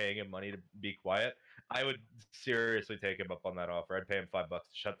people paying him money to be quiet. I would seriously take him up on that offer. I'd pay him $5 to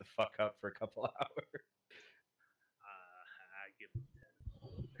shut the fuck up for a couple hours. I give him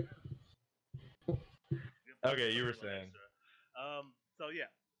 10. Okay, you were saying. Extra. So yeah,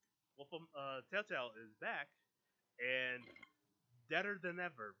 Telltale is back and deader than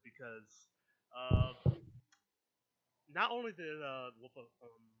ever because not only did Wolf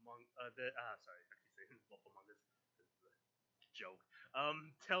Among sorry, I keep saying Wolf Among Us. This is a joke.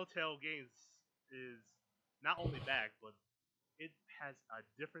 Telltale Games is not only back, but it has a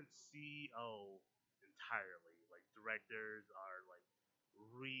different CEO entirely. Like directors are like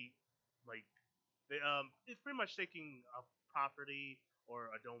like they it's pretty much taking a property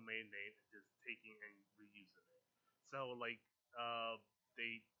or a domain name and just taking and reusing it. So like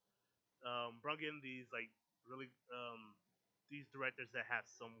they brought in these like really these directors that have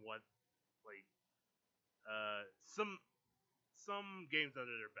somewhat like some games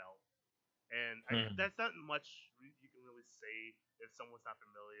under their belt, and that's not much you can really say if someone's not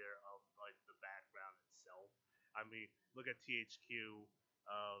familiar of like the background itself. I mean, look at THQ.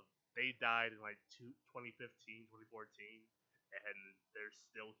 They died in like 2015, 2014, and they're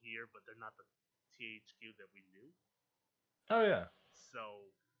still here, but they're not the THQ that we knew. Oh yeah. So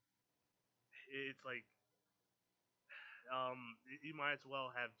it's like you might as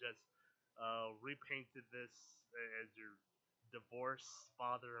well have just repainted this as your divorced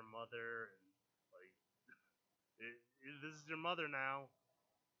father and mother, and like this is your mother now.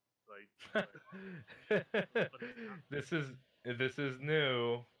 Like, this is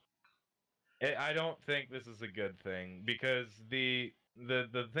new. I don't think this is a good thing because the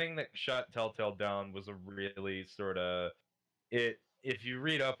thing that shut Telltale down was a really sort of it. If you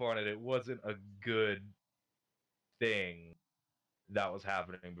read up on it, it wasn't a good thing that was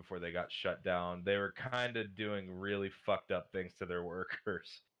happening before they got shut down. They were kind of doing really fucked up things to their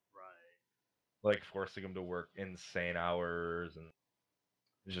workers, right? Like forcing them to work insane hours and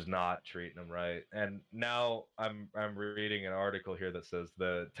just not treating them right. And now I'm reading an article here that says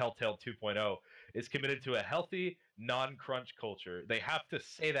the Telltale 2.0 is committed to a healthy, non-crunch culture. They have to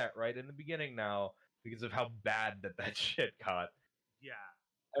say that right in the beginning now because of how bad that shit got. Yeah.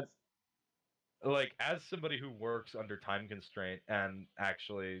 Like, as somebody who works under time constraint and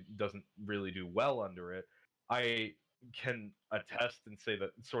actually doesn't really do well under it, I can attest and say that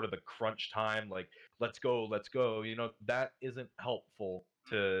sort of the crunch time, like let's go, that isn't helpful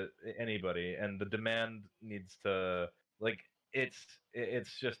to anybody, and the demand needs to like it's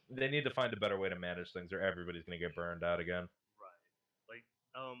just they need to find a better way to manage things, or everybody's gonna get burned out again. Right. Like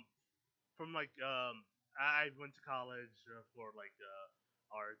from like I went to college for like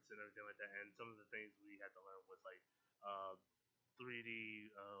arts and everything like that, and some of the things we had to learn was like 3D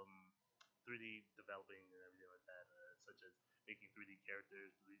 3D developing and everything like that, such as making 3D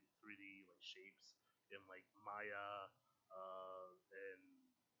characters, 3D like shapes in like Maya and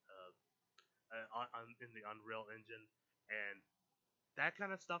in the Unreal Engine, and that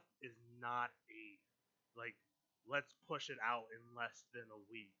kind of stuff is not a like let's push it out in less than a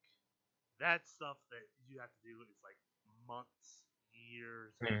week. That stuff that you have to do is like months,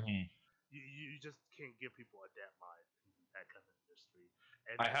 years. Mm-hmm. You just can't give people a deadline in that kind of industry.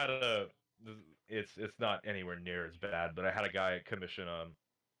 And I had it's not anywhere near as bad, but I had a guy commission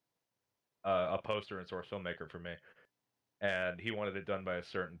a poster and source filmmaker for me, and he wanted it done by a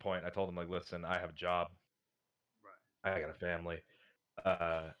certain point. I told him, like, listen, I have a job, right? I got a family.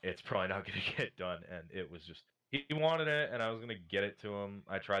 It's probably not going to get done, and it was just he wanted it, and I was going to get it to him.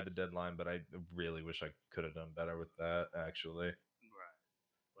 I tried the deadline, but I really wish I could have done better with that. Actually, right.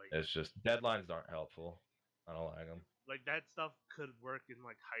 Like it's just deadlines aren't helpful. I don't like them. Like that stuff could work in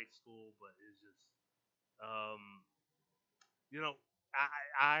like high school, but it's just um you know,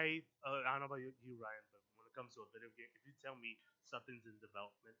 I don't know about you, Ryan, but when it comes to a video game, if you tell me something's in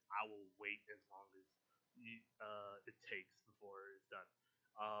development, I will wait as long as it takes before it's done.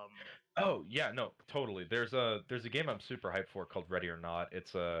 Oh yeah, no, totally. There's a game I'm super hyped for called Ready or Not.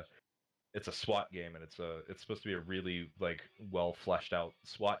 It's a SWAT game, and it's supposed to be a really like well fleshed out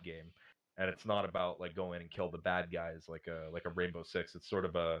SWAT game. And it's not about like go in and kill the bad guys like a Rainbow Six. It's sort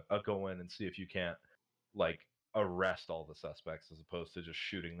of a go in and see if you can't like arrest all the suspects as opposed to just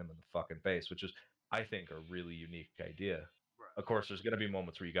shooting them in the fucking face, which is I think a really unique idea. Right. Of course, there's gonna be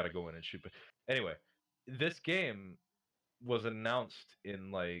moments where you got to go in and shoot. But anyway, this game was announced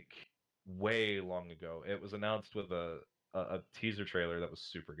in like way long ago. It was announced with a teaser trailer that was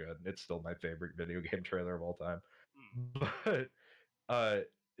super good. It's still my favorite video game trailer of all time. Mm. But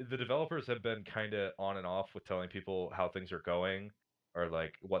the developers have been kind of on and off with telling people how things are going or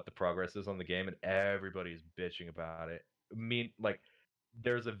like what the progress is on the game, and everybody's bitching about it. I mean, like,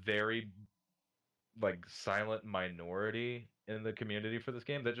 there's a very like silent minority in the community for this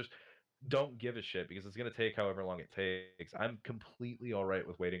game that just don't give a shit because it's going to take however long it takes. I'm completely all right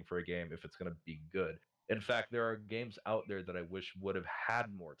with waiting for a game if it's going to be good. In fact, there are games out there that I wish would have had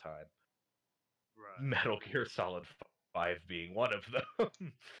more time. Right. Metal Gear Solid 5 being one of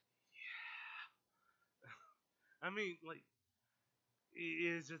them. I mean, like,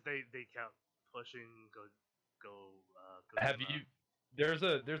 it's just they kept pushing, go. Have you? There's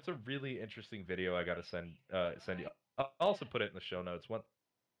a really interesting video I gotta send you. I'll also put it in the show notes. One,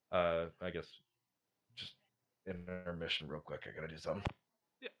 I guess just intermission real quick. I gotta do something.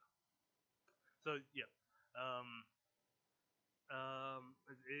 Yeah. So yeah, um, I'm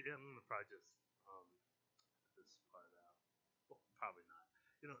gonna probably just this part out. Well, probably not.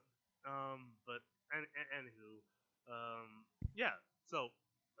 You know, but anywho, yeah. So,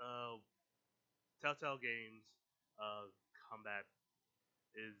 Telltale Games, comeback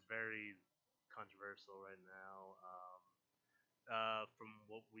is very controversial right now. From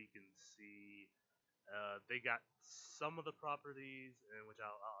what we can see, they got some of the properties, and which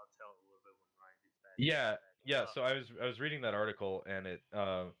I'll tell a little bit when Ryan gets back. Yeah, yeah. So I was reading that article, and it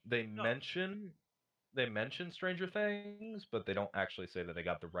they mention Stranger Things, but they don't actually say that they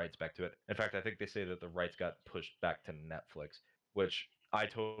got the rights back to it. In fact, I think they say that the rights got pushed back to Netflix, which I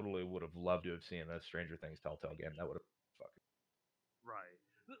totally would have loved to have seen a Stranger Things Telltale game. That would have fucking Right.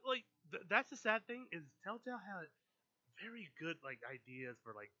 Like that's the sad thing is Telltale had very good like ideas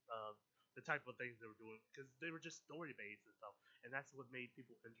for like the type of things they were doing because they were just story based and stuff, and that's what made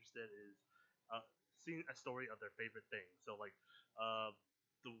people interested is uh, seeing a story of their favorite thing. So like uh,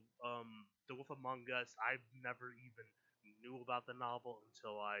 the Wolf Among Us, I've never even knew about the novel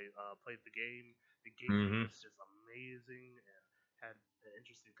until I played the game. The game Mm-hmm. was just amazing and had an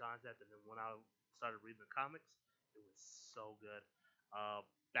interesting concept, and then when I started reading the comics, it was so good.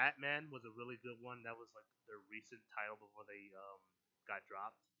 Batman was a really good one. That was like their recent title before they got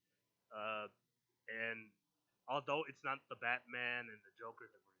dropped. Uh, and although it's not the Batman and the Joker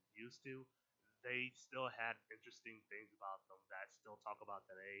that we're used to, they still had interesting things about them that I still talk about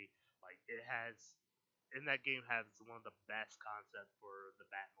today. Like it has, in that game has one of the best concepts for the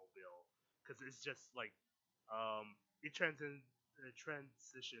Batmobile because it's just like it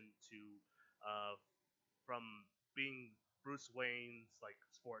transitioned to uh, from being Bruce Wayne's like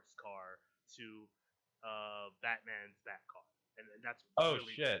sports car to Batman's Batcar, and that's Oh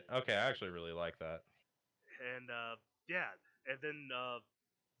really shit. cool. Okay, I actually really like that. And yeah, and then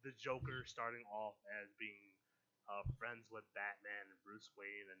the Joker starting off as being friends with Batman and Bruce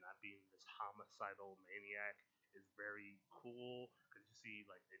Wayne, and not being this homicidal maniac is very cool because you see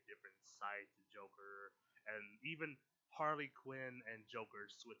like a different side to Joker, and even Harley Quinn and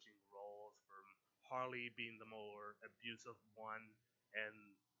Joker switching roles from Harley being the more abusive one,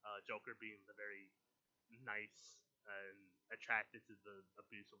 and Joker being the very nice and attracted to the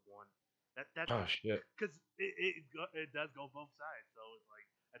abusive one. That's Oh shit. because it does go both sides. So it's like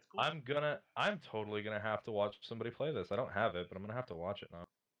that's cool. I'm totally gonna have to watch somebody play this. I don't have it, but I'm gonna have to watch it now.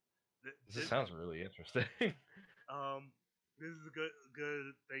 This This, sounds really interesting. um, this is a good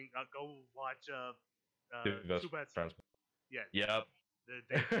thing. Go watch Two best Two Best. friends. Yeah, Yep.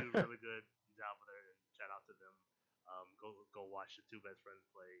 they do a really good job with it. And shout out to them. Go watch the Two Best Friends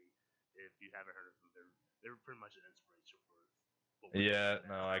play if you haven't heard of them. They're pretty much an inspiration for what we're Yeah,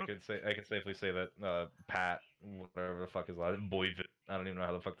 doing no, now. I can safely say that Pat, whatever the fuck his last Boyvit, I don't even know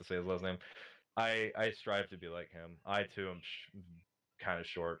how the fuck to say his last name. I strive to be like him. I too am kind of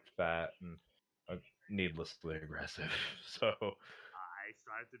short, fat, and needlessly aggressive. So I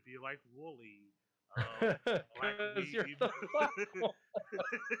strive to be like Wooly. Black 'Cause Weed. you're the fuck one.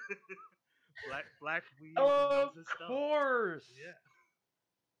 Black Weed Of knows his stuff. course. Yeah,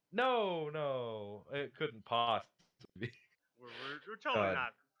 No, it couldn't possibly be. we're totally God.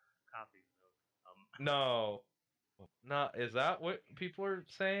 not copies though. No. Not is that what people are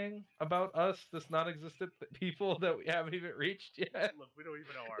saying about us? This non-existent people that we haven't even reached yet? Look, we don't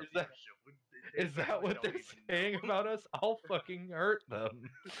even know our Is that- viewership. They Is that really what don't they're even saying know. about us? I'll fucking hurt them.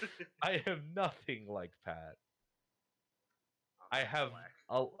 I am nothing like Pat. I I'm have black.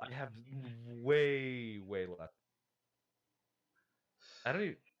 I have way less. I don't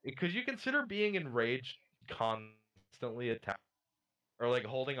even. Could you consider being enraged constantly attack or like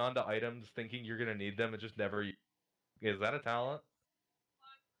holding on to items thinking you're gonna need them and just never? Is that a talent?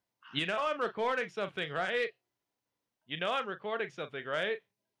 You know I'm recording something, right? You know I'm recording something, right?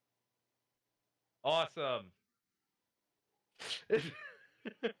 Awesome.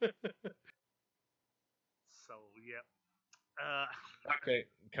 So yeah. Uh, Okay,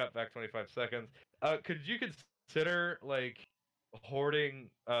 cut back 25 seconds. Could you consider like hoarding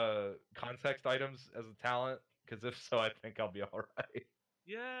context items as a talent? Because if so, I think I'll be all right.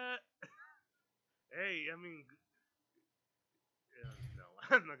 yeah. Hey, I mean, no,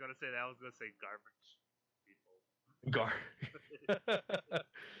 I'm not gonna say that. I was gonna say garbage people. Gar.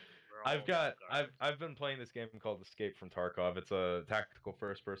 We're all garbage. I've been playing this game called Escape from Tarkov. It's a tactical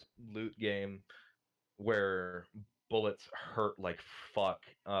first person loot game where bullets hurt like fuck.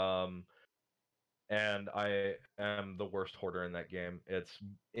 And I am the worst hoarder in that game. It's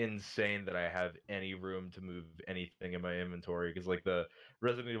insane that I have any room to move anything in my inventory because like the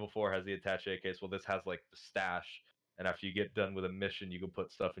Resident Evil 4 has the attaché case. Well, this has like the stash, and after you get done with a mission, you can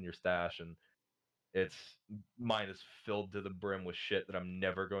put stuff in your stash, and it's mine is filled to the brim with shit that I'm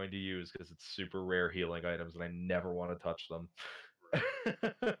never going to use because it's super rare healing items, and I never want to touch them.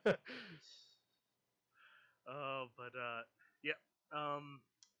 But yep.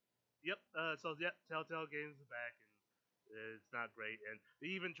 Yep. So yeah, Telltale Games is back, and it's not great. And they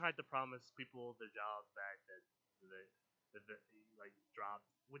even tried to promise people their jobs back they, they like dropped,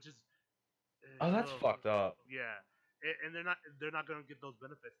 which is Oh, that's fucked up. yeah. And they're not gonna get those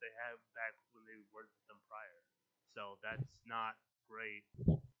benefits they had back when they worked with them prior. So that's not great.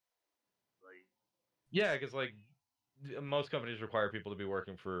 Like Yeah, because like most companies require people to be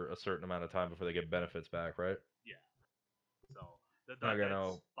working for a certain amount of time before they get benefits back, right? yeah. So Okay, that's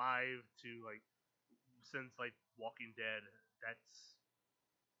no. 5 to like since like Walking Dead. That's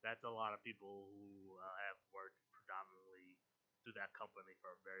that's a lot of people who have worked predominantly through that company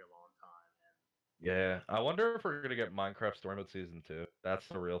for a very long time. And Yeah, I wonder if we're gonna get Minecraft Story Mode Season 2. That's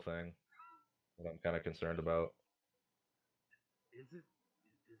the real thing that I'm kind of concerned about. is it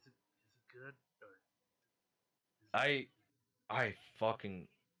good or I I fucking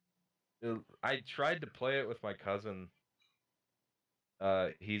I tried to play it with my cousin.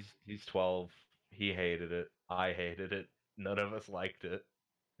 He's 12. He hated it. I hated it. None of us liked it.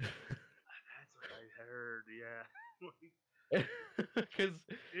 that's what I heard. Yeah. Because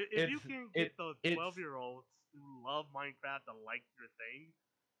If it's you can it get the it's 12-year-olds who love Minecraft to like your thing,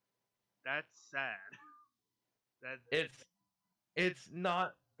 that's sad. That it's it's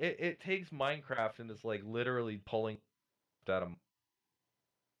not it takes Minecraft and it's like literally pulling out of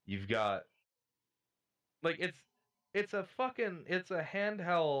you've got like it's a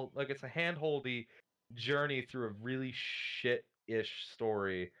handheld like it's a handholdy journey through a really shit-ish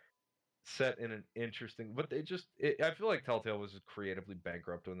story set in an interesting but I feel like Telltale was just creatively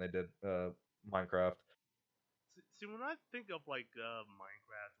bankrupt when they did Minecraft. see when I think of like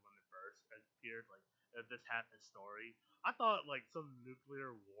Minecraft when it first appeared, like this happened story, I thought like some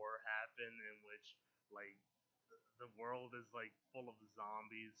nuclear war happened in which like the world is like full of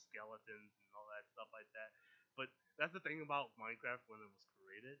zombies, skeletons, and all that stuff like that. But that's the thing about Minecraft when it was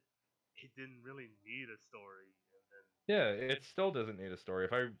created, it didn't really need a story. And then Yeah, it still doesn't need a story.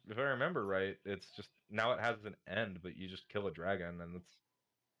 If I remember right, it's just now it has an end, but you just kill a dragon, and it's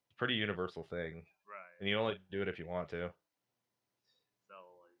a pretty universal thing, right, and you only do it if you want to. so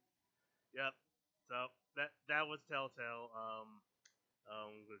like yep. So that was Telltale.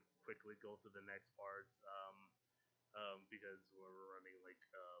 We'll quickly go to the next parts. Because we're running like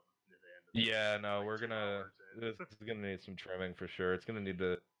near the end of this, Yeah, no, like we're two gonna. hours in. This is gonna need some trimming for sure. It's gonna need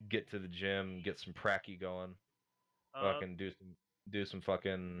to get to the gym, get some pracky going, uh, fucking do some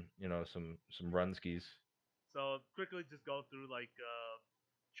fucking some run skis. so quickly just go through like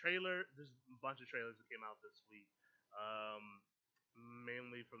trailer. There's a bunch of trailers that came out this week. Um,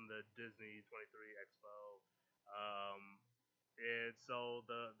 Mainly from the Disney 23 Expo. Um, and so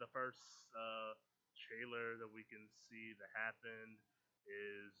the first trailer that we can see that happened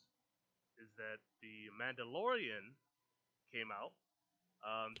is that the Mandalorian came out.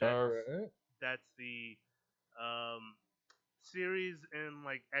 All right. That's the um, series and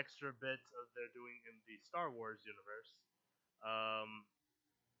like extra bits of they're doing in the Star Wars universe. Um,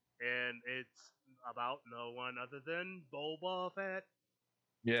 and it's about no one other than Boba Fett.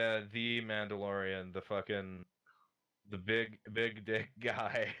 Yeah, the Mandalorian, the big dick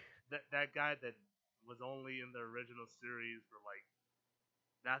guy. That guy that was only in the original series for like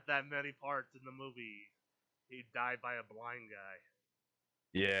not that many parts in the movie. He died by a blind guy.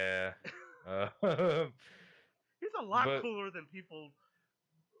 Yeah. Uh, He's a lot but cooler than people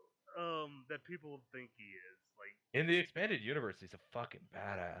think he is. Like in the expanded universe, he's a fucking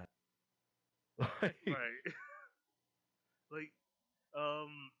badass. Like, right. Like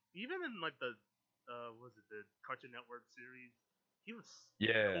even in like the was it the Cartoon Network series, he was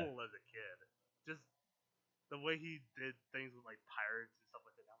yeah. cool as a kid. Just the way he did things with like pirates and stuff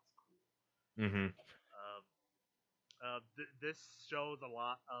like that was cool. Mm-hmm. Uh, this shows a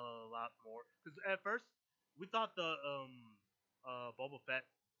lot more because at first we thought the Boba Fett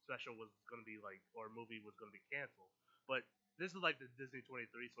special was gonna be like or movie was gonna be canceled, but this is like the Disney 23,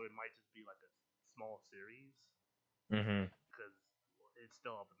 so it might just be like a small series Mm-hmm. because it's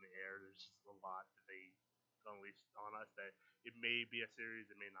still up in the air. There's just a lot that they unleashed on us that it may be a series,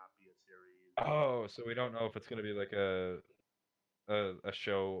 it may not be a series. Oh, so we don't know if it's gonna be like a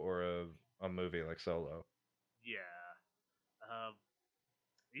show or a movie like Solo. Yeah. Uh,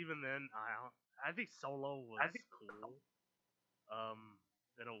 Even then, I think Solo was cool.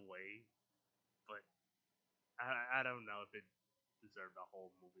 In a way, but I don't know if it deserved a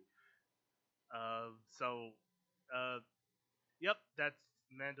whole movie. So, uh, yep, that's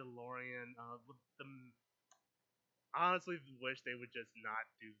Mandalorian. Honestly wish they would just not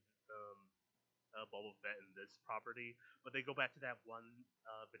do um Boba Fett in this property, but they go back to that one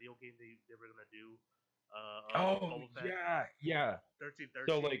video game they were gonna do. Oh Boba Fett yeah. 1313.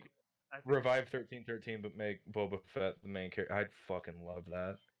 So like I think revive 1313, but make Boba Fett the main character. I'd fucking love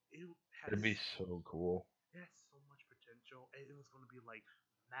that. it has It'd be so cool. it has so much potential. It was gonna be like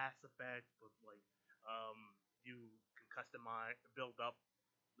Mass Effect, but like you can customize, build up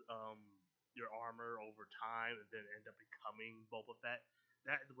um your armor over time, and then end up becoming Boba Fett.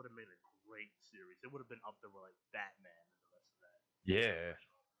 That would have made a great series. It would have been up there with like Batman and the rest of that. Yeah.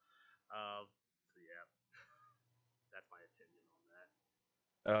 So yeah, that's my opinion on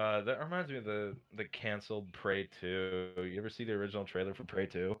that. That reminds me of the canceled Prey 2. You ever see the original trailer for Prey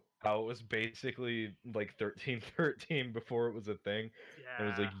 2? How it was basically like 1313 before it was a thing. It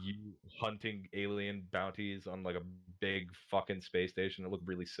was Yeah, like you hunting alien bounties on like a big fucking space station. It looked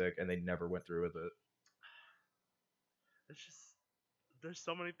really sick, and they never went through with it. it's just there's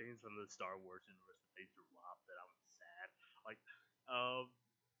so many things from the Star Wars universe that they dropped that I'm sad. Like, um,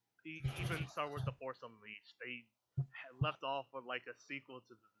 even Star Wars: The Force Unleashed, they left off with like a sequel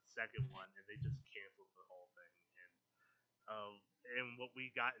to the second one, and they just canceled the whole thing. Um, and what we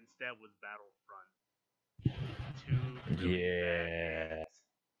got instead was Battlefront. Two really bad Yeah. games.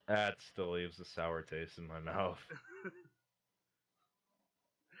 That still leaves a sour taste in my mouth.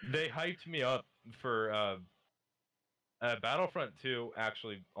 They hyped me up for Battlefront 2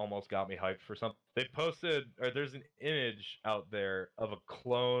 actually almost got me hyped for something. They posted, or there's an image out there of a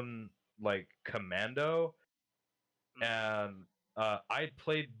clone like commando, and I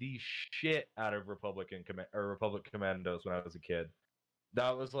played the shit out of Republic Commandos when I was a kid.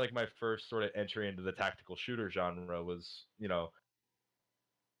 That was like my first sort of entry into the tactical shooter genre. Was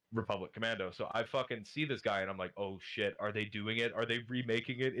Republic Commando. So I fucking see this guy and I'm like, oh shit, are they doing it? Are they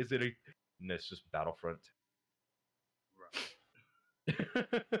remaking it? Is it a? And it's just Battlefront.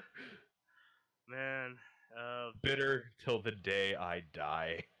 Right. Man, Bitter till the day I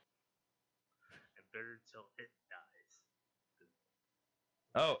die. and bitter till it dies.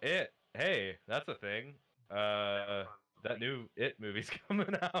 Oh, it. Hey, that's a thing. That new It movie's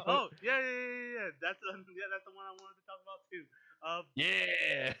coming out. Oh yeah. That's the one I wanted to talk about too.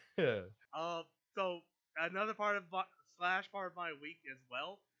 Yeah. So another part of my week as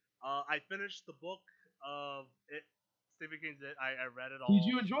well. I finished the book of it, Stephen King's It. I read it all. Did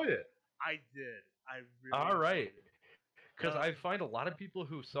you enjoy it? I did. I really. All right. Because Uh, I find a lot of people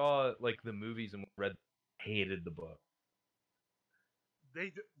who saw like the movies and read hated the book.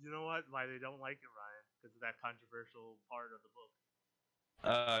 You know what? Why they don't like it, Ryan? Because of that controversial part of the book.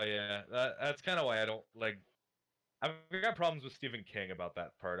 Yeah. That's kind of why I don't like. I've got problems with Stephen King about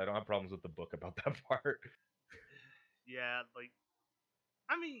that part. I don't have problems with the book about that part. Yeah, like,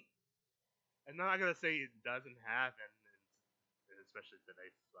 I mean, I'm not gonna say it doesn't happen, especially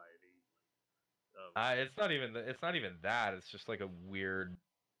today's society. It's not even that. It's just like a weird.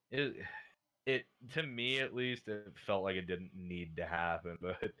 It to me at least it felt like it didn't need to happen.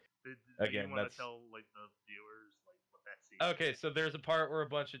 But again, you want that's to tell like the viewers like what that scene. okay. So there's a part where a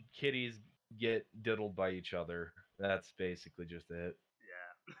bunch of kitties get diddled by each other. That's basically just it.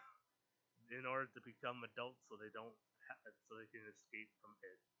 Yeah. In order to become adults, so they don't, so they can escape from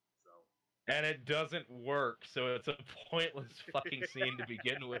it. So. And it doesn't work, so it's a pointless fucking scene to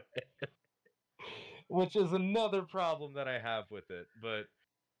begin with. Which is another problem that I have with it. But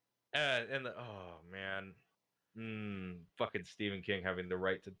oh man. Fucking Stephen King having the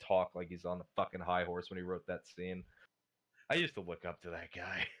right to talk like he's on the fucking high horse when he wrote that scene. I used to look up to that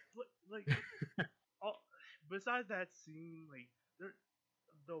guy. Like besides that scene, like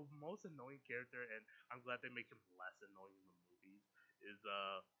the most annoying character, and I'm glad they make him less annoying in the movies, is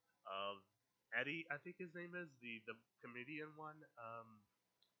Eddie, I think his name is the comedian one.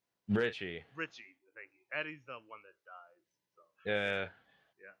 Richie. Richie, thank you. Eddie's the one that dies. So Yeah.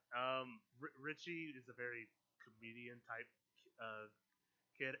 yeah. Richie is a very comedian type uh,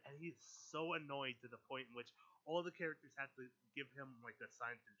 kid, and he's so annoying to the point in which all the characters have to give him like a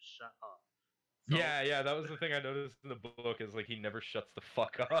sign to shut up. So, Yeah, that was the thing I noticed in the book is like he never shuts the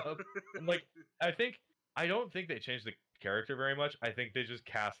fuck up. And like I don't think they changed the character very much. I think they just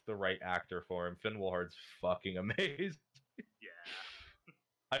cast the right actor for him. Finn Wolfhard's fucking amazing. yeah.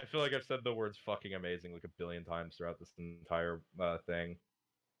 I feel like I've said the words fucking amazing like a billion times throughout this entire thing.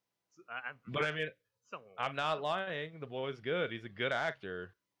 So, But I mean, so I'm not lying. The boy's good. He's a good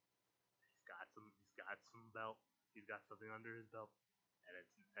actor. He's got some belt. He's got something under his belt, and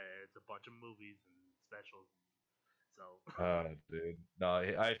it's a bunch of movies and specials. So Dude. No,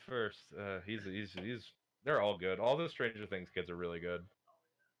 I first he's they're all good. All the Stranger Things kids are really good.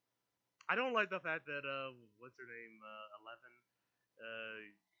 I don't like the fact that what's her name 11 uh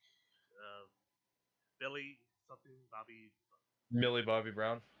uh Billy something Bobby Millie Bobby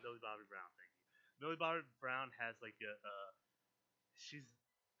Brown. Millie Bobby Brown. Thank you. Millie Bobby Brown has like a she's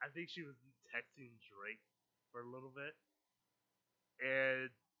I think she was texting Drake for a little bit,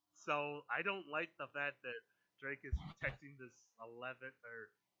 and so I don't like the fact that Drake is texting this 11 or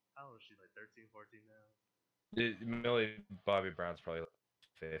how old is she, like 13, 14 now? Millie Bobby Brown's probably like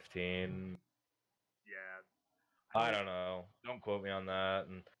 15. Yeah, I don't know. Don't quote me on that,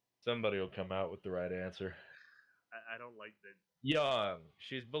 and somebody will come out with the right answer. I don't like that. Young.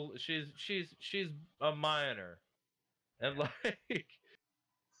 She's a minor, and like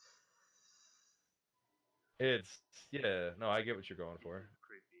it's yeah. No, I get what you're going for.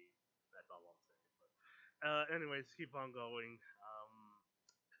 Creepy. That's all I'm saying. But anyways, keep on going.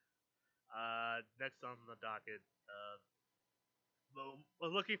 Next on the docket. We're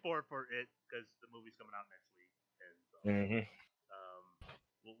looking forward for it because the movie's coming out next week, and so Mm-hmm. um,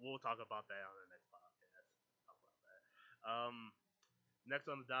 we'll talk about that on the next podcast. Talk about that. Next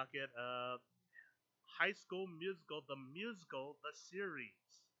on the docket, High School Musical, the series.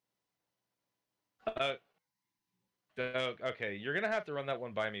 Okay, you're gonna have to run that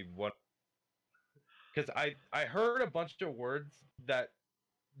one by me one because I heard a bunch of words that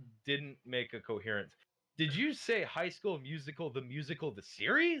didn't make a coherence. Did you say High School Musical, the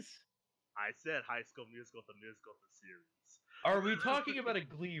series? I said High School Musical, the series. Are we talking about a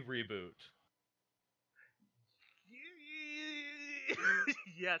Glee reboot?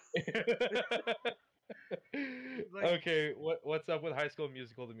 Yes. Okay, what's up with High School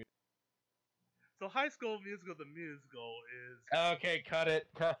Musical, the musical? So High School Musical, the musical is Okay, cut it.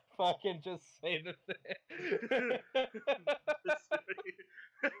 Fucking just say the thing.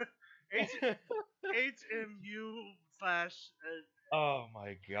 HMU slash. Oh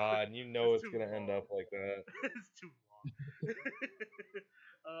my god, you know it's gonna long. end up like that. It's too long.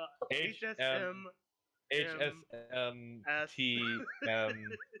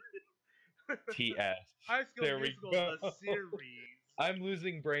 HSMTMTS. High School There Musical, we go. the series. I'm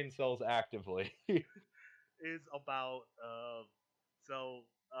losing brain cells actively. Is about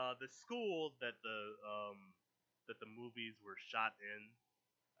the school that the movies were shot in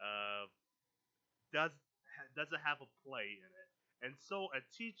doesn't have a play in it, and so a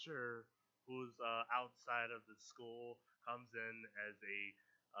teacher who's outside of the school comes in as a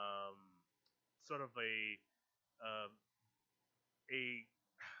sort of a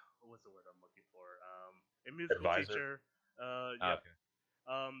what's the word I'm looking for, a musical Advisor? teacher. Yeah. Okay.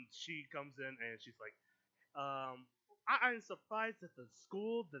 She comes in and she's like, I'm surprised that the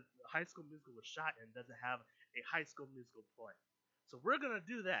High School Musical was shot in doesn't have a High School Musical play. So we're gonna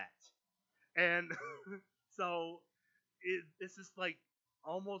do that, and so it's just like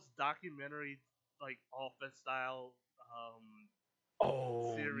almost documentary, like Office style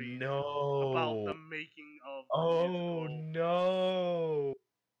series no! about the making of the Oh musical. no!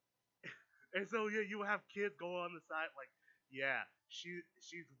 And so yeah, you have kids go on the side like, yeah, she's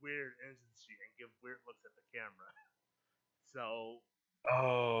weird, isn't she? And give weird looks at the camera. So.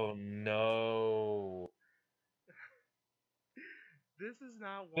 Oh no! This is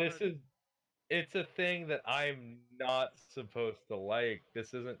not one. It's a thing that I'm not supposed to like.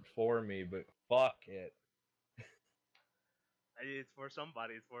 This isn't for me, but fuck it. It's for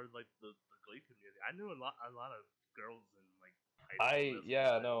somebody. It's for like the Glee community. I knew a lot of girls in like.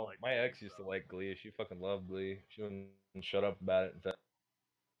 My ex used to like Glee. She fucking loved Glee. She wouldn't shut up about it. So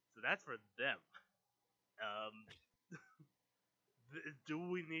that's for them. Do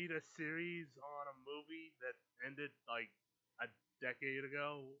we need a series on a movie that ended like a decade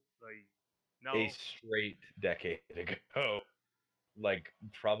ago? Like, no. A straight decade ago. Like,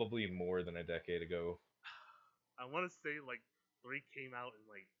 probably more than a decade ago. I want to say like 3 came out in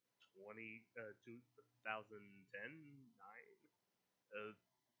like 2010, 9.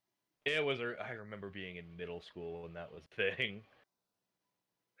 It was. I remember being in middle school when that was a thing.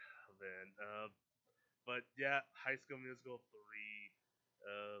 Man, but yeah, High School Musical 3.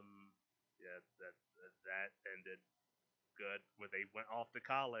 Yeah, that ended good when they went off to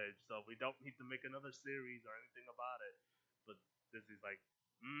college, so we don't need to make another series or anything about it. But Disney's like,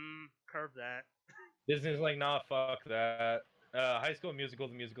 curve that. Disney's like, nah, fuck that. High School Musical,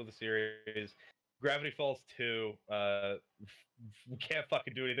 the musical, the series. Gravity Falls 2. We can't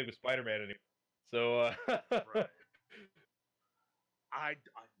fucking do anything with Spider-Man anymore. So, Right.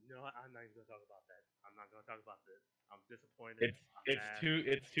 No, I'm not even gonna talk about that. I'm not gonna talk about this. I'm disappointed. it's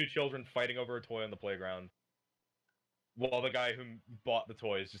two children fighting over a toy on the playground, while the guy who bought the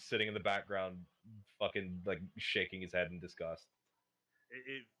toy is just sitting in the background, fucking like shaking his head in disgust.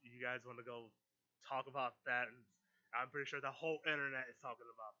 If you guys want to go talk about that, and I'm pretty sure the whole internet is talking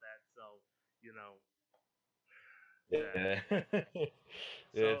about that. So you know, Yeah.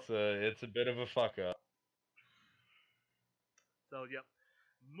 It's a bit of a fuck up. So yep.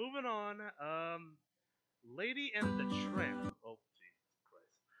 Moving on. Lady and the Tramp. Oh Jesus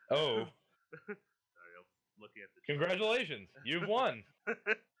Christ. Oh. Sorry, I was looking at the. Congratulations, you've won.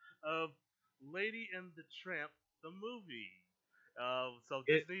 Lady and the Tramp, the movie. So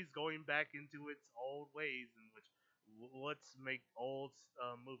Disney's going back into its old ways, in which let's make old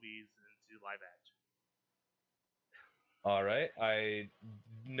movies into live action. All right, I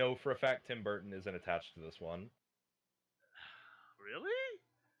know for a fact Tim Burton isn't attached to this one. Really?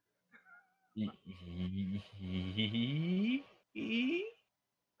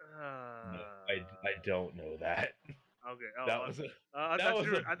 I don't know that. Okay. That was a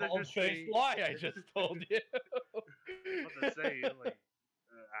bald-faced lie I just told you. What to say? Like,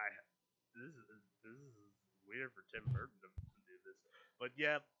 this is weird for Tim Burton to do this, but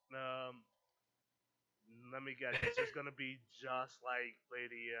yeah. Let me guess. It's just gonna be just like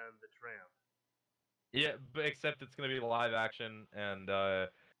Lady and the Tramp. Yeah, but except it's gonna be live action, and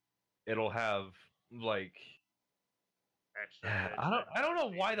it'll have like I don't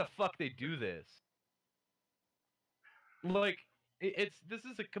know why the fuck they do this. Like this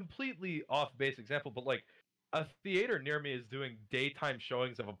is a completely off base example, but like a theater near me is doing daytime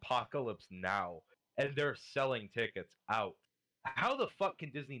showings of Apocalypse Now, and they're selling tickets out. How the fuck can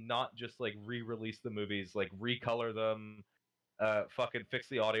Disney not just like re-release the movies, like recolor them, fucking fix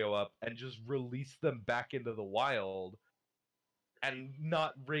the audio up, and just release them back into the wild, and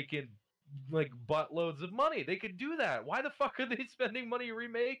not rake in like buttloads of money? They could do that. Why the fuck are they spending money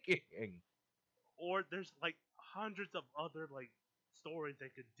remaking? Or there's like hundreds of other like stories they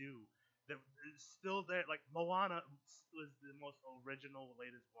could do that is still there. Like Moana was the most original,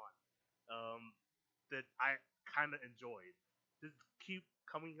 latest one that I kind of enjoyed. Just keep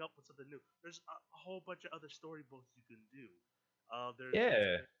coming up with something new. There's a whole bunch of other storybooks you can do. There's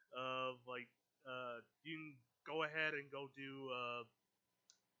you can go ahead and go do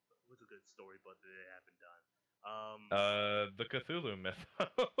what's a good storybook that they haven't done. The Cthulhu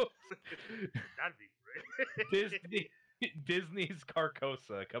Mythos. That'd be great. Disney's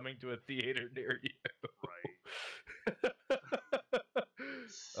Carcosa coming to a theater near you. Right.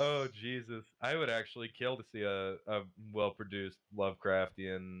 Oh Jesus! I would actually kill to see a well-produced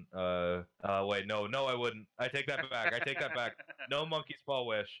Lovecraftian. Wait, no, I wouldn't. I take that back. No Monkey's Paw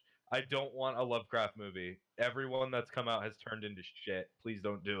Wish. I don't want a Lovecraft movie. Everyone that's come out has turned into shit. Please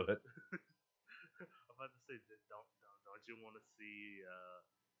don't do it. I'm about to say, don't you want to see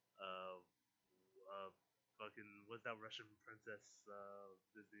fucking what's that Russian princess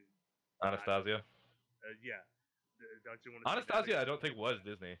Disney? Anastasia. Yeah. Don't you want to? Anastasia, I don't think was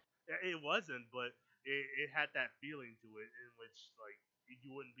Disney. It wasn't, but it had that feeling to it, in which like you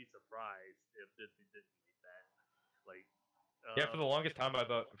wouldn't be surprised if Disney didn't make that. Like. Yeah, for the longest time I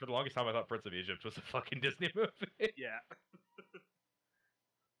thought Prince of Egypt was a fucking Disney movie. Yeah.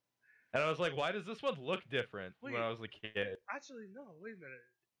 And I was like, why does this one look different when I was a kid? Actually, no. Wait a minute.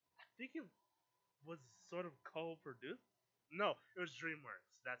 I think it was sort of co-produced. No, it was DreamWorks.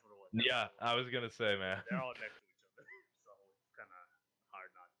 That's what it was. Yeah, I was gonna say, man. They're all next to each other, so it's kind of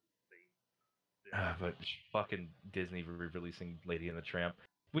hard not to think. But fucking Disney re-releasing Lady and the Tramp.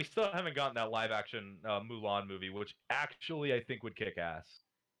 We still haven't gotten that live-action Mulan movie, which actually I think would kick ass.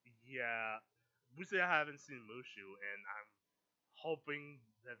 Yeah, we still haven't seen Mushu, and I'm hoping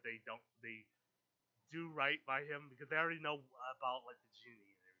that they do right by him, because they already know about like the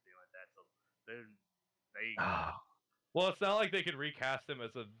genie and everything like that. So they. Well, it's not like they could recast him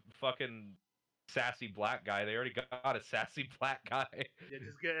as a fucking sassy black guy. They already got a sassy black guy. Yeah,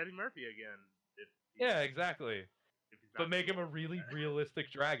 just get Eddie Murphy again. Yeah, exactly. If he's but make him a too really old for that.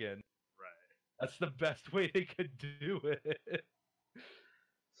 realistic dragon. Right. That's the best way they could do it.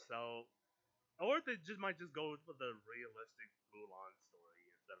 So, or they just might just go with the realistic Mulan story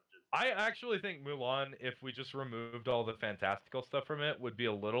instead of just. I actually think Mulan, if we just removed all the fantastical stuff from it, would be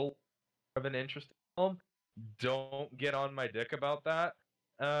a little of an interesting film. Don't get on my dick about that,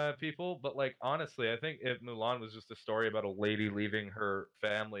 people. But like honestly, I think if Mulan was just a story about a lady leaving her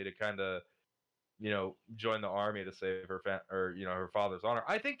family to kind of, join the army to save her or her father's honor,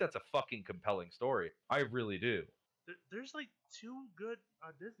 I think that's a fucking compelling story. I really do. There's like two good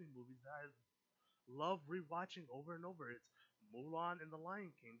Disney movies that I love rewatching over and over. It's Mulan and The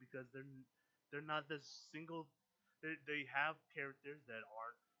Lion King because they're not this single. They have characters that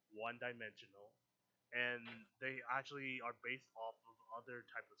aren't one dimensional, and they actually are based off of other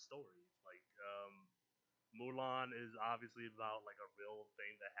type of stories. Like Mulan is obviously about like a real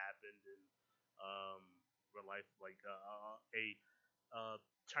thing that happened in um, real life, like a uh,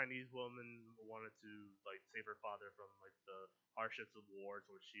 Chinese woman wanted to like save her father from like the hardships of war,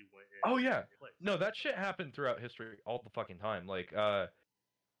 so she went in Oh yeah. place. No, that shit happened throughout history all the fucking time. Like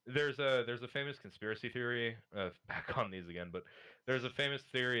there's a famous conspiracy theory, back on these again, but there's a famous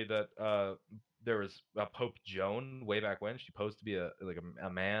theory that there was a Pope Joan way back when. She posed to be a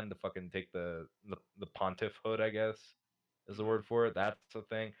man to fucking take the pontiffhood, I guess is the word for it. That's the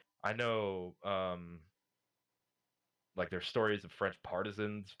thing. I know like there's stories of French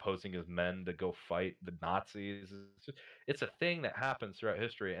partisans posing as men to go fight the Nazis. It's a thing that happens throughout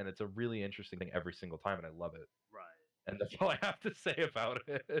history, and it's a really interesting thing every single time, and I love it. Right. And that's all I have to say about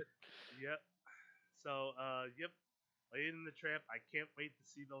it. Yep. So yep. Lady in the Tramp. I can't wait to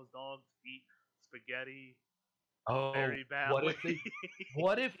see those dogs eat spaghetti Oh, very what badly.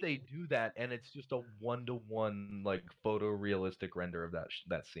 what if they do that and it's just a 1-to-1 like photorealistic render of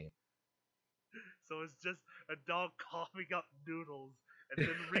that scene? So it's just a dog coughing up noodles and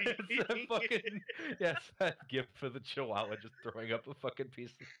then reading. It's a fucking yes, that gift for the Chihuahua just throwing up a fucking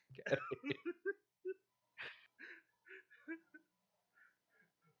piece of spaghetti.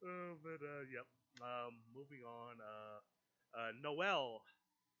 But yep. Moving on. Noel,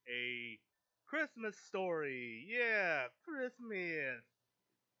 a Christmas story. Yeah, Christmas.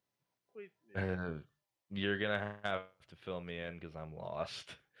 Christmas. You're gonna have to fill me in because I'm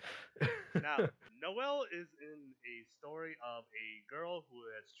lost. Now, Noelle is in a story of a girl who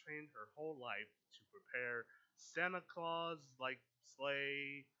has trained her whole life to prepare Santa Claus like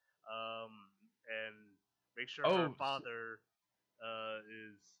sleigh, and make sure her Oh, father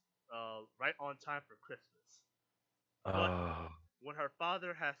is right on time for Christmas. But oh, when her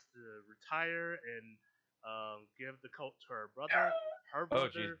father has to retire and give the coat to her brother, her oh,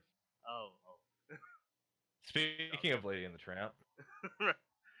 geez. brother, oh, Speaking of Lady and the Tramp,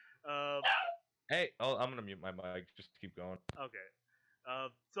 um, hey, I'm gonna mute my mic. Just keep going. okay.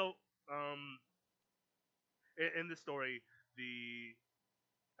 So, in the story, the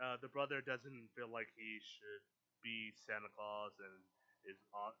brother doesn't feel like he should be Santa Claus and is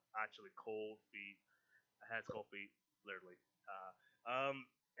actually cold feet, has cold feet, literally.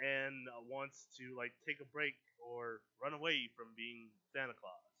 And wants to like take a break or run away from being Santa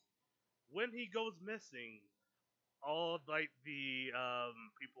Claus. When he goes missing, all like the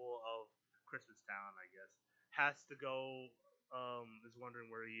people of Christmas Town, I guess, has to go. Is wondering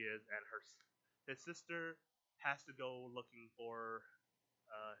where he is, and his sister has to go looking for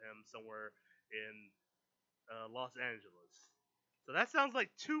him somewhere in Los Angeles. So that sounds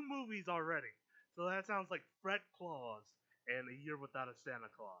like two movies already. So that sounds like Fred Claus and A Year Without a Santa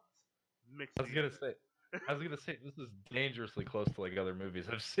Claus mixed I was gonna say this is dangerously close to like other movies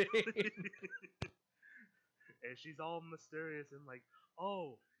I've seen. And she's all mysterious and like,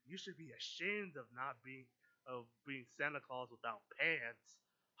 oh, you should be ashamed of not being Santa Claus without pants.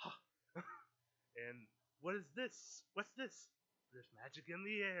 And what is this? What's this? There's magic in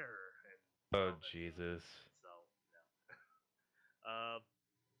the air. And Oh Jesus! so yeah.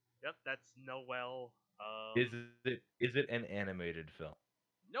 Yep, that's Noel. Is it an animated film?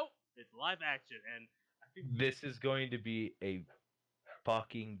 Nope, it's live action, and I think This is going to be a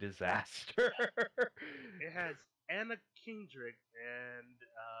fucking disaster. it has Anna Kendrick and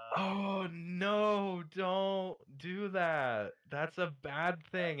Oh no, don't do that. That's a bad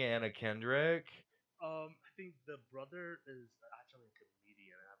thing, Anna Kendrick. I think the brother is actually a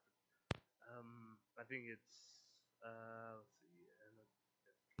comedian. I think it's let's see, Anna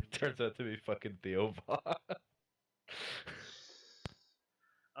Turns out to be fucking Theo Von.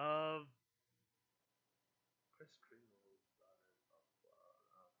 um, Chris Kringle.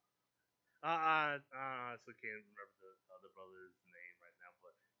 I honestly can't remember the brother's name right now,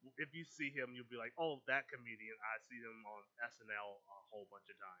 but if you see him, you'll be like, oh, that comedian. I see him on SNL a whole bunch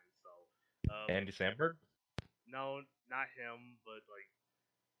of times. So, Andy Samberg? no, not him, but like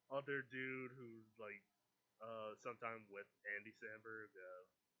other dude who's like sometime with Andy Samberg.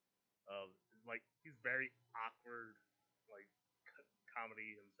 Like he's very awkward, like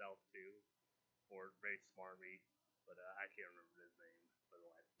comedy himself too, or very smarmy. But I can't remember his name for the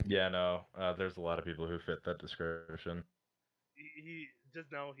life. Yeah, no. There's a lot of people who fit that description. He just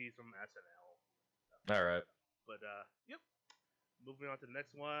know he's from SNL. All right. But yep. Moving on to the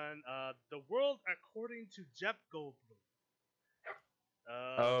next one. The World According to Jeff Goldblum.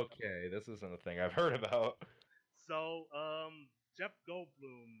 Okay, this isn't a thing I've heard about. So, Jeff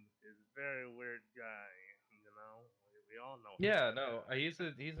Goldblum is a very weird guy. You know, we all know. Yeah, no, he's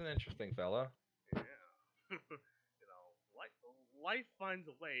an interesting fella. Yeah. You know, life finds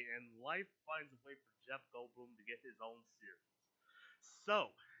a way, and life finds a way for Jeff Goldblum to get his own series. So,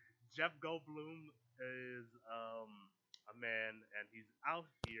 Jeff Goldblum is a man, and he's out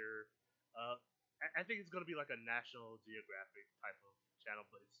here. I think it's gonna be like a National Geographic type of channel,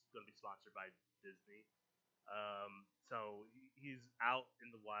 but it's gonna be sponsored by Disney. So he's out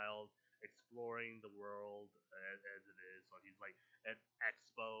in the wild exploring the world as it is. So he's like at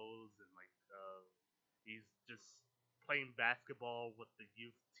expos and like he's just playing basketball with the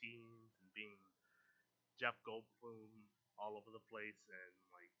youth teams and being Jeff Goldblum all over the place and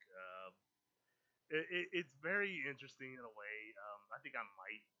like it's very interesting in a way. I think I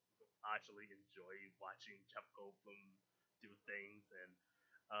might actually enjoy watching Jeff Goldblum do things and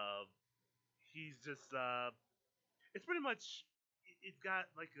he's just it's pretty much it's got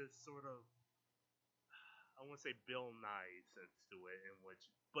like a sort of I want to say Bill Nye sense to it in which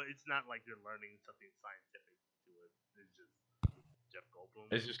but it's not like you're learning something scientific to it. It's just Jeff Goldblum.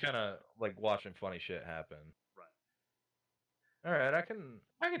 It's just kind of like watching funny shit happen. Right. All right, I can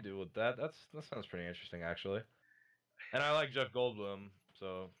deal with that. That sounds pretty interesting actually. And I like Jeff Goldblum,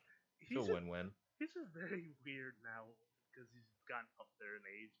 so it's a win-win. He's just very weird now because he's gotten up there in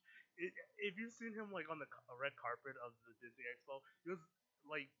age. If you've seen him like on the red carpet of the Disney Expo, he was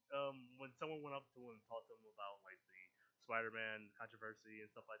like when someone went up to him and talked to him about like the Spider-Man controversy and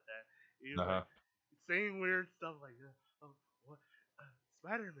stuff like that. He was like saying weird stuff like, "Oh, what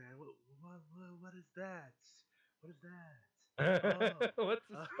Spider-Man? What is that? What is that? Oh. What's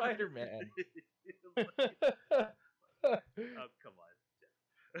a Spider-Man? Oh, come on."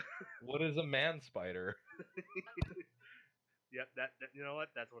 What is a man spider? Yep, that you know what?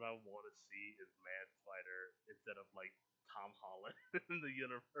 That's what I want to see is Man Spider instead of like Tom Holland in the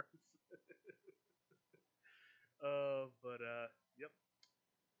universe. Yep.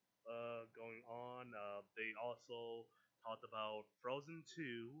 Going on, they also talked about Frozen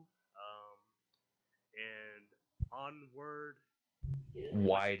 2, and Onward.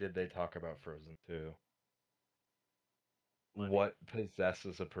 Why did they talk about Frozen 2? What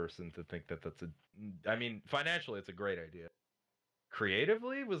possesses a person to think that that's a... I mean, financially, it's a great idea.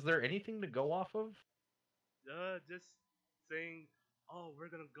 Creatively, was there anything to go off of? Just saying, oh, we're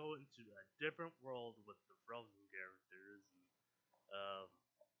gonna go into a different world with the Frozen characters, and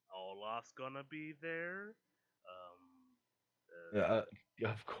Olaf's gonna be there.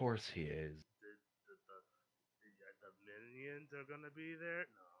 Of course he is. The minions are gonna be there.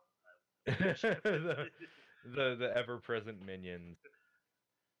 No, the ever-present minions.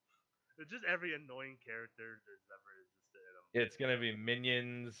 Just every annoying character that's ever existed in them. It's gonna be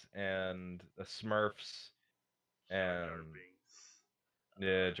minions and Smurfs and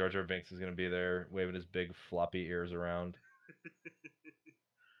yeah, Jar Jar Binks is gonna be there waving his big floppy ears around.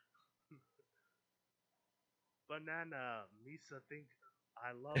 Banana, Misa think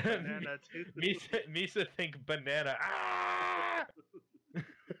I love banana too. Misa think banana. Ah!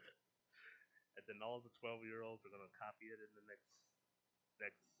 And then all the 12-year-olds are gonna copy it in the next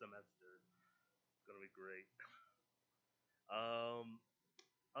semester. It's gonna be great.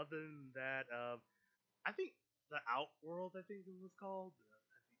 Other than that, I think the Outworld, I think it was called, the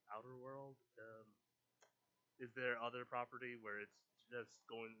Outer World. Is there other property where it's just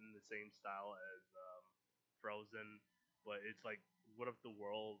going in the same style as Frozen, but it's like, what if the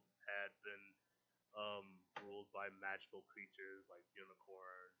world had been ruled by magical creatures like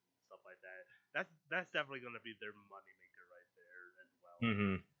unicorns and stuff like that? That's definitely gonna be their moneymaker right there as well.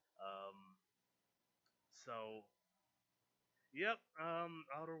 Mm-hmm. So, yep.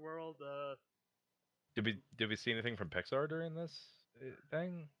 Outer World. Did we see anything from Pixar during this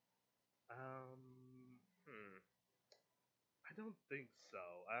thing? I don't think so.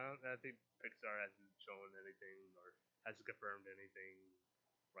 I think Pixar hasn't shown anything or hasn't confirmed anything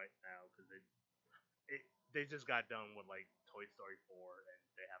right now because they just got done with like Toy Story 4, and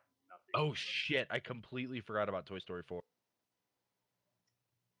they have nothing. Oh shit! I completely forgot about Toy Story 4.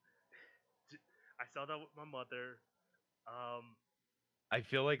 I saw that with my mother. Um, I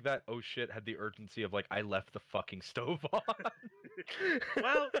feel like that oh shit had the urgency of like I left the fucking stove on.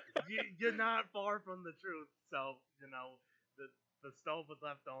 well, you're not far from the truth. So the stove was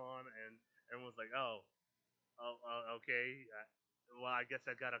left on, and everyone was like, okay. Well, I guess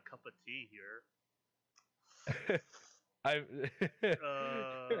I got a cup of tea here. I I'd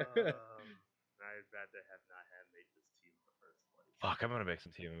rather have not had made this tea in the first place. fuck. I'm gonna make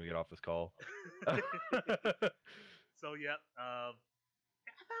some tea when we get off this call. So yeah, I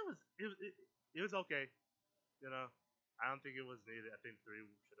thought it was okay. You know, I don't think it was needed. I think 3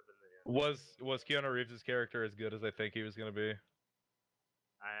 should have been the end. Was Keanu Reeves' character as good as I think he was gonna be?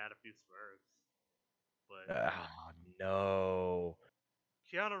 I had a few swerves, but Oh no,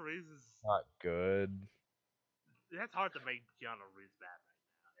 Keanu Reeves is not good. that's hard to make Keanu Reeves bad right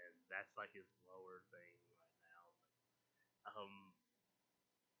now, and that's like his lower thing right now.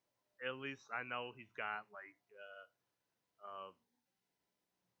 At least I know he's got like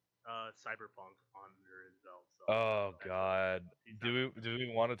uh, Cyberpunk under his belt. So Oh god, he's not do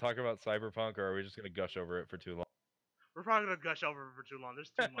we want to talk about Cyberpunk or are we just gonna gush over it for too long? we're probably gonna gush over it for too long.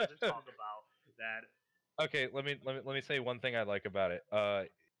 There's too much to talk about that. Okay, let me say one thing I like about it.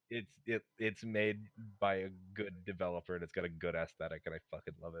 It's made by a good developer and it's got a good aesthetic and I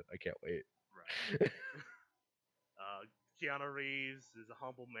fucking love it. I can't wait. Right. Keanu Reeves is a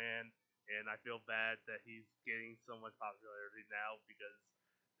humble man, and I feel bad that he's getting so much popularity now because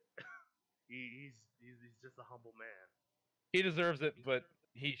he's just a humble man. He deserves it, but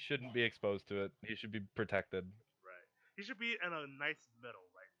he shouldn't be exposed to it. He should be protected. Right. He should be in a nice middle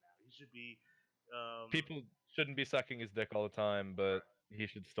right now. He should be. People shouldn't be sucking his dick all the time, but Right. he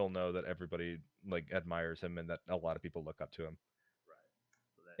should still know that everybody like admires him and that a lot of people look up to him, Right.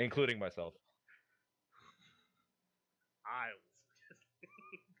 So including myself. I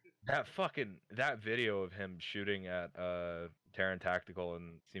was. That video of him shooting at Terran Tactical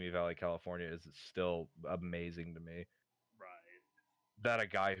in Simi Valley, California is still amazing to me. Right. That a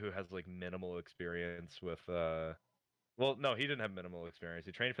guy who has like minimal experience with well, no, he didn't have minimal experience.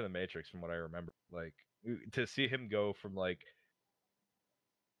 He trained for the Matrix from what I remember. Like to see him go from like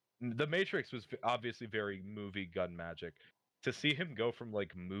the Matrix was obviously very movie gun magic. To see him go from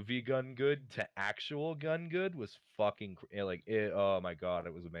like movie gun good to actual gun good was fucking like oh my god,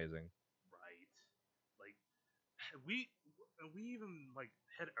 it was amazing. Right. Like we we even like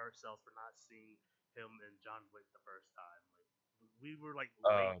hit ourselves for not seeing him in John Wick the first time. Like we were like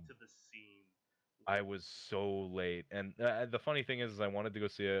late to the scene. I was so late, and the funny thing is I wanted to go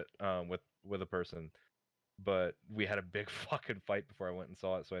see it with a person, but we had a big fucking fight before I went and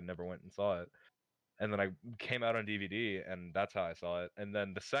saw it, so I never went and saw it. And then I came out on DVD, and that's how I saw it. And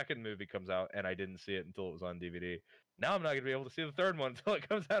then the second movie comes out, and I didn't see it until it was on DVD. Now I'm not gonna be able to see the third one until it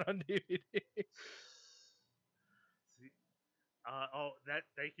comes out on DVD. See,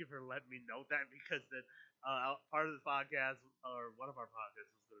 thank you for letting me know that because then part of the podcast or one of our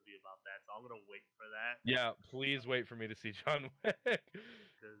podcasts was going to be about that, so I'm going to wait for that. Yeah, please wait for me to see John Wick.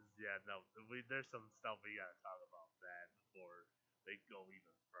 Because there's some stuff we got to talk about that before they go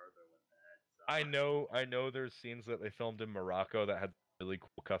even further with that. So. I know there's scenes that they filmed in Morocco that had really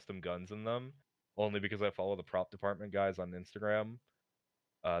cool custom guns in them. Only because I follow the prop department guys on Instagram.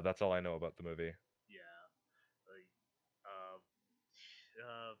 That's all I know about the movie. Yeah, like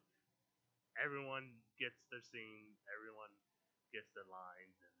everyone gets their scene, everyone gets their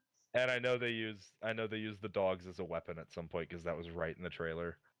lines, and I know they use the dogs as a weapon at some point because that was right in the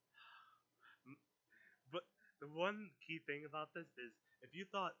trailer. But the one key thing about this is if you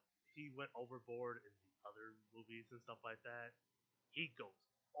thought he went overboard in the other movies and stuff like that, he goes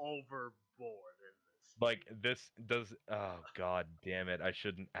overboard in this. Like this does oh god damn it, I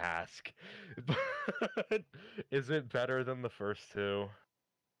shouldn't ask. But is it better than the first two?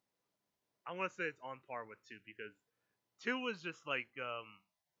 I want to say it's on par with 2 because 2 was just like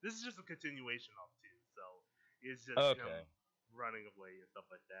this is just a continuation of 2, so it's just him running away and stuff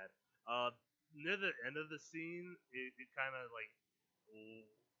like that. Near the end of the scene, it kind of like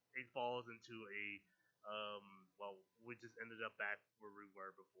it falls into a well, we just ended up back where we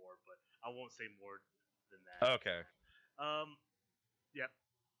were before, but I won't say more than that. Okay. Yep.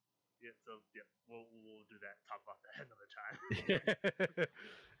 Yeah, so yeah, we'll do that. Talk about that another time.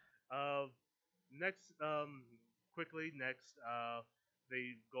 Quickly next,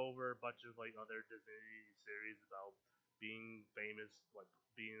 they go over a bunch of like other Disney series about being famous, like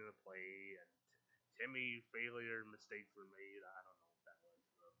being in a play, and Timmy failure mistakes were made. I don't know what that was.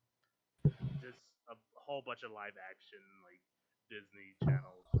 Just a whole bunch of live action like Disney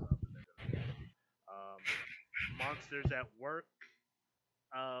Channel stuff that they're gonna do. Um, Monsters at Work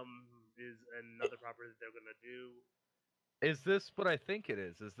is another property that they're gonna do. Is this what I think it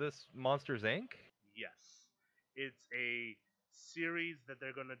is? Is this Monsters Inc? Yes, it's a series that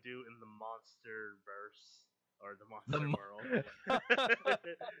they're gonna do in the Monster verse or the The Monster world.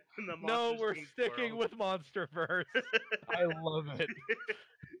 In the No, Monsters we're Inc. sticking world. with MonsterVerse. I love it.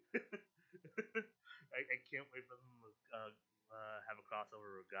 I can't wait for them to have a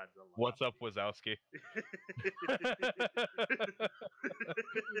crossover with Godzilla. What's up, Wazowski?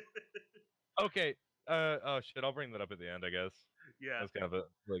 Okay. Oh shit, I'll bring that up at the end, I guess. Yeah, That's kind of a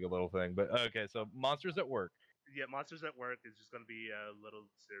little thing, but okay. So Monsters at Work. yeah. Monsters at Work is just gonna be a little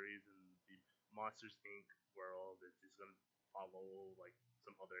series in the Monsters Inc. world. It's just gonna follow like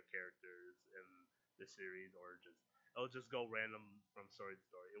some other characters in the series, or just it'll just go random from story to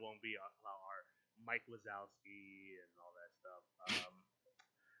story. It won't be about our Mike Wazowski and all that stuff.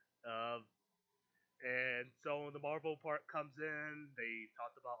 Uh, and so when the Marvel part comes in, they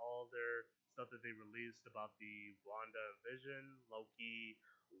talked about all their stuff that they released about the Wanda and Vision, Loki,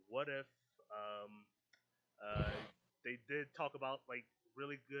 What If. Um, they did talk about like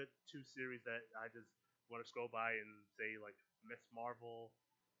really good two series that I just want to scroll by and say like Miss Marvel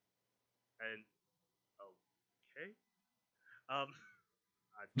and okay. Um,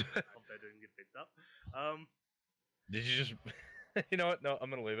 I hope that didn't get picked up. Did you just? You know what? No, I'm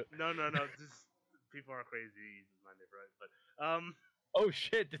gonna leave it. No. Just people are crazy. My neighborhood, but Oh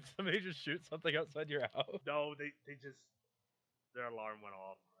shit! Did somebody just shoot something outside your house? no, they just their alarm went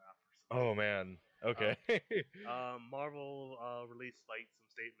off. Oh man. Okay. Marvel released like some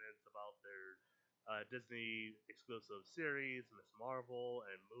statements about their Disney exclusive series, Miss Marvel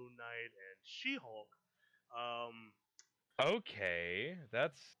and Moon Knight and She-Hulk. Okay,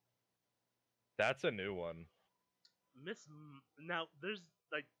 that's a new one. Now there's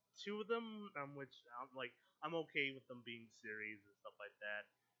like two of them, which I'm okay with them being series and stuff like that.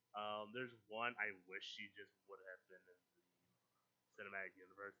 There's one I wish she just would have been in the cinematic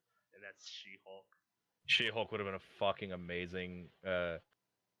universe, and that's She-Hulk. She-Hulk would have been a fucking amazing.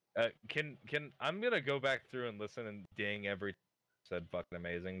 Can I'm gonna go back through and listen and ding every said fucking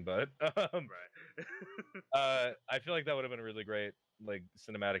amazing, but Right. I feel like that would have been a really great like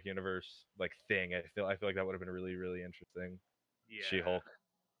cinematic universe like thing. I feel like that would have been really really interesting. Yeah. She-Hulk.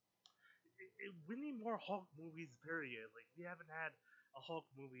 We need more Hulk movies. Period. Like we haven't had a Hulk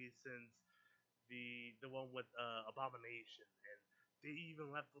movie since the one with Abomination, and they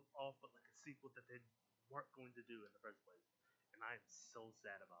even left off with like a sequel that they weren't going to do in the first place, and I'm so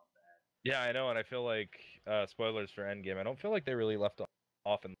sad about that. Yeah, I know, and I feel like spoilers for Endgame. I don't feel like they really left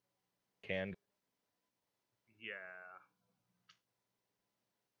off in can. Yeah.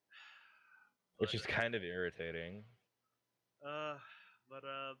 Which is kind of irritating. But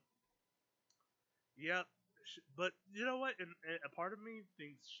yeah. But you know what? And a part of me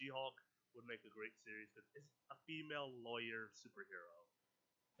thinks She-Hulk would make a great series because it's a female lawyer superhero.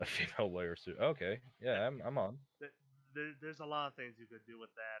 A female lawyer suit. Okay, yeah, I'm on. There's a lot of things you could do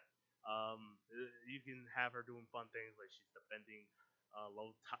with that. You can have her doing fun things like she's defending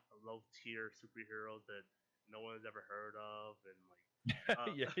low tier superheroes that no one has ever heard of, and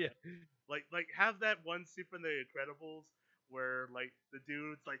Yeah. like have that one scene from The Incredibles where like the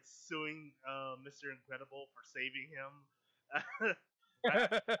dude's like suing Mr. Incredible for saving him.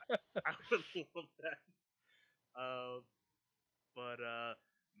 I would love that. But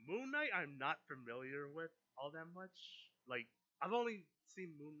Moon Knight, I'm not familiar with all that much. Like, I've only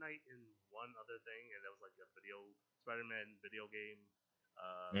seen Moon Knight in one other thing, and that was like a Spider-Man video game.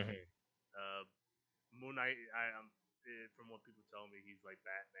 Mhm. Moon Knight, from what people tell me, he's like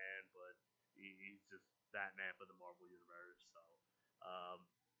Batman, but he's just Batman for the Marvel universe. So,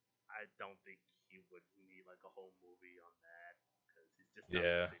 I don't think he would need like a whole movie on that because he's just not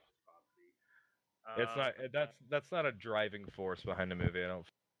Yeah. a big property. It's not that's not a driving force behind the movie. I don't,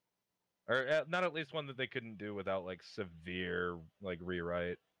 or not at least one that they couldn't do without like severe like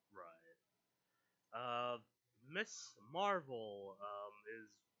rewrite. Right. Miss Marvel is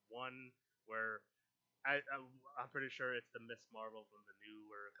one where I'm pretty sure it's the Miss Marvel from the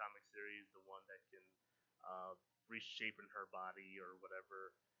newer comic series, the one that can reshape in her body or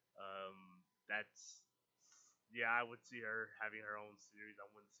whatever. That's yeah, I would see her having her own series. I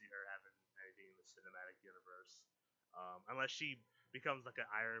wouldn't see her having anything in the cinematic universe, unless she becomes like an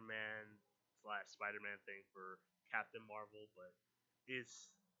Iron Man / Spider-Man thing for Captain Marvel. But is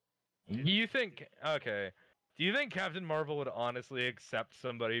You think okay? Do you think Captain Marvel would honestly accept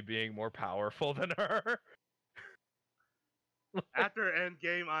somebody being more powerful than her? after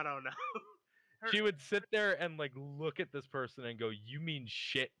Endgame, I don't know. She would sit there and like look at this person and go, "You mean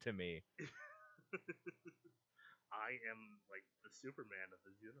shit to me." I am like the Superman of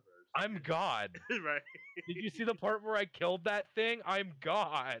this universe. I'm God. Right. Did you see the part where I killed that thing? I'm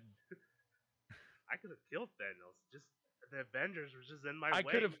God. I could have killed Thanos. Just the Avengers were just in my I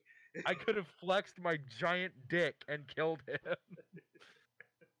way. could have flexed my giant dick and killed him.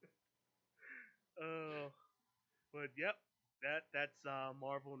 But yep, that's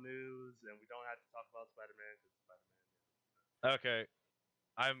Marvel news, and we don't have to talk about Spider-Man because Spider-Man. Okay,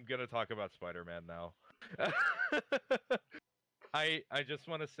 I'm gonna talk about Spider-Man now. I just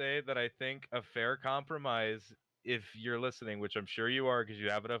want to say that I think a fair compromise, if you're listening, which I'm sure you are, because you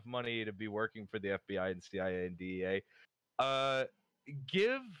have enough money to be working for the FBI and CIA and DEA,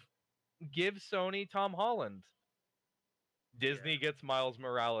 give Sony Tom Holland. Disney gets Miles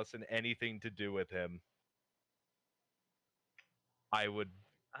Morales and anything to do with him. I would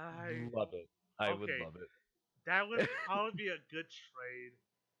love it. I would love it. That would probably be a good trade.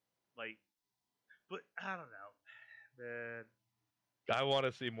 Like, but I don't know, man. I want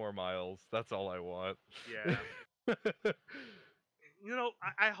to see more Miles. That's all I want. Yeah. You know,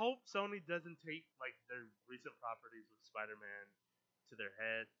 I hope Sony doesn't take like their recent properties with Spider-Man to their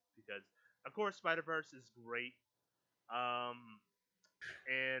head because, of course, Spider-Verse is great. And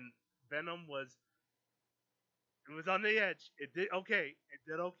Venom was on the edge. It did okay. It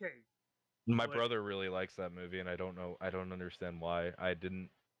did okay. My brother really likes that movie, and I don't understand why. I didn't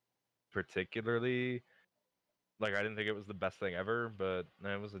particularly like. I didn't think it was the best thing ever, but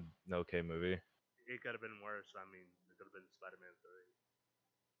it was an okay movie. It could have been worse. I mean, it could have been Spider-Man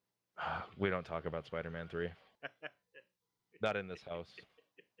 3. We don't talk about Spider-Man 3. Not in this house.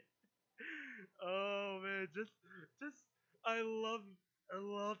 Oh man, just I love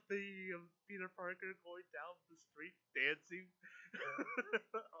the Peter Parker going down the street dancing.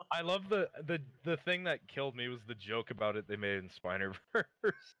 I love the thing that killed me was the joke about it they made in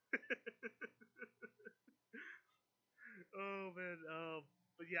Spider-Verse. Oh man,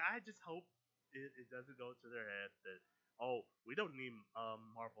 but yeah, I just hope it doesn't go to their head that we don't need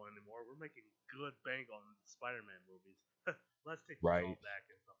Marvel anymore. We're making good bank on Spider-Man movies. Let's take this all back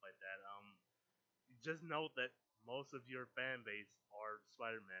and stuff like that. Just note that most of your fan base are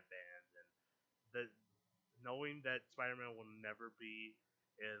Spider-Man fans, and knowing that Spider-Man will never be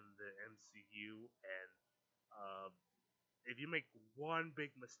in the MCU, and if you make one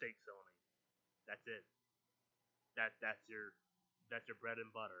big mistake, Sony, that's it. That's your bread and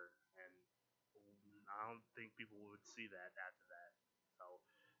butter, and I don't think people would see that after that. So,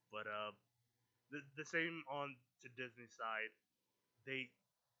 but the same on to Disney side, the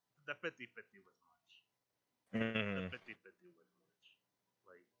 50-50 was much. The 50-50 was much.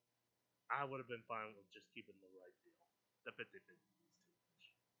 Like, I would have been fine with just keeping the right deal. The 50-50 was too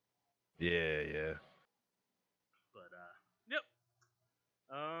much. Yeah. But yep.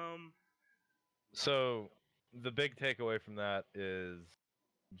 So the big takeaway from that is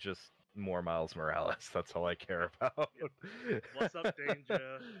just more Miles Morales. That's all I care about. Yep. What's up,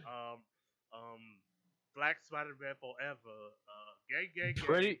 Danger? Black Spider-Man forever. Gang.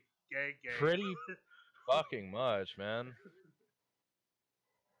 Pretty fucking much, man.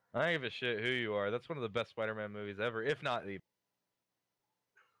 I don't give a shit who you are. That's one of the best Spider-Man movies ever, if not the.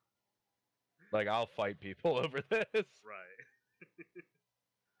 Like, I'll fight people over this. Right.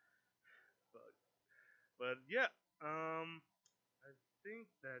 but yeah, I think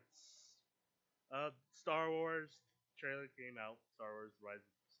that's Star Wars trailer came out. Star Wars: Rise of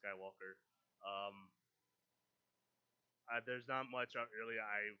Skywalker. There's not much really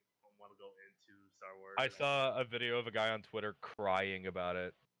I want to go into Star Wars. I saw a video of a guy on Twitter crying about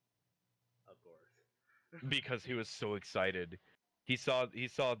it. Of course. Because he was so excited. He saw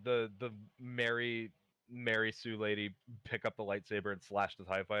the Mary Sue lady pick up the lightsaber and slash the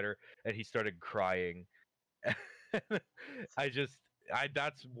TIE fighter, and he started crying.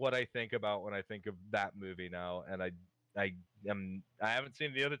 That's what I think about when I think of that movie now, and I haven't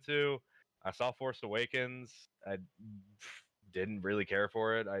seen the other two. I saw Force Awakens. I didn't really care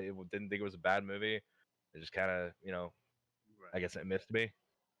for it. I didn't think it was a bad movie. It just kind of, right. I guess it missed me.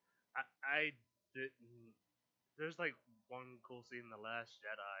 I didn't. There's like one cool scene in The Last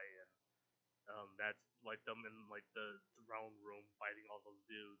Jedi, and that's like them in like the throne room fighting all those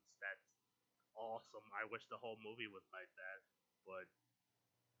dudes. That's awesome. I wish the whole movie was like that, but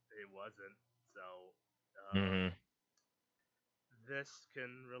it wasn't. So this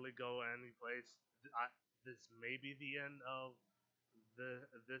can really go any place. This may be the end of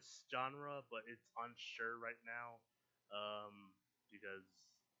this genre, but it's unsure right now because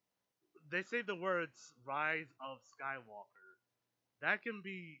they say the words "Rise of Skywalker." That can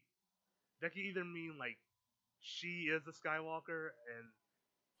be that could either mean like she is a Skywalker, and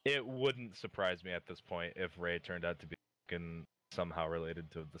It wouldn't surprise me at this point if Rey turned out to be fucking somehow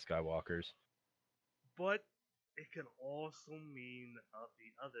related to the Skywalkers. but it can also mean the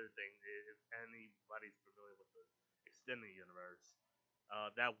other thing. If anybody's familiar with the extended universe,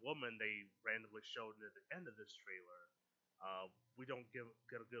 that woman they randomly showed at the end of this trailer, we don't get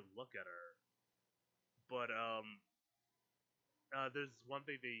a good look at her. But there's one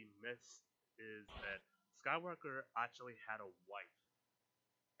thing they missed is that Skywalker actually had a wife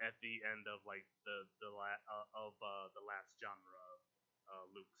at the end of like the last genre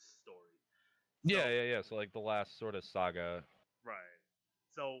Luke's story. So Yeah. So like the last sort of saga. right.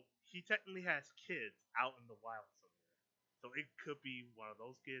 So he technically has kids out in the wild somewhere. So it could be one of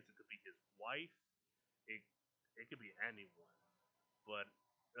those kids. It could be his wife. It it could be anyone. But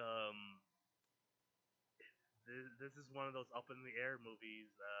um, this is one of those up in the air movies.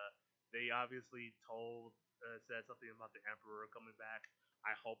 They obviously said something about the Emperor coming back.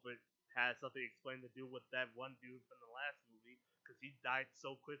 I hope it has something explained to do with that one dude from the last movie because he died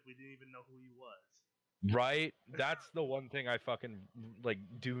so quick we didn't even know who he was. Right? That's the one thing I fucking like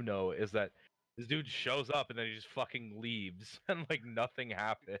do know is that this dude shows up and then he just fucking leaves and like nothing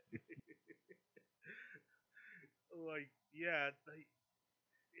happened. Like yeah,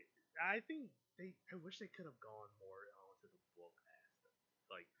 I think I wish they could have gone more onto the book aspect.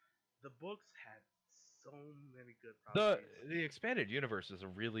 Like the books had so many good The properties. the expanded universe is a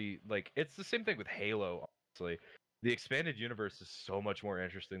really like it's the same thing with Halo, honestly. The expanded universe is so much more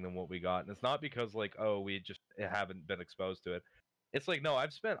interesting than what we got. And it's not because like, oh, we just haven't been exposed to it. It's like, no,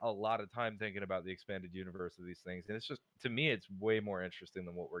 I've spent a lot of time thinking about the expanded universe of these things, and it's just to me it's way more interesting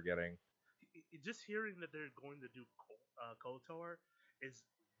than what we're getting. Just hearing that they're going to do KOTOR is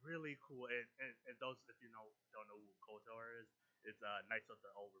really cool. And those if you don't know who KOTOR is, it's Knights of the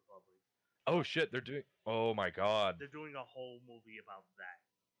Old Republic. Oh shit, they're doing oh my god. They're doing a whole movie about that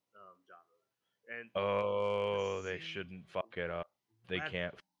genre. And to Oh, they see shouldn't fuck it up. They Revan,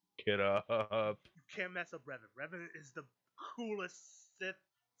 can't fuck it up. you can't mess up Revan. Revan is the coolest Sith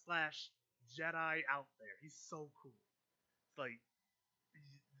slash Jedi out there. He's so cool. It's like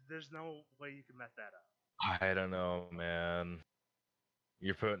there's no way you can mess that up. I don't know, man.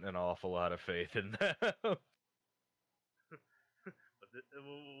 You're putting an awful lot of faith in them. But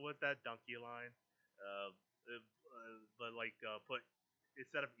with that donkey line, but like put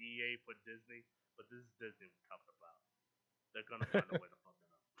instead of EA, put Disney. But this is Disney we're talking about. They're gonna find a way to fuck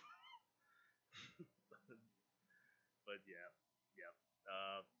it up. But yeah, yeah.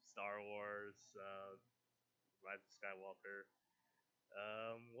 Star Wars, Rise of Skywalker.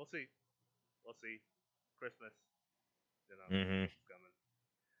 We'll see. We'll see. Christmas, hmm it's coming.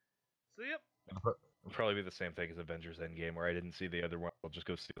 So yep. It'll probably be the same thing as Avengers Endgame, where I didn't see the other one. I'll just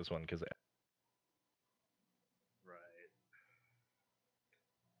go see this one because. Right.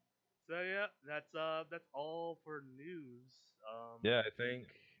 So yeah, that's all for news. Yeah, I think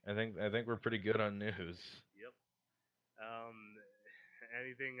we're pretty good on news. Yep. Um,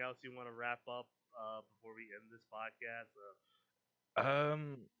 anything else you want to wrap up before we end this podcast? I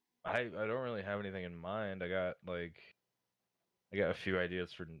don't really have anything in mind. I got a few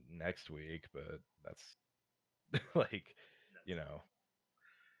ideas for next week, but that's like, you know.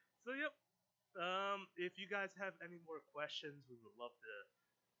 So yep. If you guys have any more questions, we would love to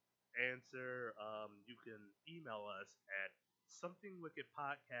answer. You can email us at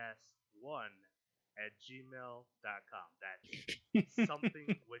somethingwickedpodcast1@gmail.com. That's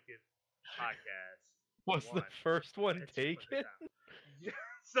somethingwickedpodcast. Was the first one taken? Yeah,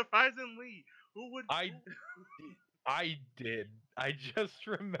 surprisingly, who would? I did. I just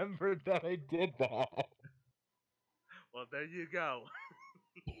remembered that I did that. Well, there you go.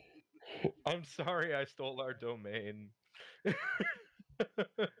 I'm sorry I stole our domain.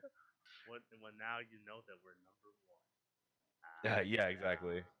 Well, now you know that we're number one. Yeah,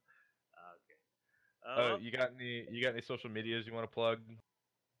 exactly. Okay. You got any social medias you want to plug?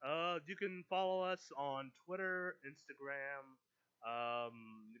 You can follow us on Twitter, Instagram.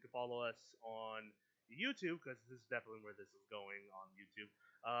 You can follow us on YouTube because this is definitely where this is going on YouTube.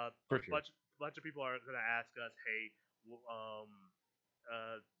 For sure. Bunch of people are gonna ask us, hey,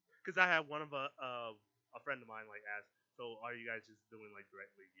 because I had one of a friend of mine like asked, so are you guys just doing like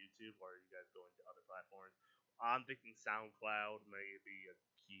directly YouTube or are you guys going to other platforms? I'm thinking SoundCloud may be a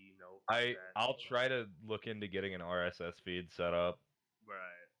keynote. I'll try to look into getting an RSS feed set up.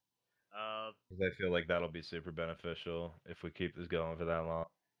 Right. Because I feel like that'll be super beneficial if we keep this going for that long.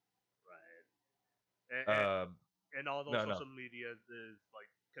 Right. And all those social medias is like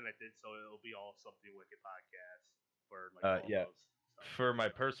connected, so it'll be all Something Wicked podcast for like all those stuff. For my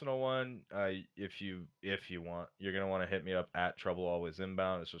personal one, if you want, you're gonna want to hit me up at Trouble Always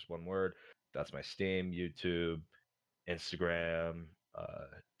Inbound. It's just one word. That's my Steam, YouTube, Instagram,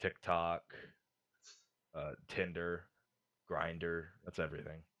 TikTok, Tinder, Grinder. That's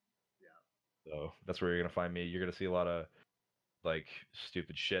everything. Yeah. So that's where you're gonna find me. You're gonna see a lot of like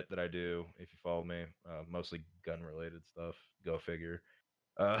stupid shit that I do if you follow me. Mostly gun related stuff. Go figure.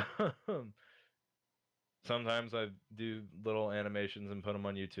 Uh, sometimes I do little animations and put them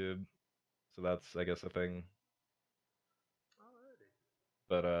on YouTube. So that's I guess a thing. Alrighty.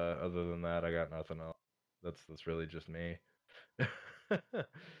 But other than that, I got nothing else. That's really just me.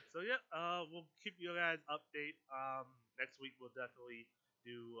 So yeah, we'll keep you guys update. Next week we'll definitely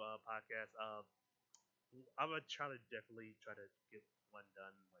do a podcast. I'm gonna definitely try to get one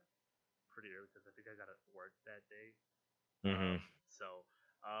done like pretty early because I think I gotta work that day. hmm So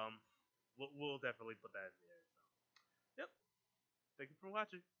we'll definitely put that in there. So yep. Thank you for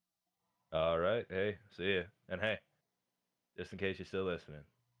watching. All right. Hey, see ya. And hey, just in case you're still listening,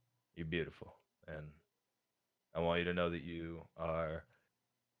 you're beautiful, and I want you to know that you are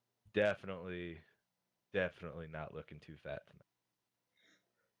definitely, definitely not looking too fat tonight.